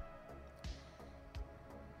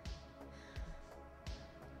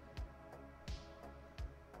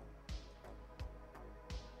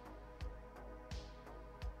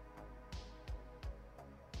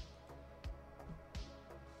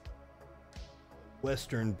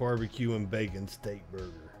 Western barbecue and bacon steak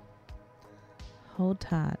burger. Hold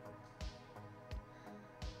tight.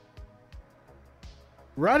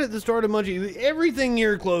 Right at the start of Munchie, everything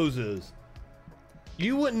here closes.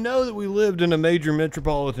 You wouldn't know that we lived in a major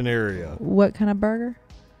metropolitan area. What kind of burger?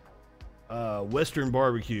 Western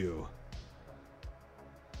barbecue.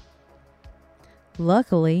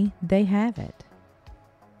 Luckily, they have it.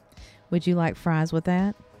 Would you like fries with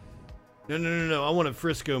that? No. I want a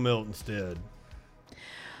Frisco melt instead.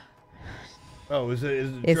 Oh, is it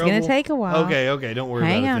It's going to take a while. Okay. Don't worry about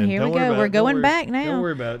it. Hang on. Then. Here Don't we worry go. about We're it. Don't going worry- back now. Don't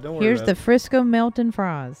worry about it. Don't worry Here's about the it. Frisco melting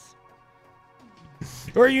fries.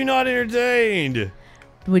 Are you not entertained?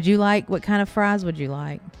 Would you like, what kind of fries would you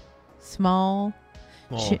like? Small?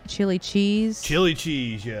 Small. Chili cheese? Chili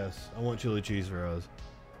cheese, yes. I want chili cheese fries.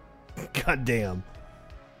 God damn.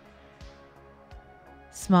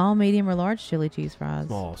 Small, medium, or large chili cheese fries?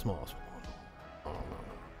 Small.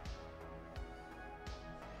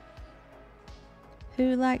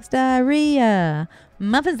 Who likes diarrhea?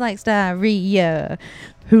 Muffins likes diarrhea.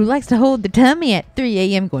 Who likes to hold the tummy at 3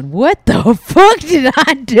 a.m. going, what the fuck did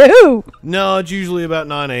I do? No, it's usually about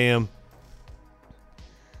 9 a.m.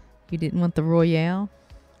 You didn't want the Royale?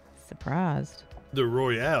 Surprised. The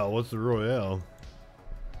Royale? What's the Royale?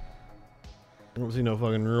 I don't see no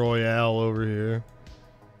fucking Royale over here.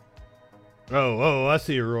 Oh, I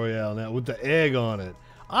see a Royale now with the egg on it.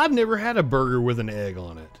 I've never had a burger with an egg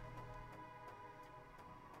on it.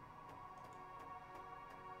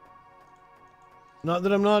 Not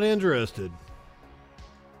that I'm not interested.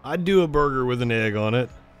 I'd do a burger with an egg on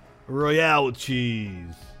it. A Royale with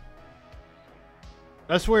cheese.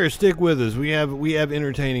 I swear, stick with us. We have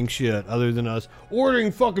entertaining shit other than us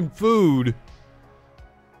ordering fucking food.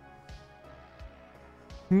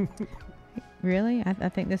 Really? I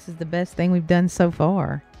think this is the best thing we've done so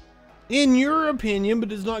far. In your opinion,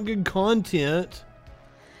 but it's not good content.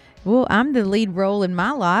 Well, I'm the lead role in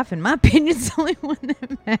my life, and my opinion's the only one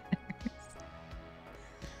that matters.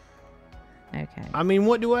 Okay. I mean,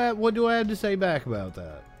 what do I have to say back about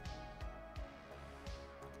that?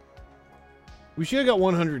 We should have got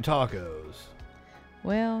 100 tacos.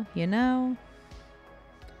 Well, you know.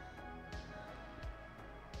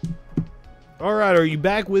 All right, are you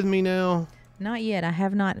back with me now? Not yet. I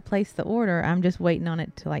have not placed the order. I'm just waiting on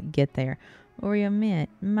it to like get there. Oreo mint,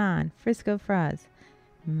 mine. Frisco fries,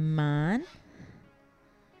 mine.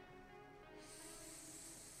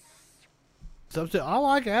 I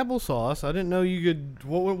like applesauce. I didn't know you could.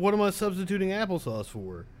 What am I substituting applesauce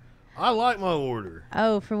for? I like my order.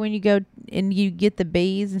 Oh, for when you go and you get the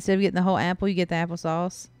bees instead of getting the whole apple, you get the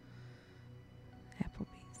applesauce.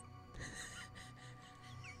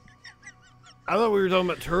 I thought we were talking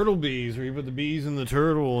about turtle bees, where you put the bees in the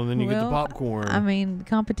turtle and then you get the popcorn. I mean,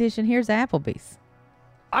 competition. Here's Applebee's.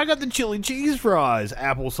 I got the chili cheese fries,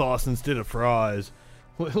 applesauce instead of fries.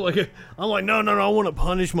 Like, I'm like, no, I want to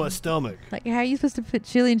punish my stomach. Like, how are you supposed to put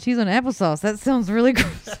chili and cheese on applesauce? That sounds really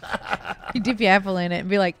gross. You dip your apple in it and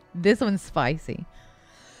be like, this one's spicy.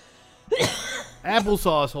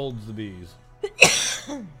 Applesauce holds the bees.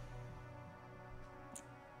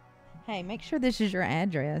 Hey, make sure this is your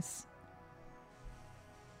address.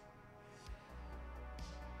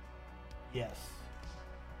 Yes.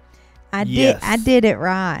 I did it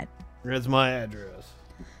right. That's my address.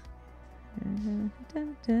 I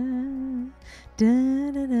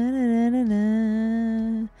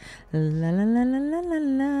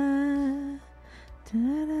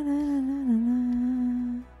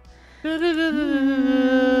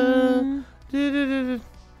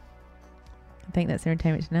think that's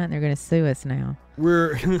Entertainment Tonight, and they're going to sue us now.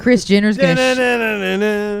 Kris Jenner's going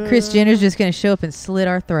to Kris Jenner's just going to show up and slit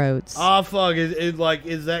our throats. Oh fuck! Is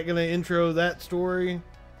that going to intro that story?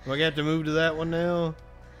 Do I have to move to that one now?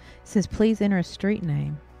 It says, please enter a street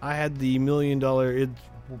name. I had the $1 million. Well,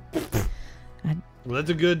 that's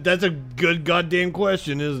a good goddamn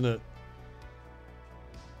question, isn't it?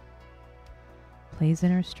 Please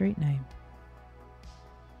enter a street name.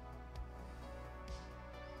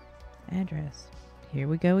 Address. Here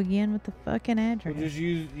we go again with the fucking address. Well, just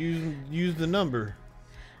use the number.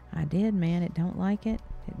 I did, man. It don't like it.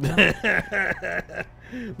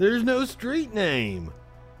 There's no street name.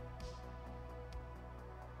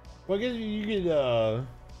 Well, I guess you could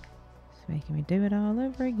it's making me do it all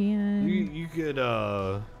over again. You could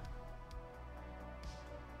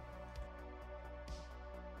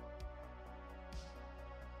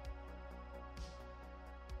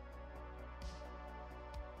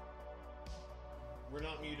We're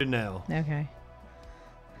not muted now. Okay.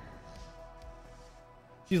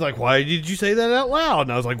 She's like, why did you say that out loud?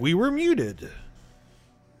 And I was like, we were muted.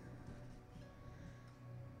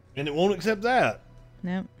 And it won't accept that.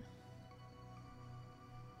 Nope.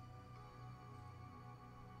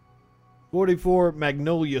 44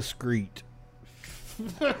 Magnolia Street.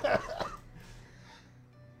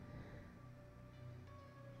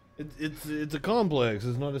 It's a complex.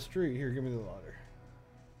 It's not a street. Here, give me the ladder.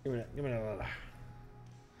 Give me that ladder.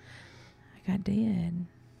 I did.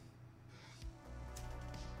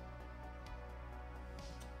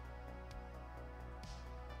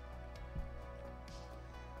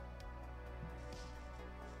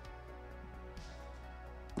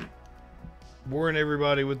 Boring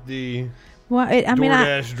everybody with the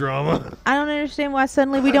DoorDash drama. I don't understand why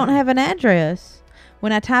suddenly we don't have an address.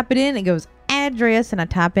 When I type it in, it goes address, and I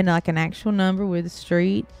type in like an actual number with the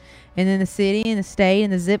street, and then the city and the state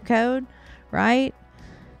and the zip code, right?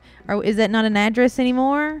 Or is that not an address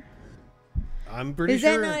anymore? I'm pretty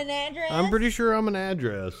sure. Is that not an address? I'm pretty sure I'm an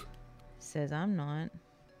address. Says I'm not.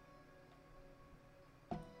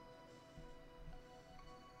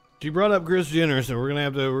 She brought up Kris Jenner, so we're gonna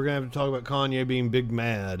have to talk about Kanye being big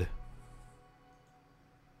mad.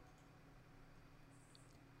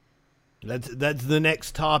 That's the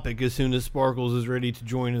next topic as soon as Sparkles is ready to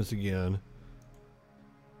join us again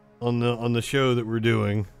on the show that we're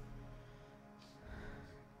doing.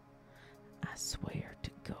 I swear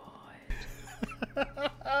to God.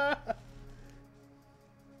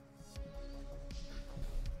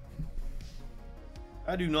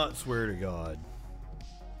 I do not swear to God.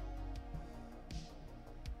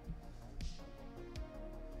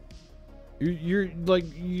 You're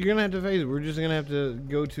gonna have to face it. We're just gonna have to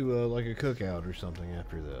go to like a cookout or something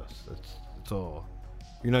after this. That's all.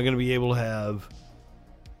 You're not gonna be able to have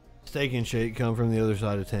Steak and Shake come from the other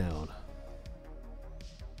side of town.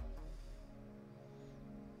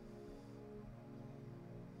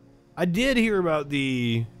 I did hear about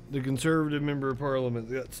the conservative member of parliament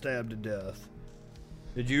that got stabbed to death.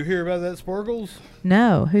 Did you hear about that, Sparkles?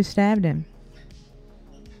 No. Who stabbed him?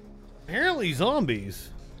 Apparently zombies.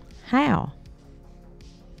 How?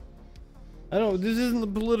 I don't. This isn't the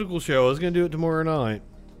political show. I was gonna do it tomorrow night.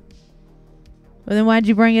 Well, then why'd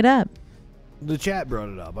you bring it up? The chat brought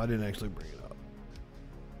it up. I didn't actually bring it up.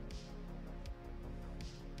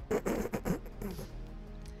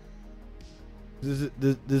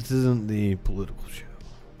 This isn't the political show.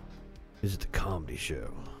 This is the comedy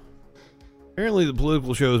show. Apparently, the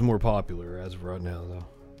political show is more popular as of right now, though.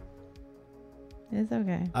 It's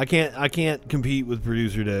okay. I can't compete with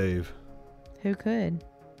producer Dave. Who could?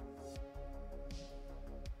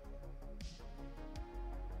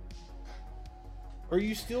 Are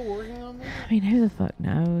you still working on that? I mean, who the fuck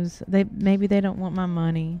knows? Maybe they don't want my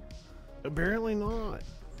money. Apparently not.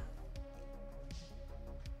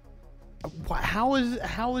 How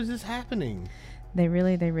is this happening? They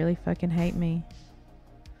really fucking hate me.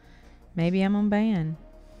 Maybe I'm on ban.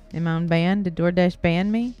 Am I on ban? Did DoorDash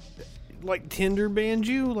ban me? Like Tinder banned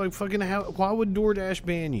you? Like fucking why would DoorDash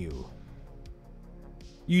ban you?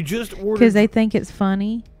 You just ordered because they think it's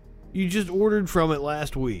funny. You just ordered from it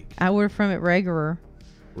last week. I ordered from it regular.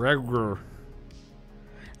 Regular.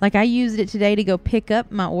 Like I used it today to go pick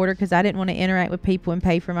up my order because I didn't want to interact with people and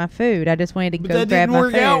pay for my food. I just wanted to go grab my food. That didn't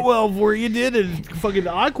work out well for you, did it? Fucking,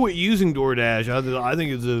 I quit using DoorDash. I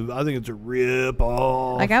think it's a rip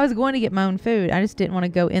off. Like I was going to get my own food. I just didn't want to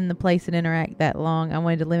go in the place and interact that long. I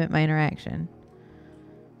wanted to limit my interaction.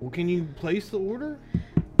 Well, can you place the order?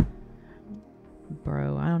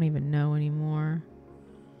 Bro, I don't even know anymore.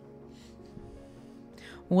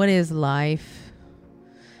 What is life?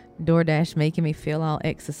 DoorDash making me feel all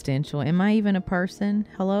existential. Am I even a person?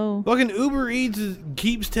 Hello? Fucking Uber Eats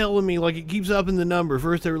keeps telling me, like, it keeps upping the number.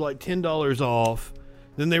 First they were like $10 off.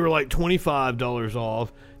 Then they were like $25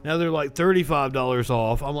 off. Now they're like $35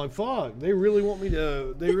 off. I'm like, fuck. They really want me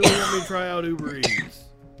to try out Uber Eats.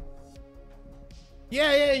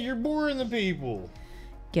 Yeah, you're boring the people.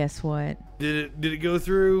 Guess what? Did it go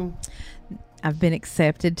through? I've been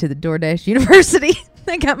accepted to the DoorDash University.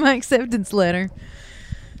 I got my acceptance letter.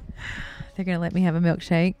 They're going to let me have a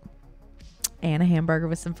milkshake and a hamburger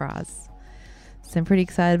with some fries. So I'm pretty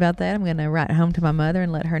excited about that. I'm going to write home to my mother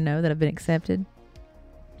and let her know that I've been accepted.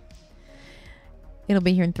 It'll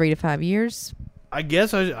be here in 3 to 5 years. I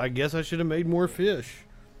guess I should have made more fish.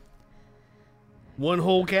 One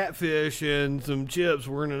whole catfish and some chips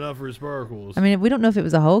weren't enough for Sparkles. I mean, we don't know if it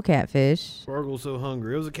was a whole catfish. Sparkles so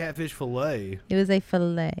hungry. It was a catfish fillet. It was a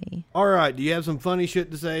fillet. All right. Do you have some funny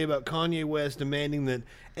shit to say about Kanye West demanding that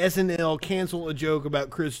SNL cancel a joke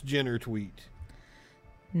about Kris Jenner tweet?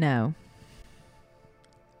 No.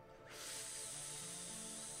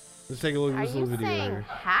 Let's take a look at this little video here.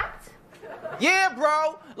 Hacked? Yeah,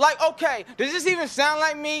 bro. Like, okay, does this even sound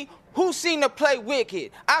like me? Who's seen the play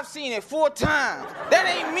Wicked? I've seen it 4 times. That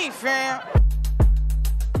ain't me, fam.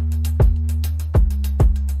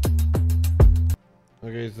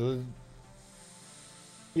 Okay, so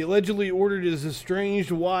he allegedly ordered his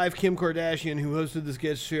estranged wife, Kim Kardashian, who hosted this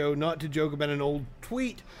guest show, not to joke about an old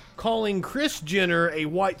tweet calling Kris Jenner a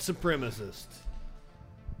white supremacist.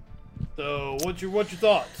 So, what's your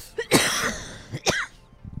thoughts?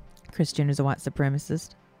 Kris Jenner's a white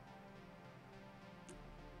supremacist.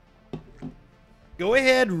 Go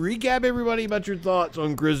ahead, recap everybody about your thoughts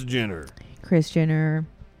on Kris Jenner. Kris Jenner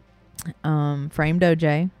framed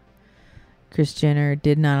OJ. Kris Jenner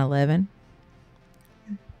did 9/11.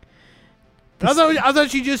 I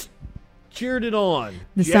thought she just cheered it on.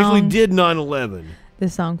 She actually did 9/11. The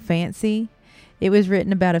song Fancy, it was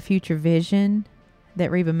written about a future vision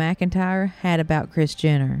that Reba McEntire had about Kris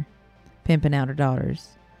Jenner pimping out her daughters.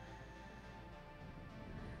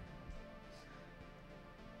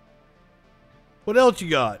 What else you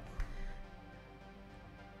got?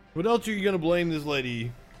 What else are you gonna blame this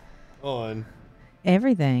lady on?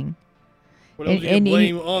 Everything. What else are you gonna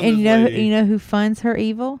blame on this lady? You know who funds her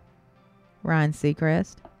evil? Ryan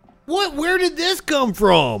Seacrest. What? Where did this come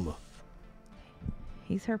from?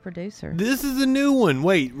 He's her producer. This is a new one.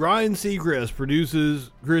 Wait, Ryan Seacrest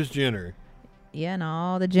produces Kris Jenner. Yeah, and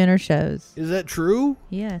all the Jenner shows. Is that true?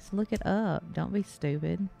 Yes, look it up. Don't be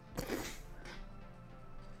stupid.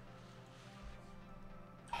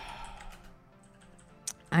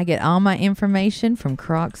 I get all my information from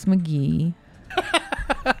Crocs McGee.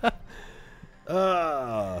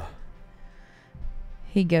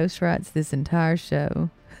 He ghostwrites this entire show.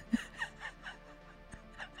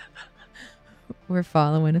 We're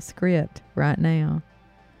following a script right now.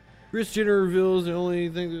 Kris Jenner reveals the only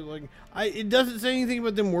thing that it doesn't say anything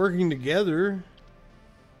about them working together.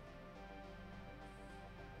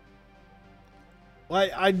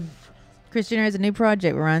 Kris Jenner has a new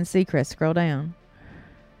project with Ryan Seacrest. Scroll down.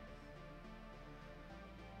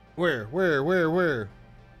 Where?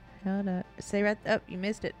 Hold up. Say right up. You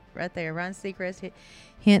missed it. Right there. Ryan Seacrest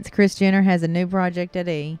hints Kris Jenner has a new project at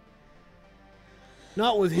E.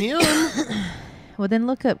 Not with him. Well, then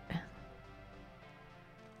look up.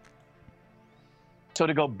 So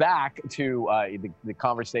to go back to the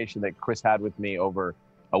conversation that Kris had with me over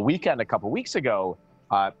a weekend a couple weeks ago,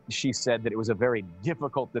 she said that it was a very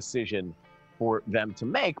difficult decision for them to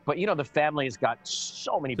make. But, you know, the family has got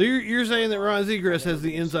so many... So you're saying that Ryan Seacrest has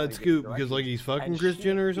the inside scoop because, he's fucking Kris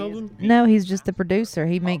Jenner or something? No, he's just the producer.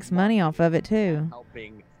 He makes money off of it, too.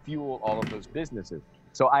 Helping fuel all of those businesses.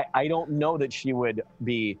 So I don't know that she would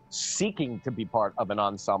be seeking to be part of an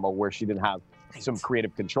ensemble where she didn't have some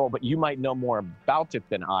creative control, but you might know more about it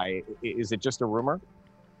than I. Is it just a rumor?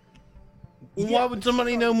 Why would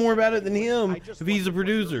somebody know more about it than him if he's a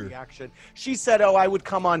producer? She said, "Oh, I would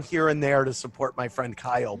come on here and there to support my friend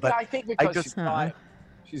Kyle." But yeah, I think because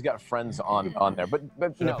she's got friends on there. But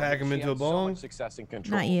should I pack him into a bong? So much success and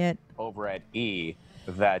control Not yet. Over at E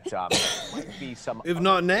that might be some. If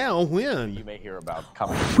not now, when? You may hear about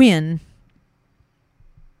coming. When?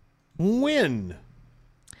 When?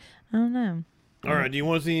 I don't know. All right. Do you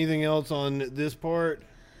want to see anything else on this part?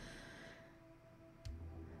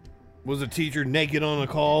 Was a teacher naked on a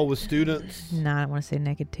call with students? No, I don't want to see a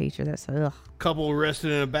naked teacher. That's ugh. Couple arrested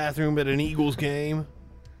in a bathroom at an Eagles game.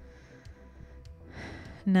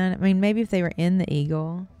 No, I mean maybe if they were in the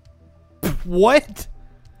Eagle. What?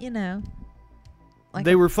 You know. Like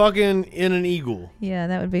they were fucking in an Eagle. Yeah,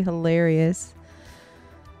 that would be hilarious.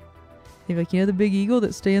 They'd be like, you know the big eagle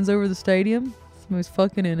that stands over the stadium? Somebody's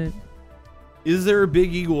fucking in it. Is there a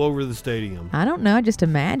big eagle over the stadium? I don't know. I just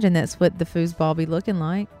imagine that's what the foosball be looking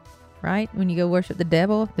like. Right? When you go worship the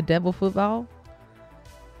devil football.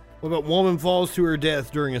 What about woman falls to her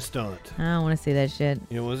death during a stunt? I don't want to see that shit.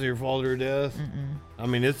 You don't want to see her fall to her death? I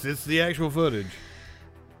mean, it's the actual footage.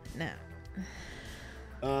 No.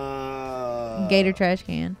 Gator trash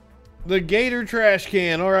can. The gator trash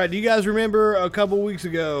can. All right. Do you guys remember a couple weeks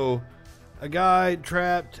ago, a guy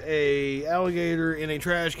trapped a alligator in a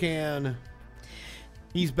trash can?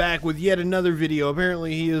 He's back with yet another video.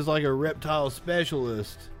 Apparently, he is like a reptile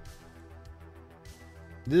specialist.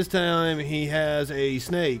 This time, he has a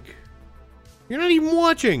snake. You're not even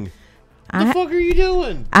watching. What the fuck are you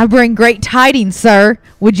doing? I bring great tidings, sir.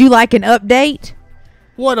 Would you like an update?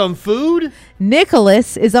 What, on food?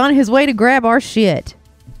 Nicholas is on his way to grab our shit.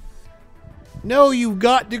 No, you've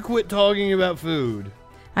got to quit talking about food.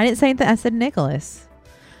 I didn't say anything. I said Nicholas.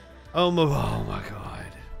 Oh my God.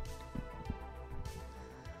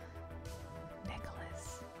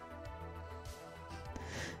 Nicholas.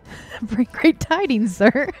 Bring great tidings,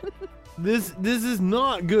 sir. This is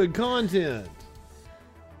not good content.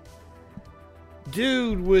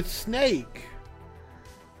 Dude with snake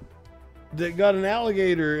that got an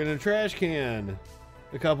alligator in a trash can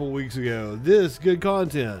a couple weeks ago. This good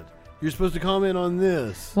content. You're supposed to comment on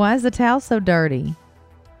this. Why is the towel so dirty?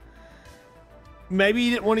 Maybe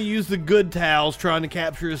you didn't want to use the good towels trying to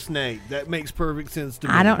capture a snake. That makes perfect sense to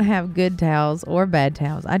me. I don't have good towels or bad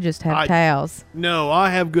towels. I just have towels. No, I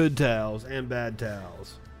have good towels and bad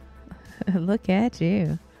towels. Look at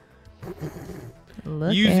you.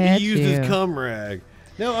 He used his cum rag.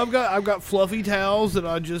 No, I've got fluffy towels that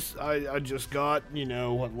I just got,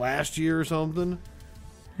 last year or something.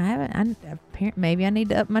 I haven't. Maybe I need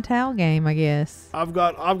to up my towel game, I guess. I've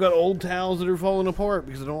got old towels that are falling apart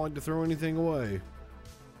because I don't like to throw anything away.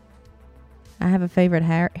 I have a favorite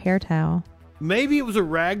hair towel. Maybe it was a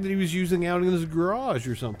rag that he was using out in his garage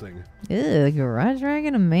or something. Ew, a garage rag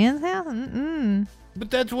in a man's house? Mm-mm. But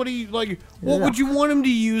that's what he, what would you want him to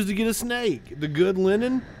use to get a snake? The good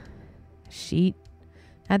linen? Sheet.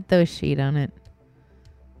 I'd throw a sheet on it.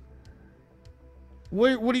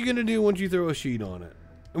 What are you gonna do once you throw a sheet on it?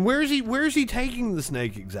 And where is he taking the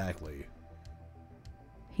snake exactly?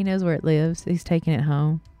 He knows where it lives. He's taking it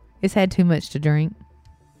home. It's had too much to drink.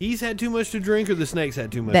 He's had too much to drink, or the snake's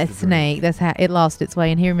had too much That to drink? snake, that's how it lost its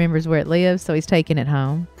way, and he remembers where it lives, so he's taking it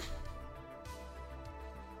home.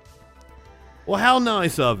 Well, how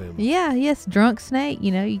nice of him. Yeah, yes, drunk snake.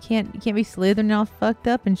 You know, you can't be slithering all fucked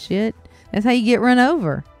up and shit. That's how you get run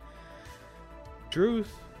over.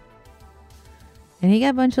 Truth. And he got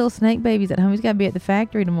a bunch of little snake babies at home. He's got to be at the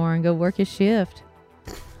factory tomorrow and go work his shift.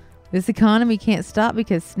 This economy can't stop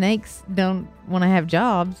because snakes don't want to have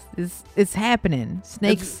jobs. It's happening.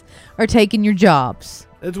 Snakes are taking your jobs.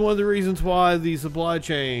 That's one of the reasons why the supply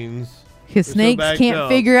chains. Because snakes so can't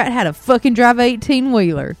figure out how to fucking drive an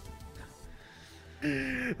 18-wheeler.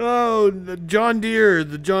 Oh, the John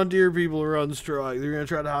Deere people are on strike. They're going to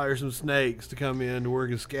try to hire some snakes to come in to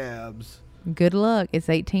work as scabs. Good luck. It's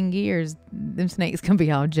 18 gears. Them snakes going to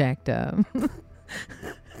be all jacked up.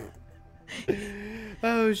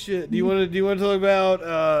 Oh shit! Do you want to talk about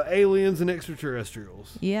aliens and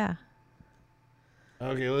extraterrestrials? Yeah.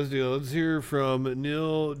 Okay, let's do it. Let's hear from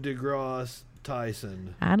Neil deGrasse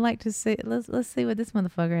Tyson. I'd like to see. Let's see what this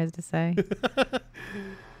motherfucker has to say.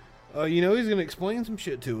 You know he's gonna explain some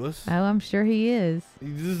shit to us. Oh, I'm sure he is.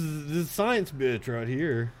 This is science bitch right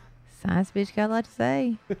here. Science bitch got a lot to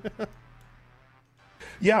say.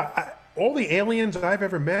 Yeah, all the aliens I've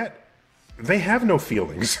ever met, they have no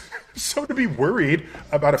feelings. So to be worried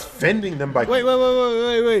about offending them by...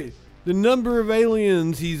 Wait. The number of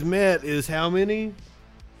aliens he's met is how many?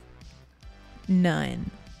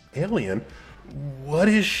 None. Alien? What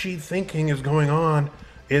is she thinking is going on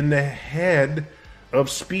in the head of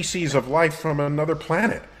species of life from another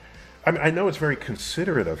planet? I mean, I know it's very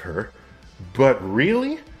considerate of her, but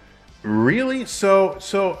really? Really? So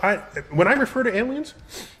when I refer to aliens,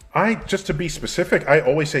 just to be specific, I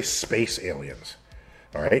always say space aliens.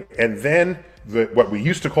 All right, and then what we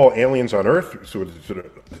used to call aliens on Earth, sort of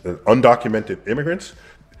undocumented immigrants,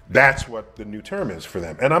 that's what the new term is for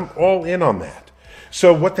them, and I'm all in on that.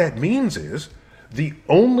 So what that means is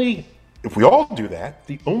if we all do that,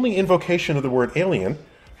 the only invocation of the word alien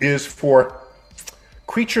is for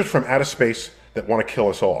creatures from outer space that want to kill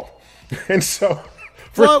us all. And so,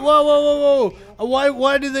 whoa!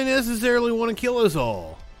 Why do they necessarily want to kill us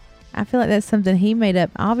all? I feel like that's something he made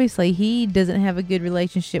up. Obviously, he doesn't have a good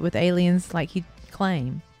relationship with aliens like he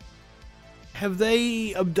claimed. Have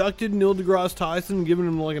they abducted Neil deGrasse Tyson and given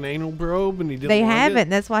him like an anal probe and he didn't They like haven't. it?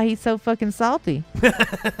 That's why he's so fucking salty.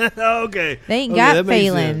 Okay. They ain't got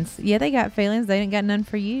feelings. Yeah, they got feelings. They ain't got none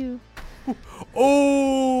for you.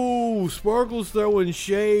 Oh, Sparkle's throwing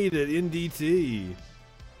shade at NDT.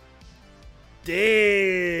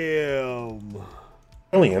 Damn.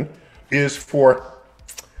 Alien is for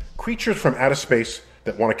creatures from outer space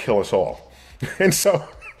that want to kill us all. And so,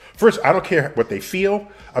 first, I don't care what they feel.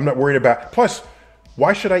 I'm not worried about. Plus,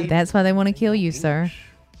 why should I? That's why they want to kill you, sir.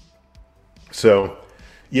 So,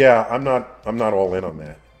 yeah, I'm not all in on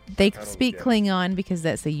that. They speak Klingon because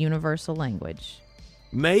that's a universal language.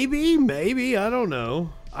 Maybe. I don't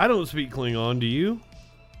know. I don't speak Klingon. Do you?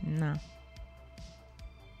 No.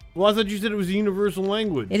 Well, I thought you said it was a universal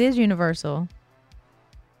language. It is universal.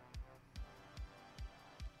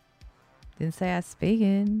 Didn't say I speak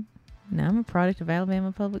it. No, I'm a product of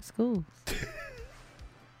Alabama Public Schools.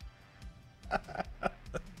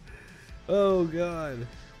 Oh, God.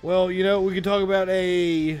 Well, you know, we could talk about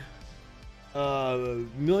a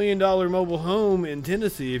 $1 million mobile home in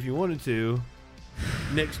Tennessee if you wanted to.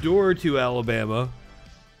 Next door to Alabama.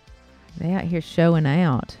 They out here showing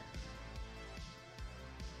out.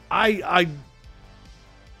 I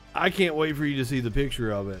can't wait for you to see the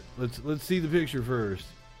picture of it. Let's see the picture first.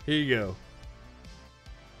 Here you go.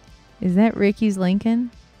 Is that Ricky's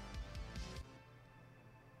Lincoln?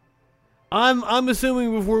 I'm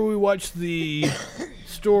assuming before we watch the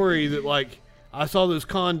story that like I saw those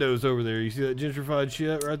condos over there. You see that gentrified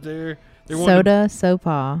shit right there?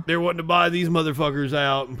 Sopa. They're wanting to buy these motherfuckers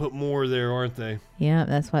out and put more there, aren't they? Yeah,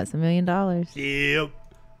 that's why it's $1 million. Yep.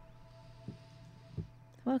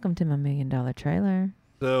 Welcome to my $1 million trailer.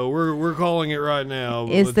 So we're calling it right now.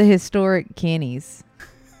 It's the historic Kenny's.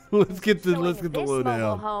 Let's get the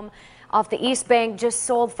lowdown. Home off the East Bank just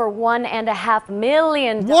sold for $1.5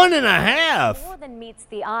 million. $1.5 More than meets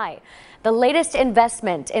the eye. The latest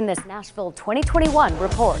investment in this Nashville 2021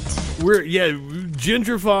 report. We're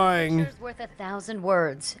gentrifying. Worth 1,000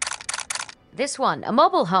 words. This one, a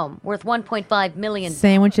mobile home worth $1.5 million.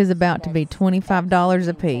 Sandwich is about to be $25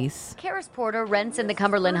 a piece. Karis Porter rents in the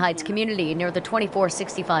Cumberland Heights community near the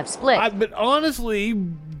 2465 split. But honestly,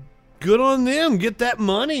 good on them. Get that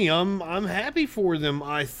money. I'm happy for them,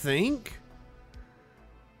 I think.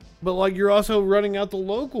 But like, you're also running out the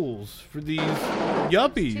locals for these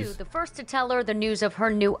yuppies. The first to tell her the news of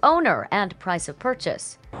her new owner and price of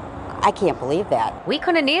purchase. I can't believe that. We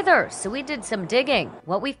couldn't either, so we did some digging.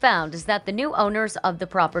 What we found is that the new owners of the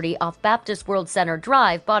property off Baptist World Center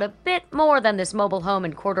Drive bought a bit more than this mobile home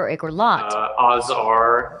and quarter-acre lot. Odds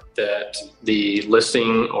are that the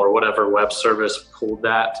listing or whatever web service pulled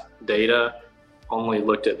that data only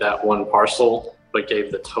looked at that one parcel, but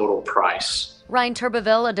gave the total price. Ryan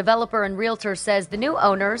Turbeville, a developer and realtor, says the new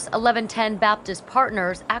owners, 1110 Baptist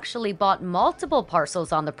Partners, actually bought multiple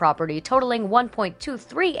parcels on the property, totaling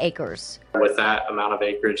 1.23 acres. With that amount of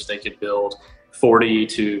acreage, they could build 40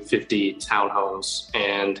 to 50 townhomes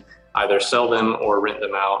and either sell them or rent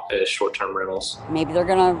them out as short-term rentals. Maybe they're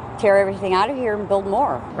going to tear everything out of here and build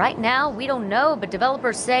more. Right now, we don't know, but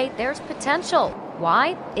developers say there's potential.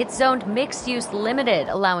 Why? It's zoned mixed-use limited,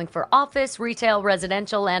 allowing for office, retail,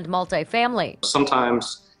 residential, and multifamily.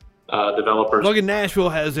 Sometimes developers... Look, Nashville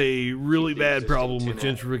has a really bad problem with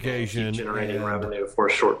gentrification. Generating revenue for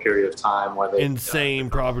a short period of time while they...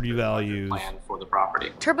 Insane property values. ...plan for the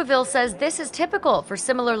property. Turbeville says this is typical for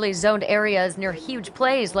similarly zoned areas near huge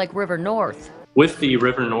plays like River North. With the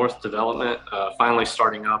River North development finally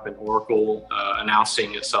starting up and Oracle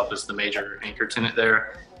announcing itself as the major anchor tenant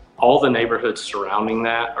there, all the neighborhoods surrounding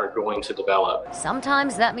that are going to develop.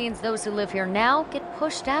 Sometimes that means those who live here now get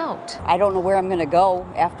pushed out. I don't know where I'm going to go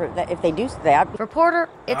after that if they do that. For Porter,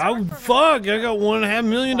 it's... Oh, fuck, I got $1.5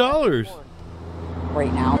 million.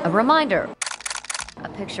 Right now. A reminder, a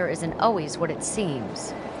picture isn't always what it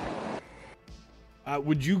seems.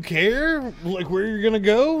 Would you care? Like, where you're going to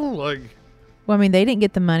go? Like... Well, I mean, they didn't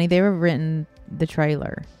get the money. They were renting the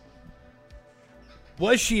trailer.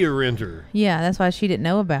 Was she a renter? Yeah, that's why she didn't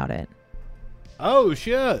know about it. Oh,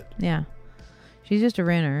 shit. Yeah. She's just a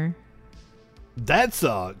renter. That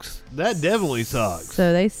sucks. That definitely sucks.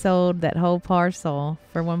 So they sold that whole parcel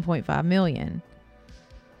for $1.5 million.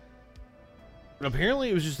 Apparently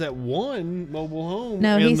it was just that one mobile home.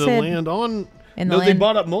 No, and he the said... land on... No, they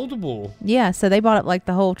bought up multiple. Yeah, so they bought up like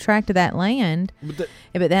the whole tract of that land.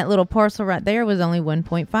 But that little parcel right there was only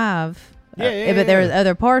 1.5. Yeah, but there was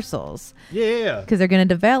other parcels. Yeah. Because they're going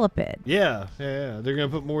to develop it. Yeah. They're going to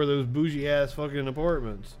put more of those bougie-ass fucking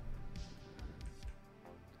apartments.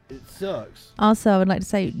 It sucks. Also, I would like to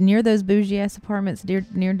say, near those bougie-ass apartments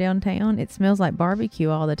near downtown, it smells like barbecue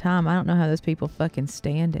all the time. I don't know how those people fucking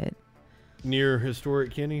stand it. Near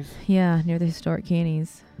historic Kenny's? Yeah, near the historic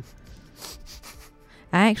Kenny's.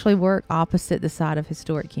 I actually work opposite the side of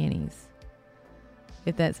historic Kenny's.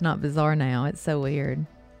 If that's not bizarre now, it's so weird.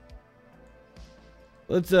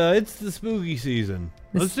 It's the spooky season.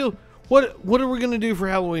 Let's do. What are we gonna do for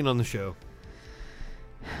Halloween on the show?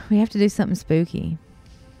 We have to do something spooky.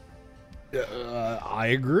 I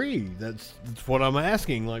agree. That's what I'm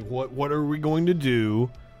asking. Like, what are we going to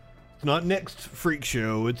do? It's not next freak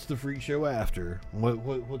show. It's the freak show after.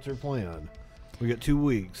 What's our plan? We got 2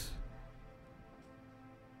 weeks.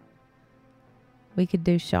 We could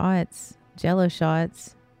do shots, Jello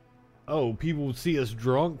shots. Oh, people would see us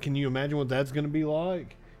drunk. Can you imagine what that's going to be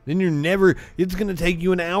like? Then it's going to take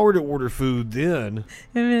you an hour to order food then.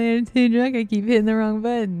 I'm too drunk. I keep hitting the wrong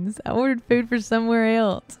buttons. I ordered food for somewhere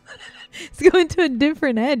else. It's going to a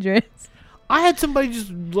different address. I had somebody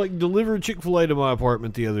just like deliver Chick-fil-A to my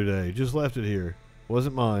apartment the other day. Just left it here.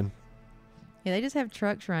 Wasn't mine. Yeah, they just have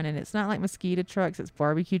trucks running. It's not like mosquito trucks. It's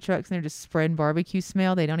barbecue trucks, and they're just spreading barbecue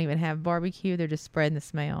smell. They don't even have barbecue. They're just spreading the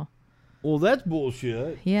smell. Well, that's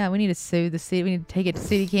bullshit. Yeah, we need to sue the city. We need to take it to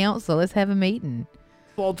city council. Let's have a meeting.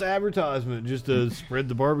 False advertisement just to spread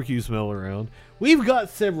the barbecue smell around. We've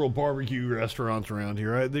got several barbecue restaurants around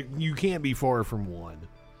here. Right? You can't be far from one.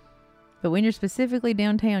 But when you're specifically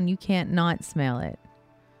downtown, you can't not smell it.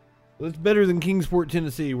 Well, it's better than Kingsport,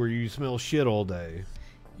 Tennessee, where you smell shit all day.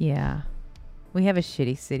 Yeah. We have a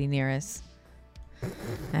shitty city near us.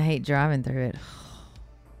 I hate driving through it.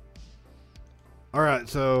 All right,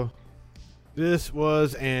 so this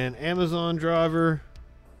was an Amazon driver.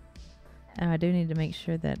 Oh, I do need to make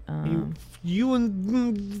sure that you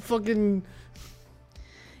and fucking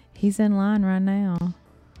he's in line right now.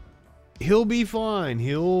 He'll be fine.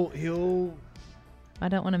 He'll I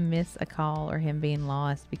don't want to miss a call or him being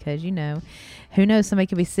lost because, you know, who knows, somebody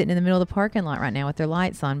could be sitting in the middle of the parking lot right now with their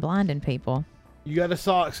lights on, blinding people. You got a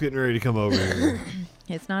Sox getting ready to come over here.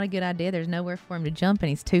 It's not a good idea. There's nowhere for him to jump, and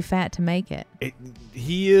he's too fat to make it.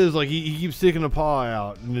 He is. Like, he keeps sticking a paw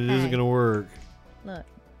out, and it isn't going to work. Look,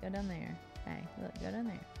 go down there. Hey, look, go down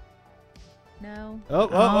there. No.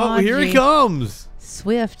 Oh, here he comes.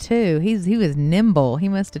 Swift too. He was nimble. He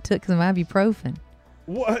must have took some ibuprofen.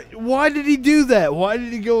 Why did he do that? Why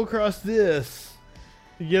did he go across this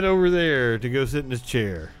to get over there to go sit in his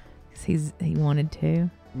chair? 'Cause he wanted to.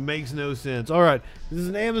 Makes no sense. All right, this is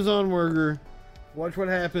an Amazon worker. Watch what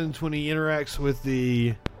happens when he interacts with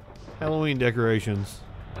the Halloween decorations.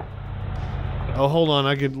 Oh, hold on.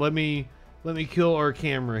 Let me kill our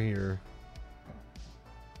camera here.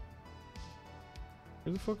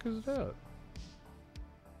 Where the fuck is it at?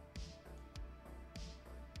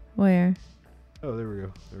 Where? Oh, there we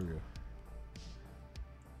go.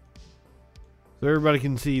 So everybody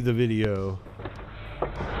can see the video.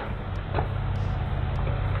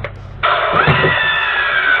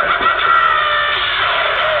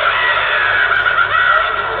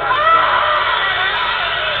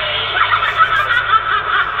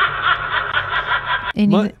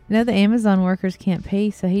 And you know the Amazon workers can't pee,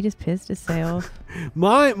 so he just pissed himself.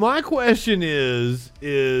 My question is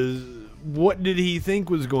what did he think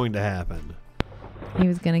was going to happen? He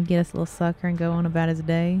was going to get us a little sucker and go on about his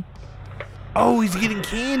day. Oh, he's getting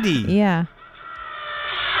candy. Yeah.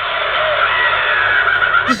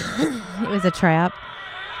 It was a trap.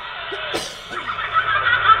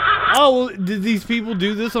 Oh, well, did these people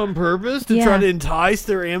do this on purpose to try to entice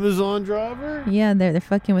their Amazon driver? Yeah, they're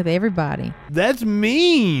fucking with everybody. That's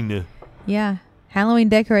mean. Yeah. Halloween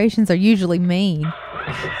decorations are usually mean.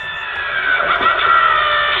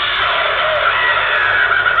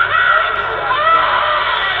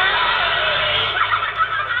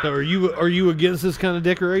 So are you against this kind of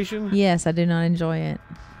decoration? Yes, I do not enjoy it.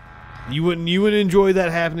 You wouldn't enjoy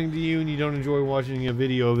that happening to you, and you don't enjoy watching a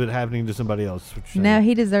video of it happening to somebody else. No,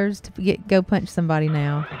 he deserves to go punch somebody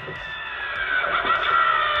now.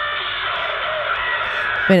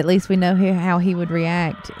 But at least we know how he would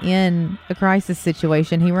react in a crisis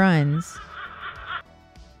situation. He runs.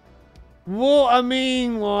 Well, I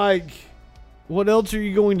mean, like, what else are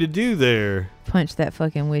you going to do there? Punch that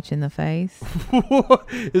fucking witch in the face.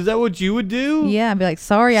 Is that what you would do? Yeah, I'd be like,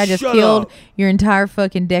 sorry, I just killed your entire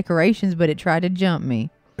fucking decorations, but it tried to jump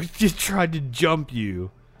me. It just tried to jump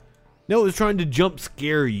you. No, it was trying to jump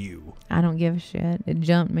scare you. I don't give a shit. It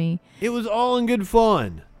jumped me. It was all in good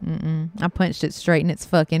fun. I punched it straight in its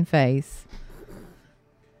fucking face.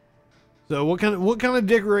 So what kind of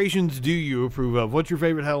decorations do you approve of? What's your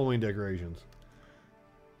favorite Halloween decorations?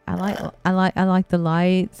 I like the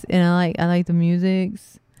lights, and I like the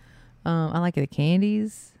musics. I like the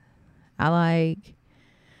candies. I like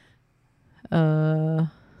the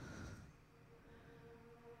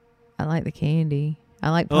candy. I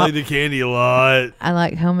like the candy a lot. I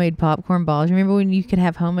like homemade popcorn balls. Remember when you could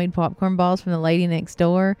have homemade popcorn balls from the lady next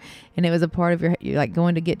door, and it was a part of your like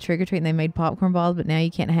going to get trick or treat, and they made popcorn balls, but now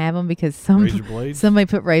you can't have them because somebody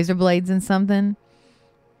put razor blades in something.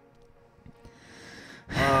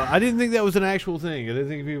 I didn't think that was an actual thing. I didn't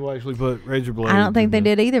think people actually put razor blades. I don't think they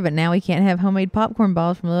did either, but now we can't have homemade popcorn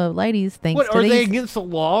balls from the ladies. Are they against the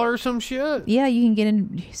law or some shit? Yeah, you can get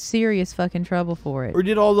in serious fucking trouble for it. Or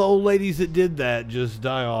did all the old ladies that did that just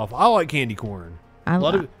die off? I like candy corn. I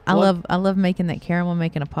love making that caramel,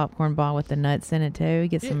 making a popcorn ball with the nuts in it too. You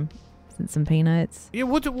get some peanuts. Yeah,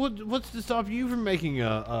 what's to stop you from making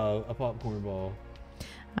a popcorn ball?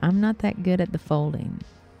 I'm not that good at the folding.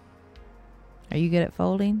 Are you good at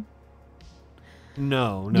folding?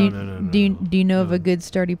 No. Do you know of a good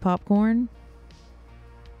sturdy popcorn?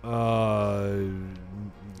 You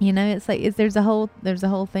know, it's like there's a whole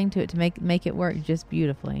thing to it to make it work just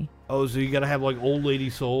beautifully. Oh, so you gotta have like old lady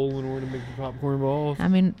soul in order to make the popcorn balls? I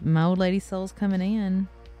mean, my old lady soul's coming in.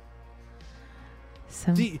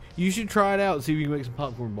 See, you should try it out and see if you can make some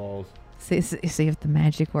popcorn balls. See if the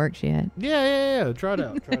magic works yet. Yeah. Try it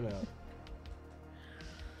out.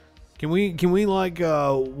 Can we like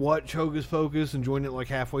watch Hocus Pocus and join it like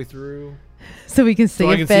halfway through? So we can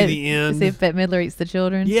see see the end. See if Bette Midler eats the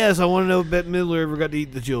children. Yes, I want to know if Bette Midler ever got to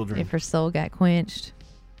eat the children. If her soul got quenched.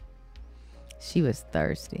 She was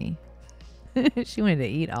thirsty. She wanted to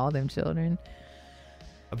eat all them children.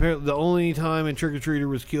 Apparently, the only time a trick-or-treater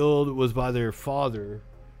was killed was by their father.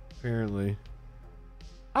 Apparently.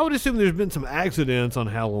 I would assume there's been some accidents on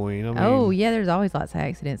Halloween. I mean, yeah, there's always lots of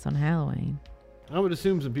accidents on Halloween. I would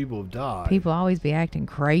assume some people have died. People always be acting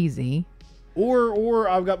crazy. Or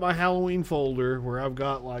I've got my Halloween folder where I've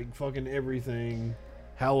got like fucking everything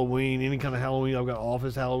Halloween, any kind of Halloween. I've got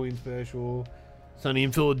Office Halloween special, Sunny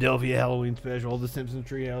in Philadelphia Halloween special, The Simpsons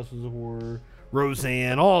Treehouse was a horror,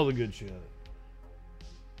 Roseanne, all the good shit.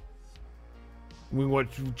 We watch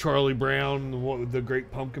Charlie Brown, the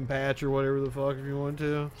Great Pumpkin Patch or whatever the fuck if you want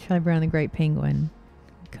to. Charlie Brown, the Great Penguin.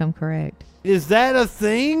 come correct. Is that a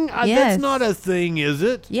thing? Yes. That's not a thing, is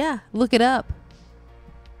it? Yeah, look it up.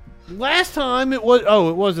 Last time it was... Oh,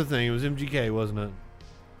 it was a thing. It was MGK, wasn't it?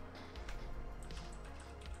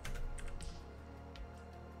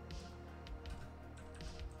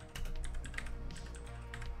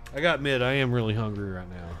 I gotta admit, I am really hungry right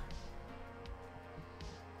now.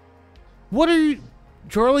 What are you...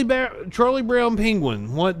 Charlie Brown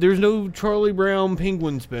Penguin. What? There's no Charlie Brown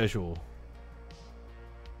Penguin special.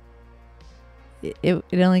 It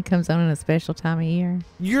only comes on in a special time of year.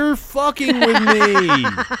 You're fucking with me.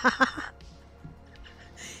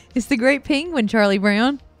 It's the Great Penguin, Charlie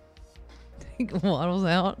Brown. Waddles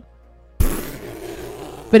out.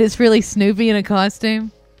 But it's really Snoopy in a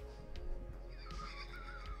costume.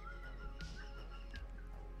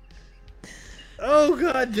 Oh,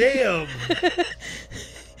 god damn.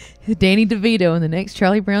 Danny DeVito in the next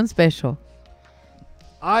Charlie Brown special.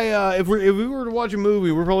 If we were to watch a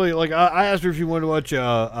movie, we're probably like I asked her if she wanted to watch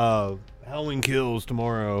Halloween Kills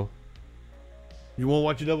tomorrow. You want to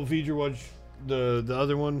watch a double feature? Watch the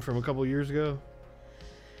other one from a couple of years ago.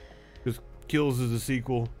 Because Kills is a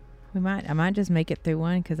sequel. I might just make it through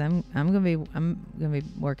one because I'm gonna be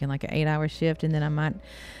working like an 8-hour shift, and then I might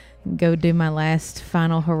go do my last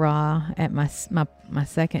final hurrah at my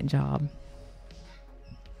second job.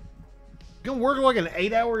 You gonna work like an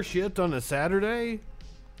 8-hour shift on a Saturday?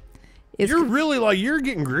 You're really like, you're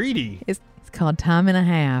getting greedy. It's called time and a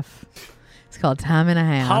half. It's called time and a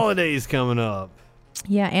half. Holidays coming up.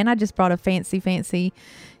 Yeah, and I just brought a fancy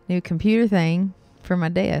new computer thing for my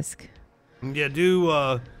desk. Yeah,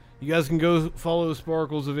 you guys can go follow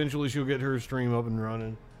Sparkles. Eventually she'll get her stream up and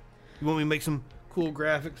running. You want me to make some cool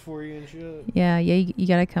graphics for you and shit? Yeah, you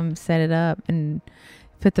gotta come set it up and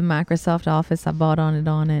put the Microsoft Office I bought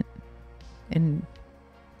on it and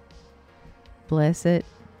bless it.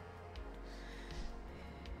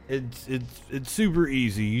 It's super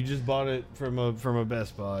easy. You just bought it from a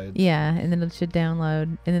Best Buy. Yeah, and then it should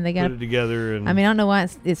download, and then they got put it together. And I mean, I don't know why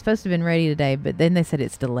it's supposed to have been ready today, but then they said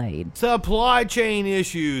it's delayed. Supply chain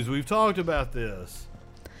issues. We've talked about this.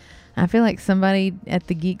 I feel like somebody at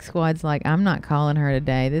the Geek Squad's like, I'm not calling her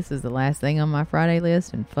today. This is the last thing on my Friday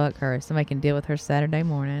list, and fuck her. Somebody can deal with her Saturday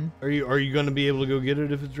morning. Are you going to be able to go get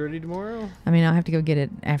it if it's ready tomorrow? I mean, I'll have to go get it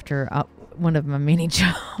after one of my mini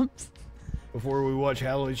jobs. Before we watch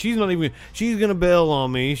Halloween. She's going to bail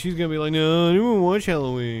on me. She's going to be like, no, I don't want to watch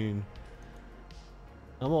Halloween.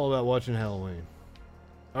 I'm all about watching Halloween.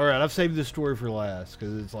 All right, I've saved this story for last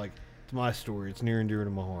because it's my story. It's near and dear to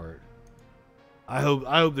my heart. I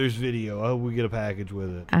hope there's video. I hope we get a package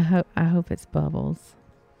with it. I hope it's Bubbles.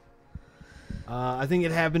 I think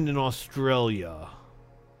it happened in Australia,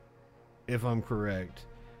 if I'm correct.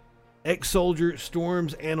 Ex-soldier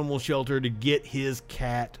storms animal shelter to get his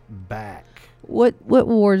cat back. What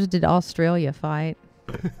wars did Australia fight?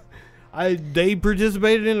 They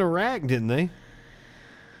participated in Iraq, didn't they?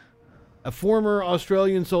 A former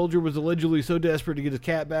Australian soldier was allegedly so desperate to get his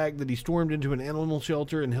cat back that he stormed into an animal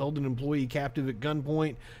shelter and held an employee captive at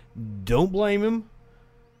gunpoint. Don't blame him.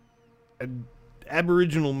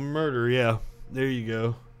 Aboriginal murder, yeah. There you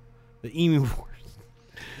go. The Emu Wars.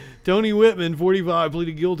 Tony Whitman, 45,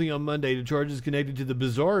 pleaded guilty on Monday to charges connected to the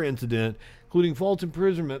bizarre incident, including false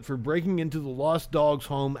imprisonment for breaking into the Lost Dogs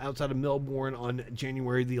home outside of Melbourne on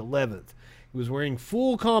January the 11th. He was wearing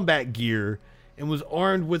full combat gear and was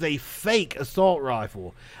armed with a fake assault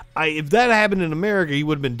rifle. If that happened in America, he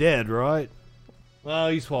would have been dead, right? Well,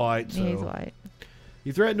 he's white, so. Yeah, he's white.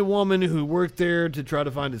 He threatened a woman who worked there to try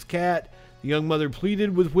to find his cat. The young mother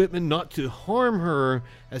pleaded with Whitman not to harm her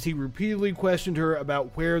as he repeatedly questioned her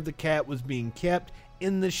about where the cat was being kept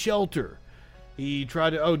in the shelter. He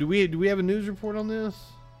tried to... Oh, do we have a news report on this?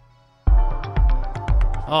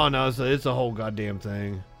 Oh, no, it's a whole goddamn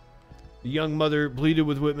thing. The young mother pleaded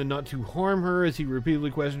with Whitman not to harm her as he repeatedly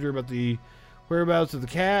questioned her about the whereabouts of the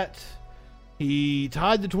cat. He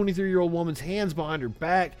tied the 23-year-old woman's hands behind her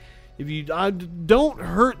back. If you don't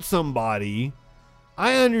hurt somebody,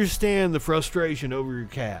 I understand the frustration over your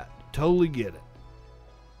cat. Totally get it.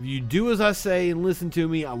 If you do as I say and listen to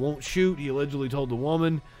me, I won't shoot, he allegedly told the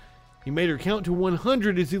woman. He made her count to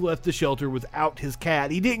 100 as he left the shelter without his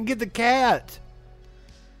cat. He didn't get the cat.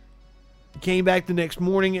 He came back the next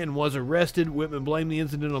morning and was arrested. Whitman blamed the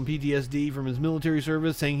incident on PTSD from his military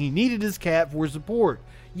service, saying he needed his cat for support.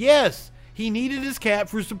 Yes, he needed his cat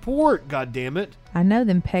for support, goddammit. I know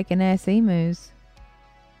them pecking ass emus.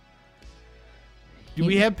 Do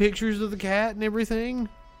we have pictures of the cat and everything?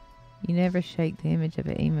 You never shake the image of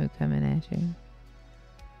an emu coming at you.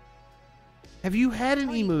 Have you had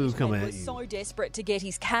an emu come at was you? so desperate to get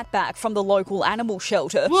his cat back from the local animal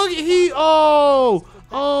shelter. Look, he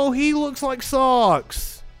looks like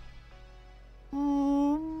Socks.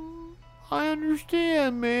 I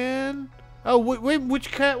understand, man. Oh, wait,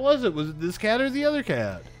 which cat was it? Was it this cat or the other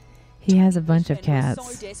cat? He has a bunch of Was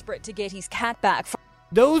cats. so desperate to get his cat back from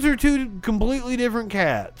Those are two completely different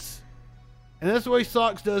cats. And that's the way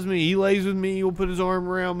Socks does me. He lays with me, he'll put his arm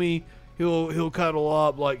around me, he'll cuddle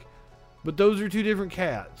up, like, but those are two different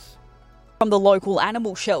cats. the local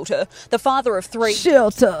animal shelter. The father of 3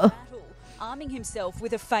 Shelter. arming himself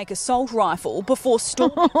with a fake assault rifle before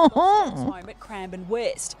storming his home at Cranbourne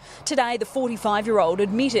West. Today, the 45-year-old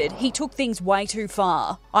admitted he took things way too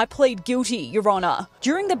far. I plead guilty, Your Honour.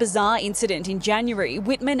 During the bizarre incident in January,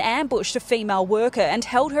 Whitman ambushed a female worker and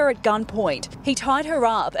held her at gunpoint. He tied her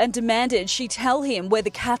up and demanded she tell him where the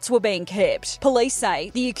cats were being kept. Police say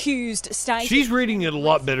the accused stated... She's reading it a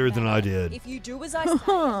lot better than I did. If you do as I say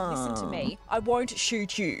and listen to me, I won't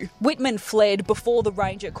shoot you. Whitman fled before the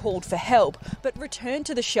ranger called for help, but returned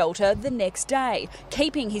to the shelter the next day,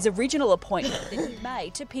 keeping his original appointment that he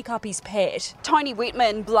made to pick up his pet. Tony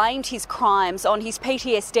Whitman blamed his crimes on his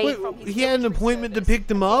PTSD from his He had an appointment to pick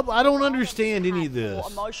them up? I don't understand any of this.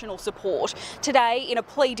 emotional support. Today, in a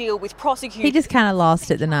plea deal with prosecutors, He just kind of lost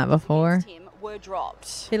it the night before. were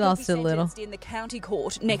dropped. He lost it a little. Sentenced in the county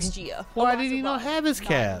court next year. Why did he not have his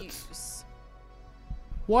cats?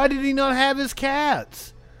 Why did he not have his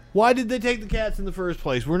cats? Why did they take the cats in the first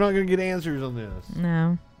place? We're not going to get answers on this.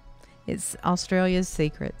 No. It's Australia's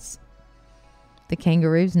secrets. The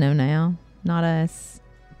kangaroos know now, not us.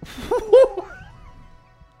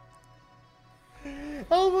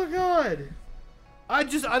 Oh my God. I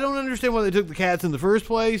don't understand why they took the cats in the first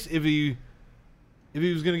place. If he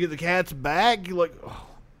was going to get the cats back, like,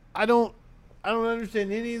 I don't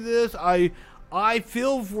understand any of this. I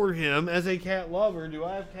feel for him as a cat lover. Do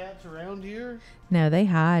I have cats around here? No, they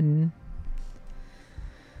hiding.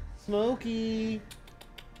 Smokey.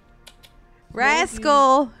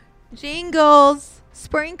 Rascal. Jingles.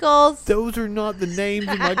 Sprinkles. Those are not the names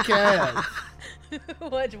of my cats.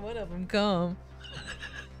 Watch one of them come.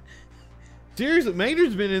 Seriously,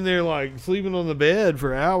 Maynard's been in there like sleeping on the bed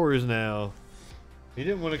for hours now. He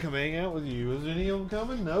didn't want to come hang out with you. Is any of them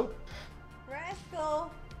coming? Nope.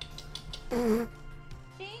 Rascal. Jingles.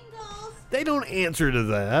 They don't answer to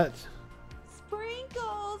that.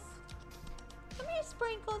 Sprinkles. Come here,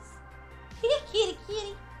 Sprinkles. Here, kitty,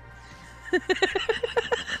 kitty.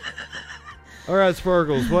 All right,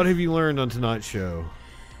 Sparkles, what have you learned on tonight's show?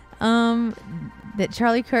 That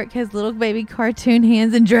Charlie Kirk has little baby cartoon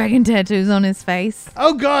hands and dragon tattoos on his face.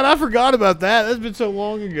 Oh, God, I forgot about that. That's been so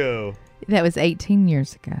long ago. That was 18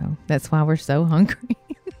 years ago. That's why we're so hungry.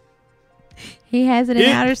 He has it in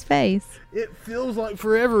outer space. It feels like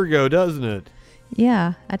forever ago, doesn't it?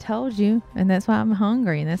 Yeah, I told you. And that's why I'm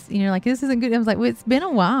hungry. And that's, like, this isn't good. I was like, well, it's been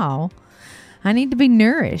a while. I need to be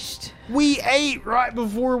nourished. We ate right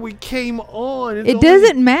before we came on. It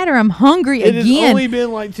doesn't matter. I'm hungry again. It has only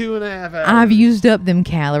been like 2.5 hours. I've used up them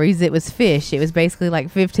calories. It was fish. It was basically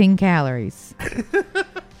like 15 calories.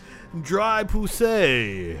 Dry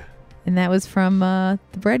Pusse. And that was from the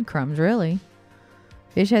breadcrumbs, really.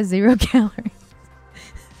 Fish has 0 calories.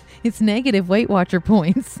 It's negative Weight Watcher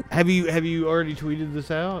points. Have you already tweeted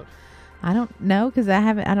this out? I don't know because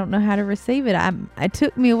I don't know how to receive it. It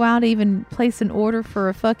took me a while to even place an order for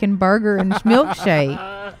a fucking burger and milkshake.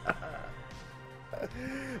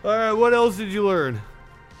 All right, what else did you learn?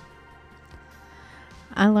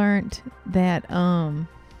 I learned that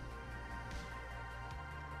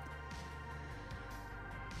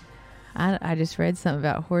I just read something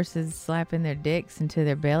about horses slapping their dicks into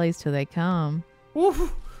their bellies till they come.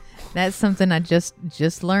 Oof. That's something I just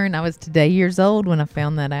learned. I was today years old when I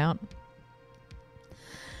found that out.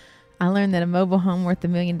 I learned that a mobile home worth $1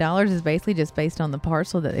 million is basically just based on the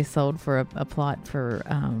parcel that they sold for a plot for,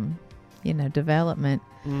 development.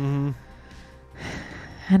 Mm-hmm.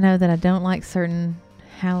 I know that I don't like certain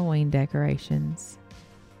Halloween decorations.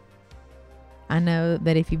 I know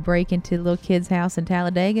that if you break into a little kid's house in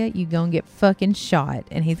Talladega, you gonna get fucking shot,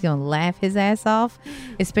 and he's gonna laugh his ass off,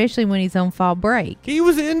 especially when he's on fall break. He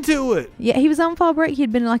was into it. Yeah, he was on fall break.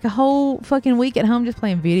 He'd been like a whole fucking week at home just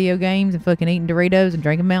playing video games and fucking eating Doritos and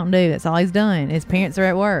drinking Mountain Dew. That's all he's done. His parents are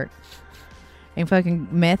at work. And fucking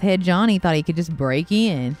meth head Johnny thought he could just break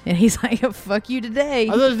in, and he's like, oh, fuck you today.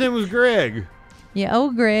 I thought his name was Greg. Yeah,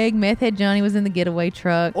 old Greg, meth head Johnny was in the getaway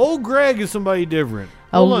truck. Old Greg is somebody different.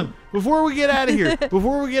 Hold on. Before we get out of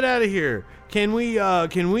here, can we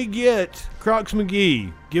get Crocs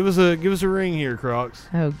McGee? Give us a ring here, Crocs.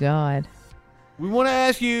 Oh God. We want to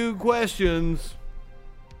ask you questions.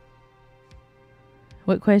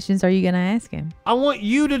 What questions are you going to ask him? I want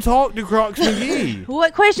you to talk to Crocs McGee.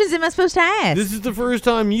 What questions am I supposed to ask? This is the first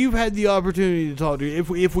time you've had the opportunity to talk to him.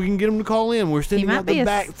 If we can get him to call in, we're sending out the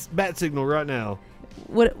bat signal right now.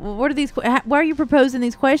 What are these? Why are you proposing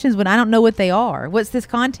these questions when I don't know what they are? What's this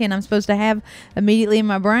content I'm supposed to have immediately in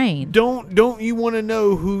my brain? Don't you want to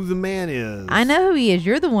know who the man is? I know who he is.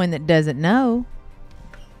 You're the one that doesn't know.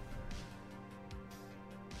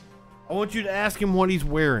 I want you to ask him what he's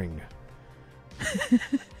wearing. Do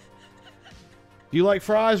you like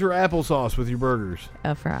fries or applesauce with your burgers?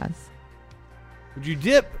 Fries. Would you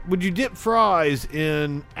dip fries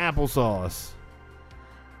in applesauce?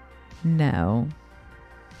 No.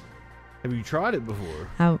 Have you tried it before?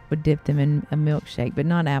 I would dip them in a milkshake, but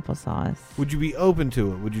not applesauce. Would you be open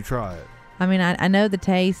to it? Would you try it? I mean, I know the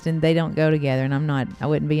taste and they don't go together, and I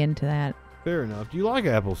wouldn't be into that. Fair enough. Do you like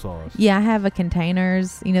applesauce? Yeah, I have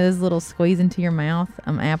containers, those little squeeze into your mouth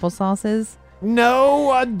applesauces.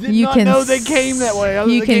 No, I did not know they came that way. I thought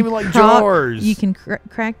they came in like jars. You can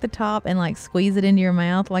crack the top and like squeeze it into your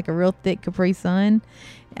mouth like a real thick Capri Sun.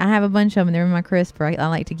 I have a bunch of them. They're in my crisper. I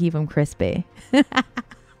like to keep them crispy.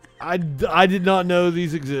 I did not know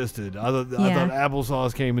these existed. I thought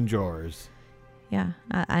applesauce came in jars. Yeah,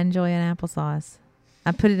 I enjoy an applesauce.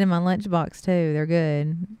 I put it in my lunchbox too. They're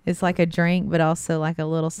good. It's like a drink, but also like a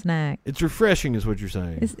little snack. It's refreshing, is what you're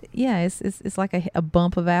saying. It's like a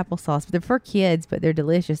bump of applesauce. They're for kids, but they're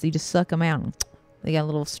delicious. You just suck them out, and they got a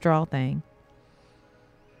little straw thing.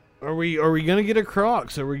 Are we gonna get a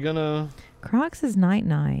Crocs? Are we gonna? Crocs is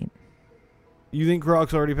night. You think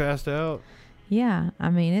Crocs already passed out? Yeah, I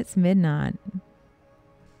mean it's midnight.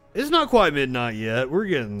 It's not quite midnight yet. We're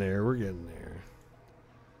getting there.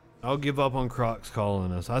 I'll give up on Crocs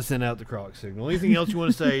calling us. I sent out the Crocs signal. Anything else you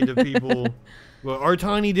want to say to people? Well, are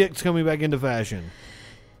tiny dicks coming back into fashion?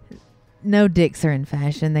 No dicks are in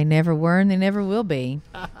fashion. They never were and they never will be.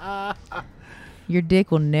 Your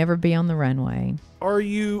dick will never be on the runway. Are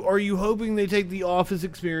you hoping they take the Office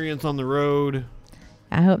experience on the road?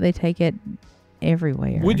 I hope they take it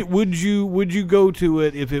everywhere. Would you go to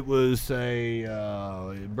it if it was, say,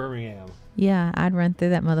 Birmingham? Yeah, I'd run through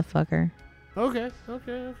that motherfucker. Okay.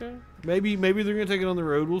 Maybe they're gonna take it on the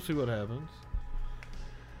road. We'll see what happens.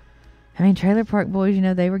 I mean, Trailer Park Boys,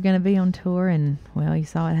 they were gonna be on tour, and well, you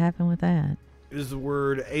saw what happened with that. Is the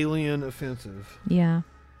word alien offensive? Yeah.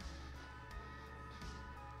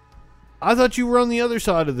 I thought you were on the other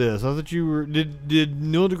side of this. I thought you were. Did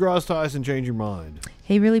Neil deGrasse Tyson change your mind?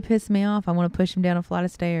 He really pissed me off. I want to push him down a flight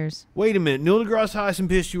of stairs. Wait a minute. Neil deGrasse Tyson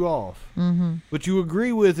pissed you off. Mm-hmm. But you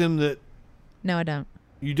agree with him that. No, I don't.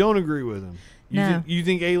 You don't agree with him? No. You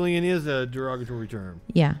think alien is a derogatory term?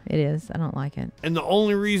 Yeah, it is. I don't like it. And the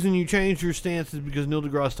only reason you changed your stance is because Neil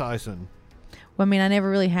deGrasse Tyson? Well, I mean, I never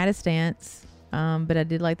really had a stance, but I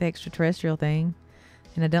did like the extraterrestrial thing.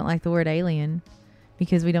 And I don't like the word alien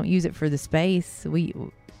because we don't use it for the space.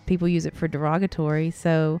 People use it for derogatory.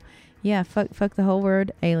 So, yeah, fuck the whole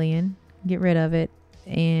word alien. Get rid of it.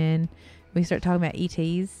 And we start talking about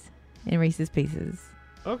ETs and Reese's Pieces.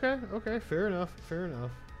 Okay, fair enough.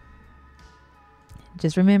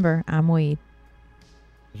 Just remember, I'm weed.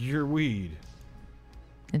 You're weed.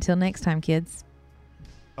 Until next time, kids.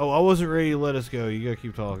 Oh, I wasn't ready to let us go. You gotta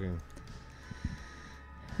keep talking.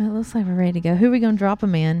 Well, it looks like we're ready to go. Who are we gonna drop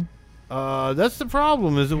them in? That's the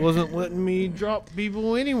problem, is it wasn't letting me drop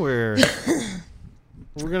people anywhere.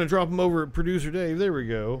 We're gonna drop them over at Producer Dave. There we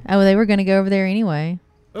go. Oh, they were gonna go over there anyway.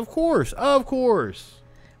 Of course.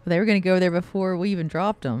 Well, they were going to go there before we even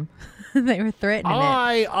dropped them. They were threatening it.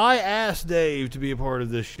 I asked Dave to be a part of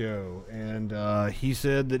this show, and he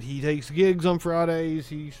said that he takes gigs on Fridays.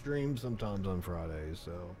 He streams sometimes on Fridays.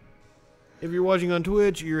 So if you're watching on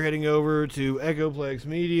Twitch, you're heading over to Echoplex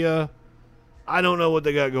Media. I don't know what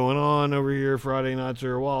they got going on over here. Friday nights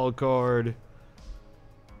are a wild card.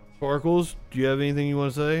 Sparkles, do you have anything you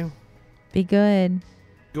want to say? Be good.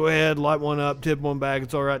 Go ahead, light one up, tip one back.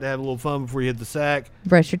 It's all right to have a little fun before you hit the sack.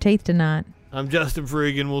 Brush your teeth tonight. I'm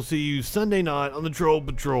JustinFREAKIN. We'll see you Sunday night on the Troll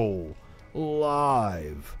Patrol.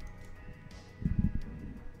 Live.